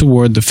head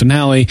toward the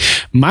finale.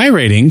 My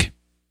rating,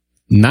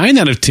 9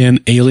 out of 10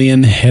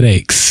 alien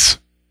headaches."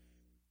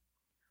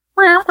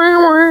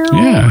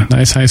 Yeah,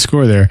 nice high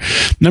score there.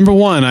 Number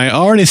 1, I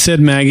already said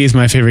Maggie is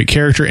my favorite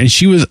character, and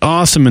she was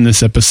awesome in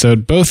this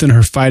episode, both in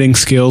her fighting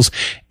skills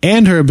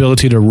and her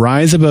ability to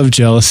rise above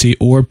jealousy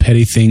or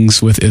petty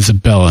things with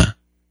Isabella.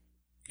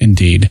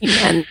 Indeed.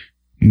 Amen.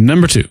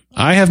 Number 2,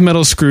 I have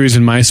metal screws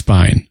in my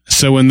spine,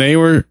 so when they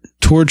were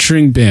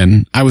torturing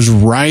Ben, I was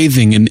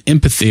writhing in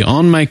empathy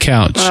on my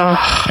couch.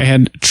 I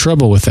had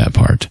trouble with that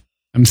part.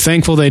 I'm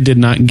thankful they did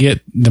not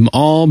get them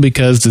all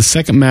because the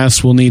second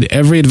mask will need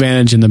every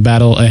advantage in the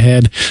battle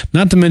ahead,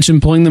 not to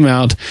mention pulling them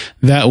out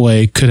that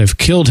way could have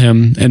killed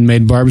him and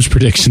made Barb's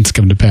predictions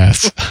come to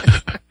pass.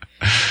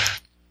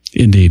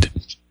 Indeed.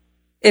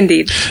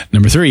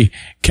 Number 3,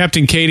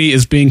 Captain Katie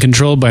is being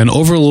controlled by an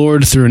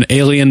overlord through an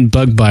alien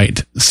bug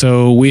bite.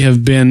 So we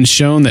have been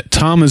shown that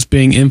Tom is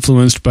being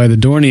influenced by the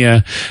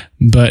Dornier,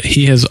 but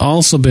he has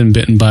also been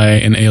bitten by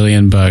an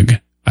alien bug.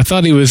 I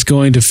thought he was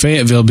going to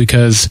Fayetteville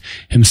because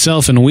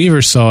himself and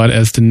Weaver saw it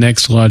as the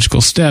next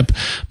logical step,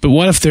 but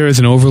what if there is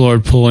an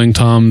overlord pulling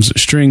Tom's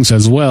strings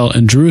as well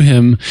and drew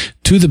him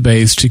to the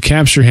base to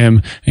capture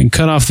him and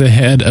cut off the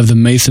head of the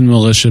Mason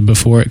militia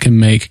before it can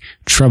make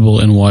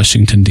trouble in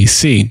Washington,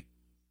 D.C.?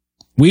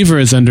 Weaver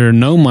is under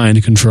no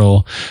mind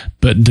control,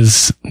 but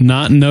does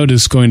not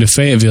notice going to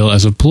Fayetteville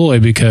as a ploy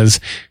because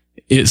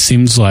it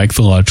seems like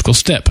the logical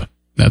step.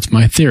 That's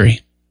my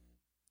theory.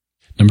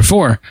 Number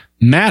 4,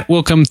 Matt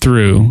will come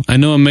through. I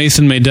know a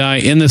Mason may die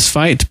in this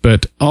fight,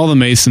 but all the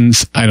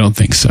Masons, I don't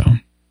think so.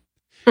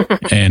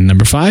 And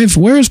number 5,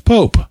 where is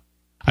Pope?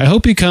 I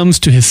hope he comes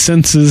to his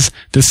senses,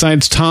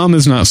 decides Tom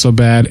is not so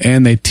bad,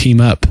 and they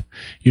team up.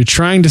 You're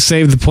trying to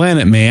save the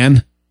planet,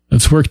 man.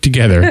 Let's work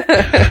together.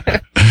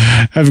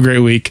 Have a great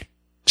week,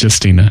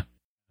 Justina.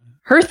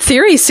 Her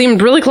theory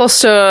seemed really close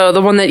to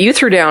the one that you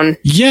threw down.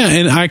 Yeah,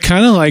 and I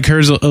kind of like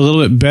hers a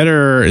little bit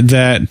better,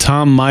 that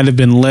Tom might have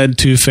been led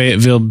to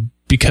Fayetteville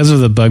because of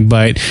the bug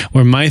bite,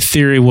 where my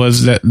theory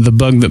was that the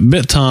bug that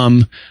bit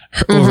Tom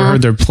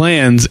overheard their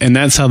plans, and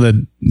that's how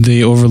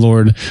the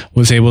Overlord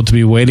was able to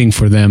be waiting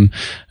for them.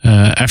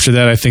 After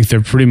that, I think they're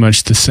pretty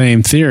much the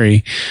same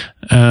theory.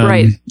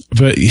 Right.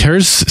 But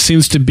hers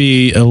seems to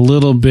be a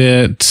little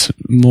bit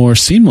more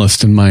seamless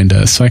than mine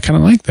does, so I kind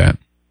of like that.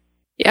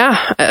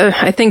 Yeah,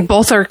 I think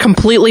both are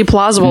completely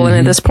plausible, and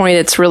at this point,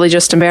 it's really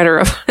just a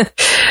matter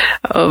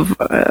of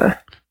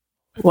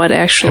what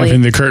actually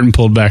having the curtain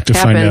pulled back to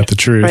happened. Find out the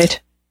truth.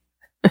 Right.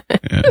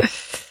 Yeah.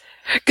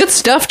 Good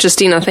stuff,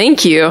 Justina.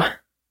 Thank you. All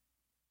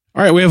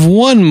right, we have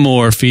one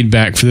more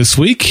feedback for this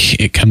week.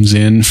 It comes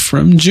in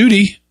from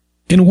Judy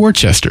in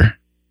Worcester.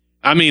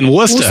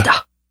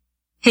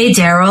 Hey,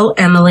 Daryl,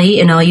 Emily,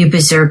 and all you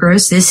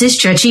berserkers. This is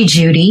Judgy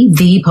Judy,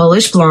 the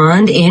Polish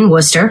blonde in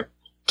Worcester.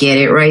 Get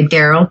it right,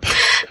 Daryl.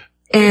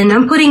 And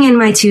I'm putting in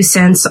my 2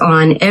 cents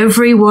on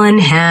everyone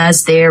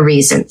has their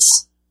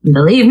reasons.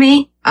 Believe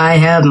me, I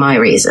have my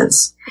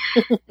reasons.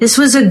 This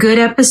was a good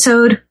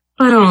episode,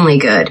 but only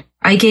good.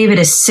 I gave it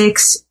a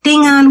 6.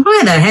 Ding on,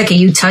 why the heck are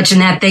you touching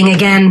that thing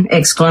again?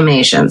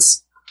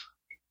 Exclamations.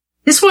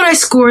 This one I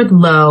scored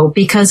low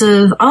because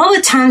of all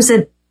the times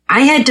that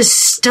I had to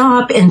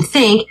stop and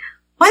think,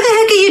 why the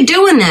heck are you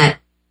doing that?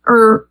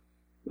 Or,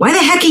 why the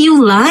heck are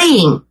you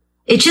lying?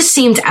 It just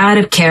seemed out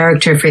of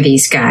character for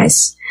these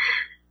guys.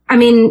 I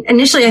mean,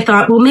 initially I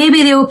thought, well,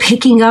 maybe they were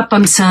picking up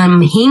on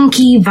some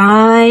hinky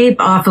vibe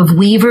off of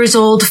Weaver's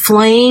old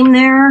flame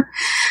there.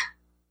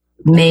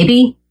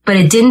 Maybe, but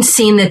it didn't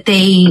seem that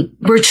they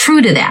were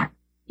true to that.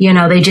 You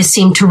know, they just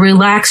seemed to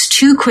relax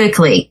too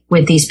quickly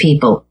with these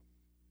people.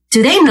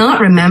 Do they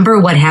not remember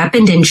what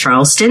happened in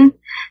Charleston?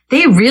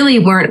 They really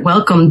weren't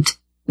welcomed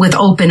with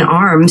open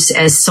arms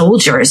as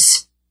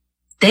soldiers.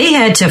 They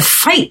had to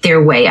fight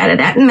their way out of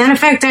that. Matter of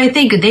fact, I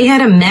think they had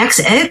a max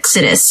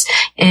exodus,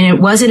 and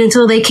it wasn't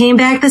until they came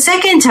back the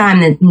second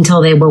time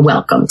until they were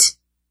welcomed.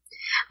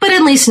 But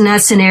at least in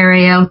that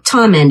scenario,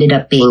 Tom ended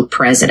up being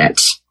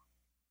president.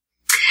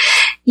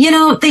 You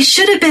know, they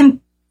should have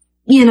been,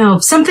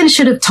 something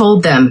should have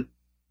told them,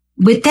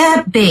 with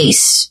that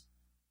base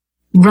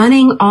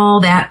running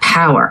all that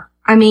power.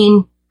 I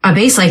mean, a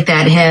base like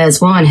that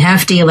has one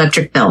hefty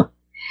electric bill.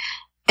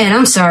 And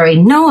I'm sorry,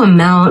 no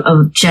amount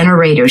of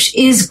generators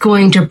is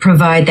going to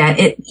provide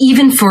that,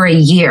 even for a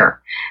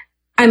year.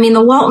 I mean,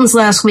 the Waltons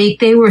last week,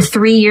 they were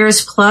 3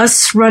 years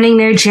plus running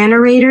their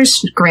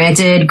generators.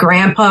 Granted,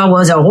 Grandpa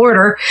was a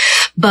hoarder,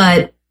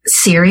 but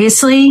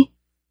seriously,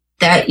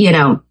 that's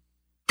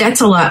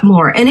a lot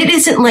more. And it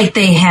isn't like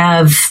they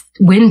have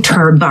wind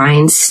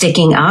turbines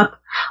sticking up.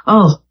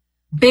 Oh,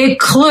 big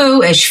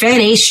clue,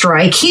 Ishveni,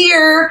 strike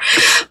here.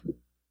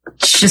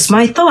 It's just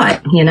my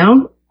thought,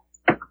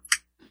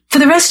 For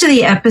the rest of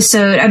the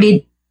episode, I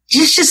mean,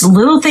 just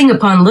little thing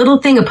upon little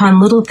thing upon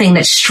little thing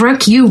that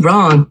struck you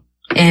wrong.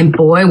 And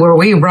boy, were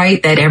we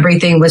right that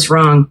everything was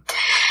wrong.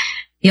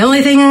 The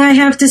only thing I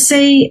have to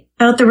say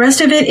about the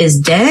rest of it is,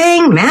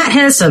 dang, Matt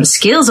has some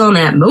skills on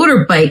that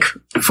motorbike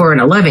for an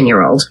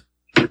 11-year-old.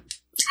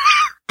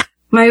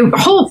 My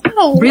whole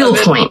real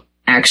point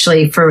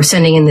actually, for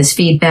sending in this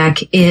feedback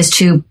is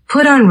to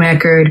put on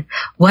record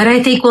what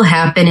I think will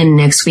happen in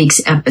next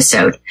week's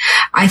episode.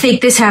 I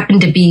think this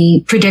happened to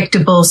be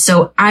predictable,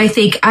 so I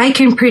think I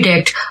can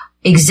predict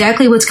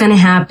exactly what's going to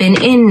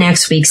happen in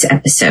next week's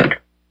episode.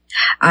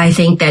 I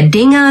think that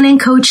Dingon and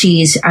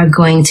Cochise are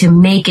going to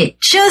make it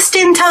just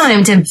in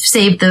time to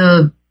save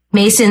the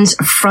Masons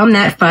from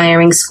that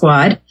firing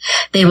squad.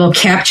 They will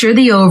capture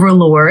the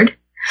Overlord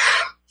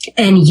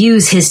and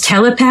use his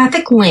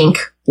telepathic link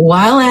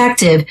while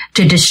active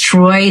to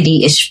destroy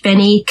the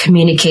Ishveni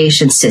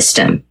communication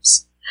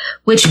systems,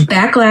 which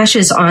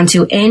backlashes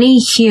onto any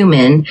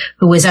human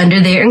who is under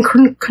their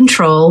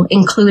control,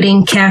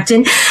 including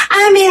Captain,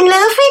 I'm in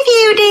love with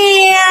you,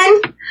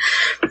 Dan.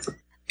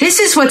 This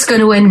is what's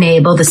going to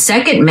enable the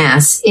second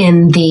mass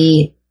in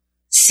the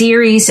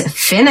series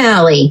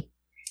finale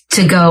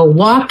to go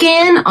walk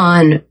in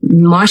on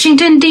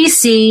Washington,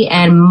 D.C.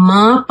 and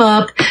mop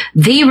up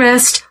the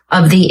rest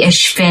of the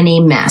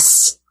Ishveni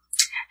mess.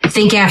 I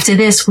think after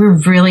this, we're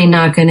really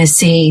not going to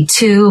see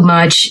too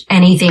much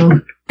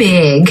anything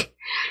big,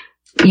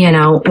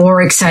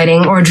 or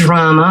exciting or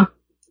drama.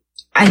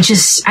 I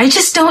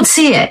just don't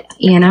see it,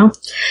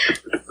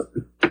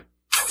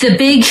 The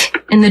big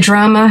and the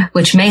drama,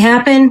 which may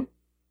happen,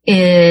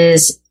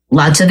 is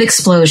lots of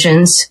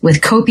explosions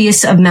with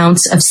copious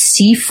amounts of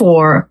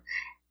C4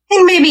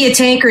 and maybe a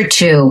tank or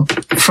two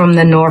from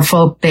the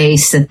Norfolk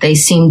base that they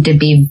seem to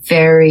be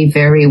very,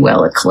 very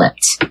well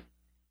equipped.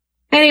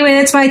 Anyway,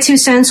 that's my 2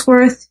 cents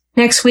worth.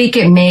 Next week,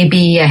 it may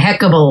be a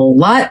heck of a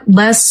lot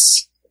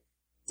less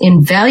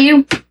in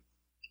value,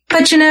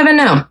 but you never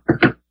know.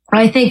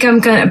 I think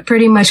I'm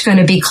pretty much going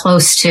to be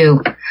close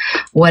to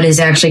what is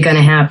actually going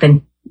to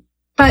happen.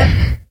 But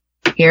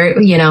here,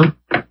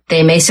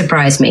 they may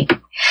surprise me.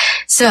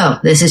 So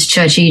this is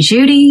Chuchi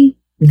Judy,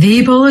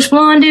 the Polish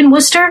Blonde in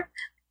Worcester,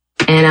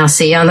 and I'll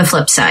see you on the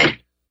flip side.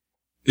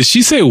 Did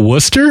she say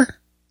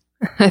Worcester?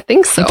 I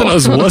think so. I thought it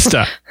was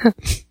Worcester.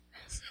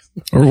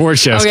 Or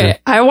Worcester. Okay,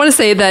 I want to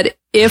say that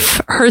if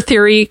her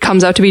theory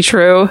comes out to be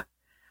true,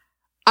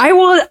 I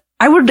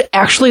would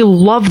actually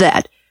love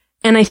that.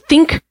 And I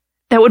think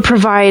that would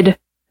provide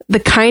the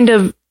kind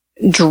of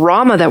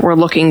drama that we're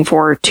looking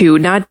for too.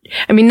 Not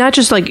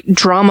just like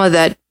drama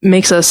that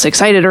makes us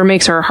excited or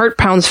makes our heart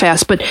pounds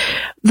fast, but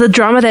the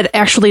drama that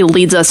actually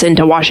leads us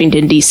into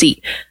Washington,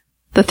 D.C.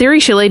 The theory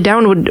she laid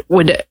down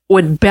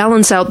would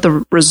balance out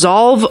the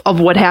resolve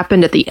of what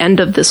happened at the end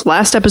of this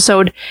last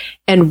episode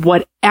and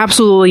what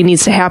absolutely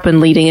needs to happen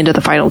leading into the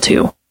final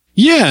 2.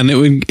 Yeah, and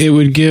it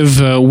would give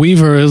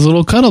Weaver his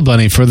little cuddle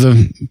bunny for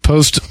the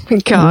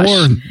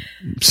post-war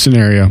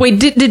scenario. Wait,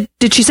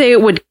 did she say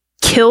it would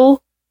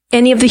kill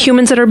any of the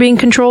humans that are being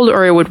controlled,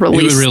 or it would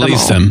release them? It would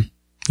release them.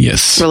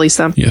 Yes. Release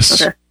them? Yes.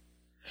 Okay.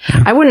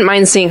 Yeah. I wouldn't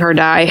mind seeing her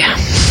die.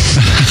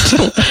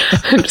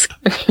 I'm just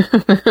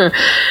kidding.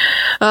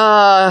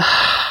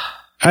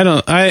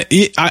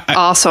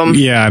 Awesome.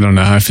 Yeah, I don't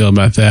know how I feel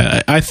about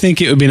that. I think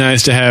it would be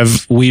nice to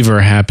have Weaver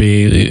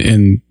happy,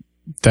 and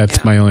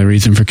that's my only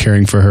reason for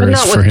caring for her. But is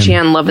not for with him.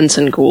 Jan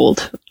Levinson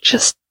Gould.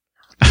 Just.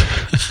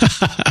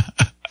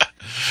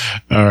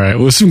 All right.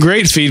 Well, some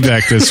great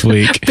feedback this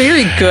week.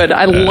 Very good.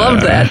 I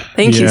love that.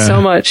 Thank you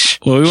so much.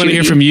 Well, we want to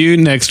hear from you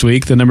next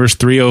week. The number's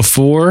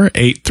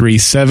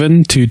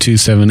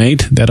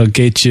 304-837-2278. That'll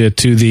get you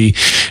to the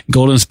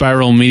Golden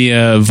Spiral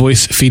Media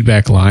voice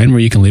feedback line where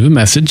you can leave a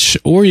message,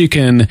 or you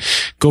can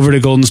go over to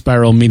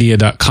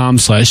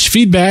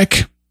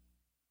goldenspiralmedia.com/feedback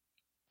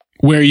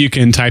where you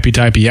can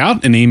typey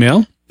out an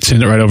email,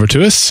 send it right over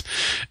to us,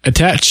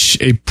 attach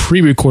a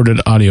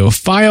pre-recorded audio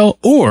file,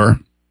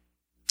 or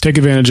take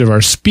advantage of our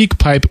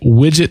SpeakPipe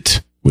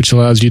widget, which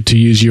allows you to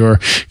use your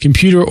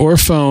computer or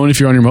phone, if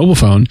you're on your mobile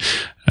phone,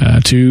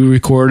 to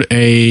record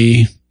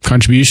a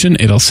contribution.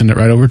 It'll send it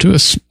right over to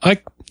us,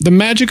 like the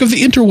magic of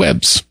the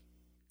interwebs.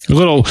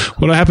 What'll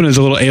happen is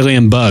a little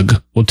alien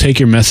bug will take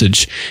your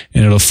message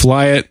and it'll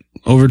fly it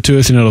over to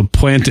us and it'll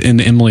plant it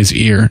into Emily's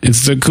ear.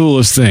 It's the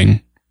coolest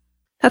thing.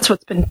 That's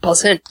what's been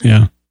buzzing.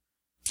 Yeah.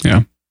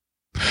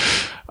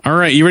 All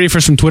right. You ready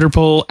for some Twitter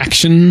poll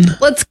action?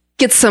 Let's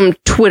get some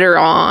Twitter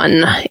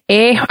on,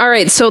 eh? All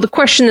right, so the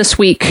question this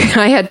week,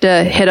 I had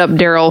to hit up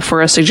Daryl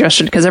for a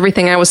suggestion because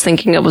everything I was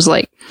thinking of was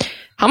like,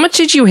 how much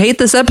did you hate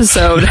this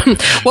episode?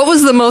 What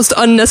was the most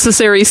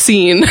unnecessary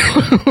scene?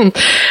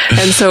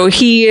 And so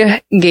he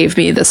gave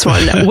me this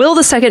one. Will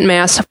the second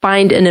mass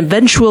find an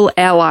eventual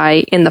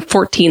ally in the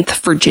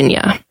 14th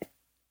Virginia?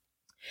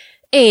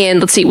 And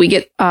let's see, we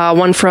get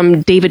one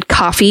from David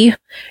Coffey.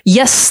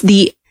 Yes,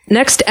 the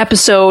next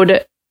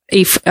episode...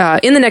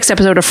 in the next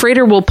episode, a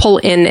freighter will pull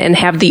in and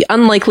have the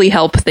unlikely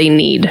help they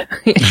need.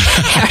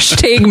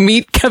 Hashtag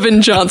meet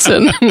Kevin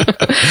Johnson.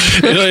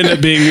 It'll end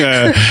up being,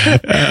 I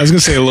was going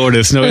to say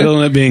Lourdes. No, it'll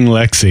end up being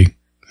Lexi.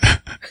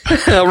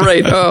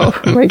 Right. Oh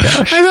my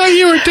gosh. I thought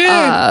you were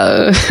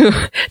dead.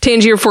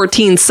 Tangier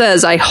 14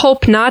 says, I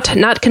hope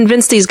not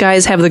convinced these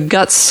guys have the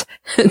guts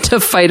to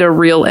fight a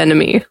real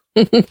enemy.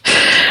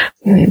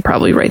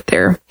 Probably right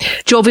there.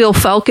 Jovial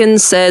Falcon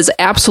says,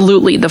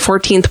 absolutely. The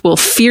 14th will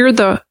fear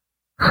the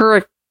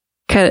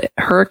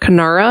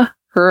Hurricanrana.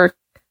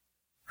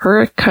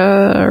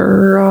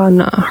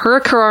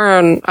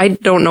 I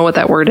don't know what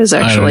that word is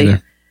actually.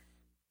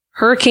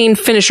 Hurricane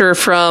finisher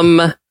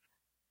from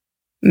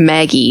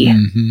Maggie.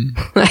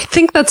 Mm-hmm. I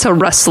think that's a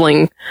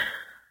wrestling.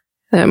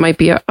 That might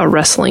be a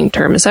wrestling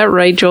term. Is that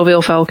right,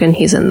 Jovial Falcon?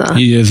 He is in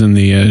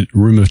the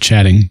room of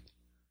chatting.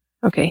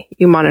 Okay,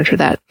 you monitor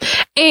that.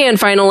 And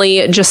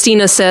finally,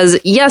 Justina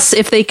says, yes,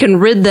 if they can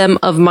rid them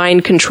of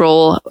mind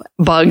control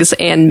bugs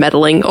and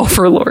meddling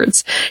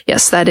overlords.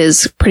 Yes, that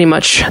is pretty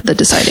much the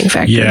deciding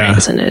factor,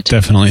 isn't it?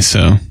 Definitely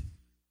so.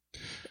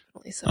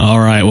 All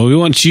right. Well, we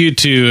want you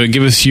to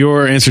give us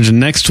your answer to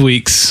next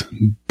week's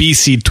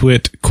BC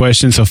Twit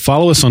question. So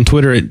follow us on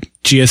Twitter at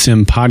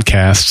GSM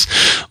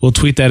Podcasts. We'll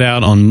tweet that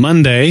out on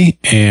Monday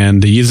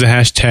and use the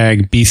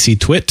hashtag BC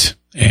Twit,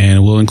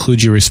 and we'll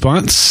include your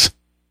response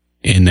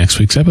in next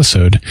week's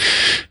episode.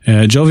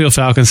 Jovial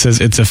Falcon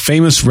says it's a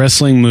famous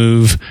wrestling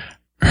move,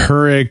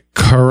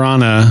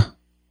 Hurricanrana.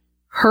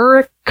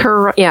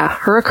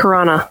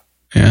 Hurricanrana.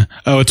 Yeah.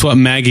 Oh, it's what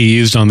Maggie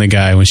used on the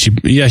guy when she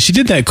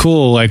did that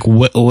cool, like,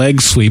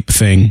 leg sweep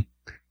thing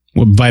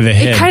by the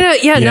head. It kind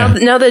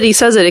of, now that he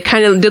says it, it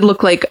kind of did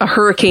look like a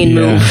hurricane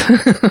move.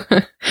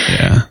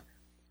 Yeah.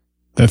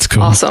 That's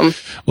cool. Awesome.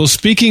 Well,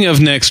 speaking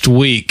of next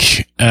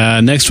week's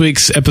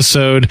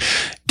episode,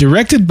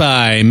 directed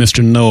by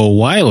Mr. Noah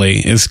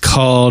Wiley, is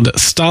called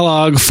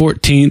Stalag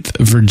 14th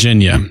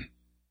Virginia.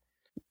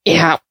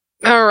 Yeah.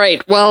 All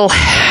right. Well,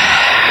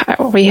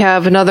 we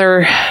have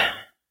another...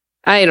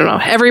 I don't know.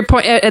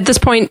 At this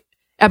point,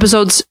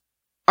 episodes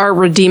are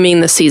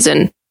redeeming the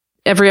season.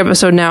 Every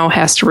episode now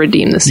has to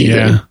redeem the season.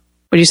 Yeah.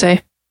 What'd you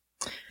say?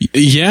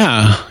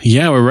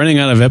 Yeah. We're running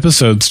out of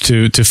episodes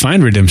to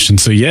find redemption.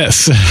 So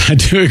yes, I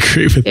do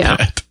agree with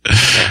that.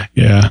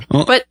 Yeah.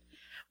 Well, but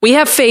we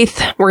have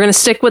faith. We're going to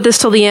stick with this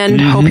till the end.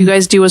 Hope you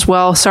guys do as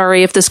well.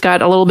 Sorry if this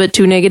got a little bit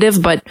too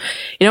negative, but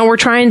we're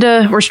trying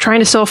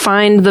to still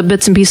find the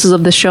bits and pieces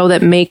of the show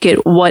that make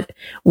it what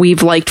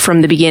we've liked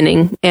from the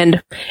beginning.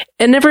 And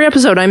in every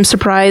episode, I'm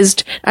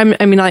surprised. I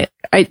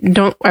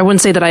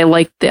wouldn't say that I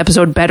liked the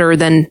episode better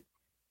than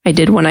I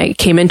did when I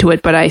came into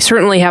it, but I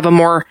certainly have a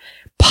more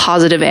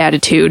positive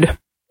attitude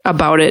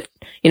about it.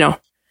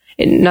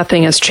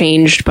 Nothing has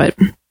changed, but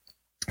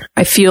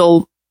I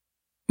feel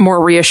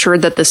more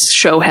reassured that this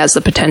show has the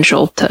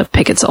potential to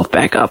pick itself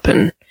back up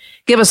and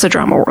give us the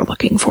drama we're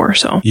looking for.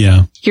 So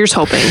here's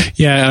hoping.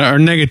 Yeah, our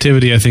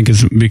negativity, I think,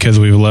 is because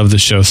we love the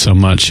show so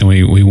much and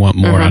we want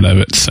more out of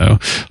it. So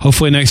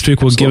hopefully next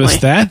week will give us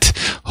that.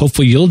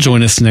 Hopefully you'll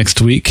join us next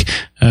week.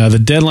 The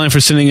deadline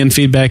for sending in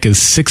feedback is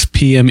 6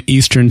 p.m.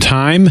 Eastern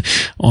Time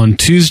on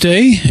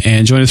Tuesday,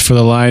 and join us for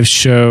the live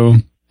show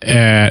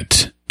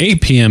at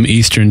 8 p.m.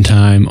 Eastern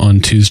Time on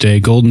Tuesday,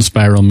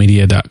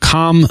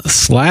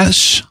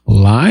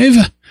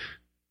 goldenspiralmedia.com/live.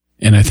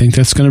 And I think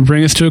that's going to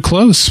bring us to a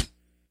close.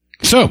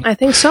 So I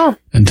think so.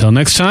 Until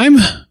next time,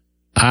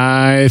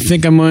 I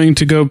think I'm going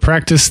to go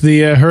practice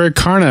the Harry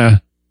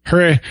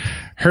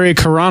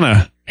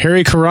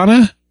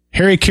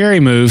Carey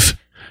move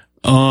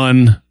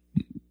on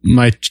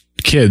my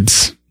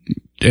kids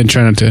and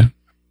try not to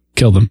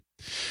kill them.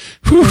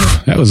 Whew,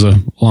 that was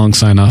a long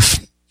sign off.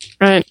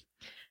 Right.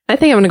 I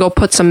think I'm going to go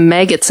put some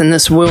maggots in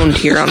this wound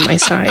here on my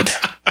side.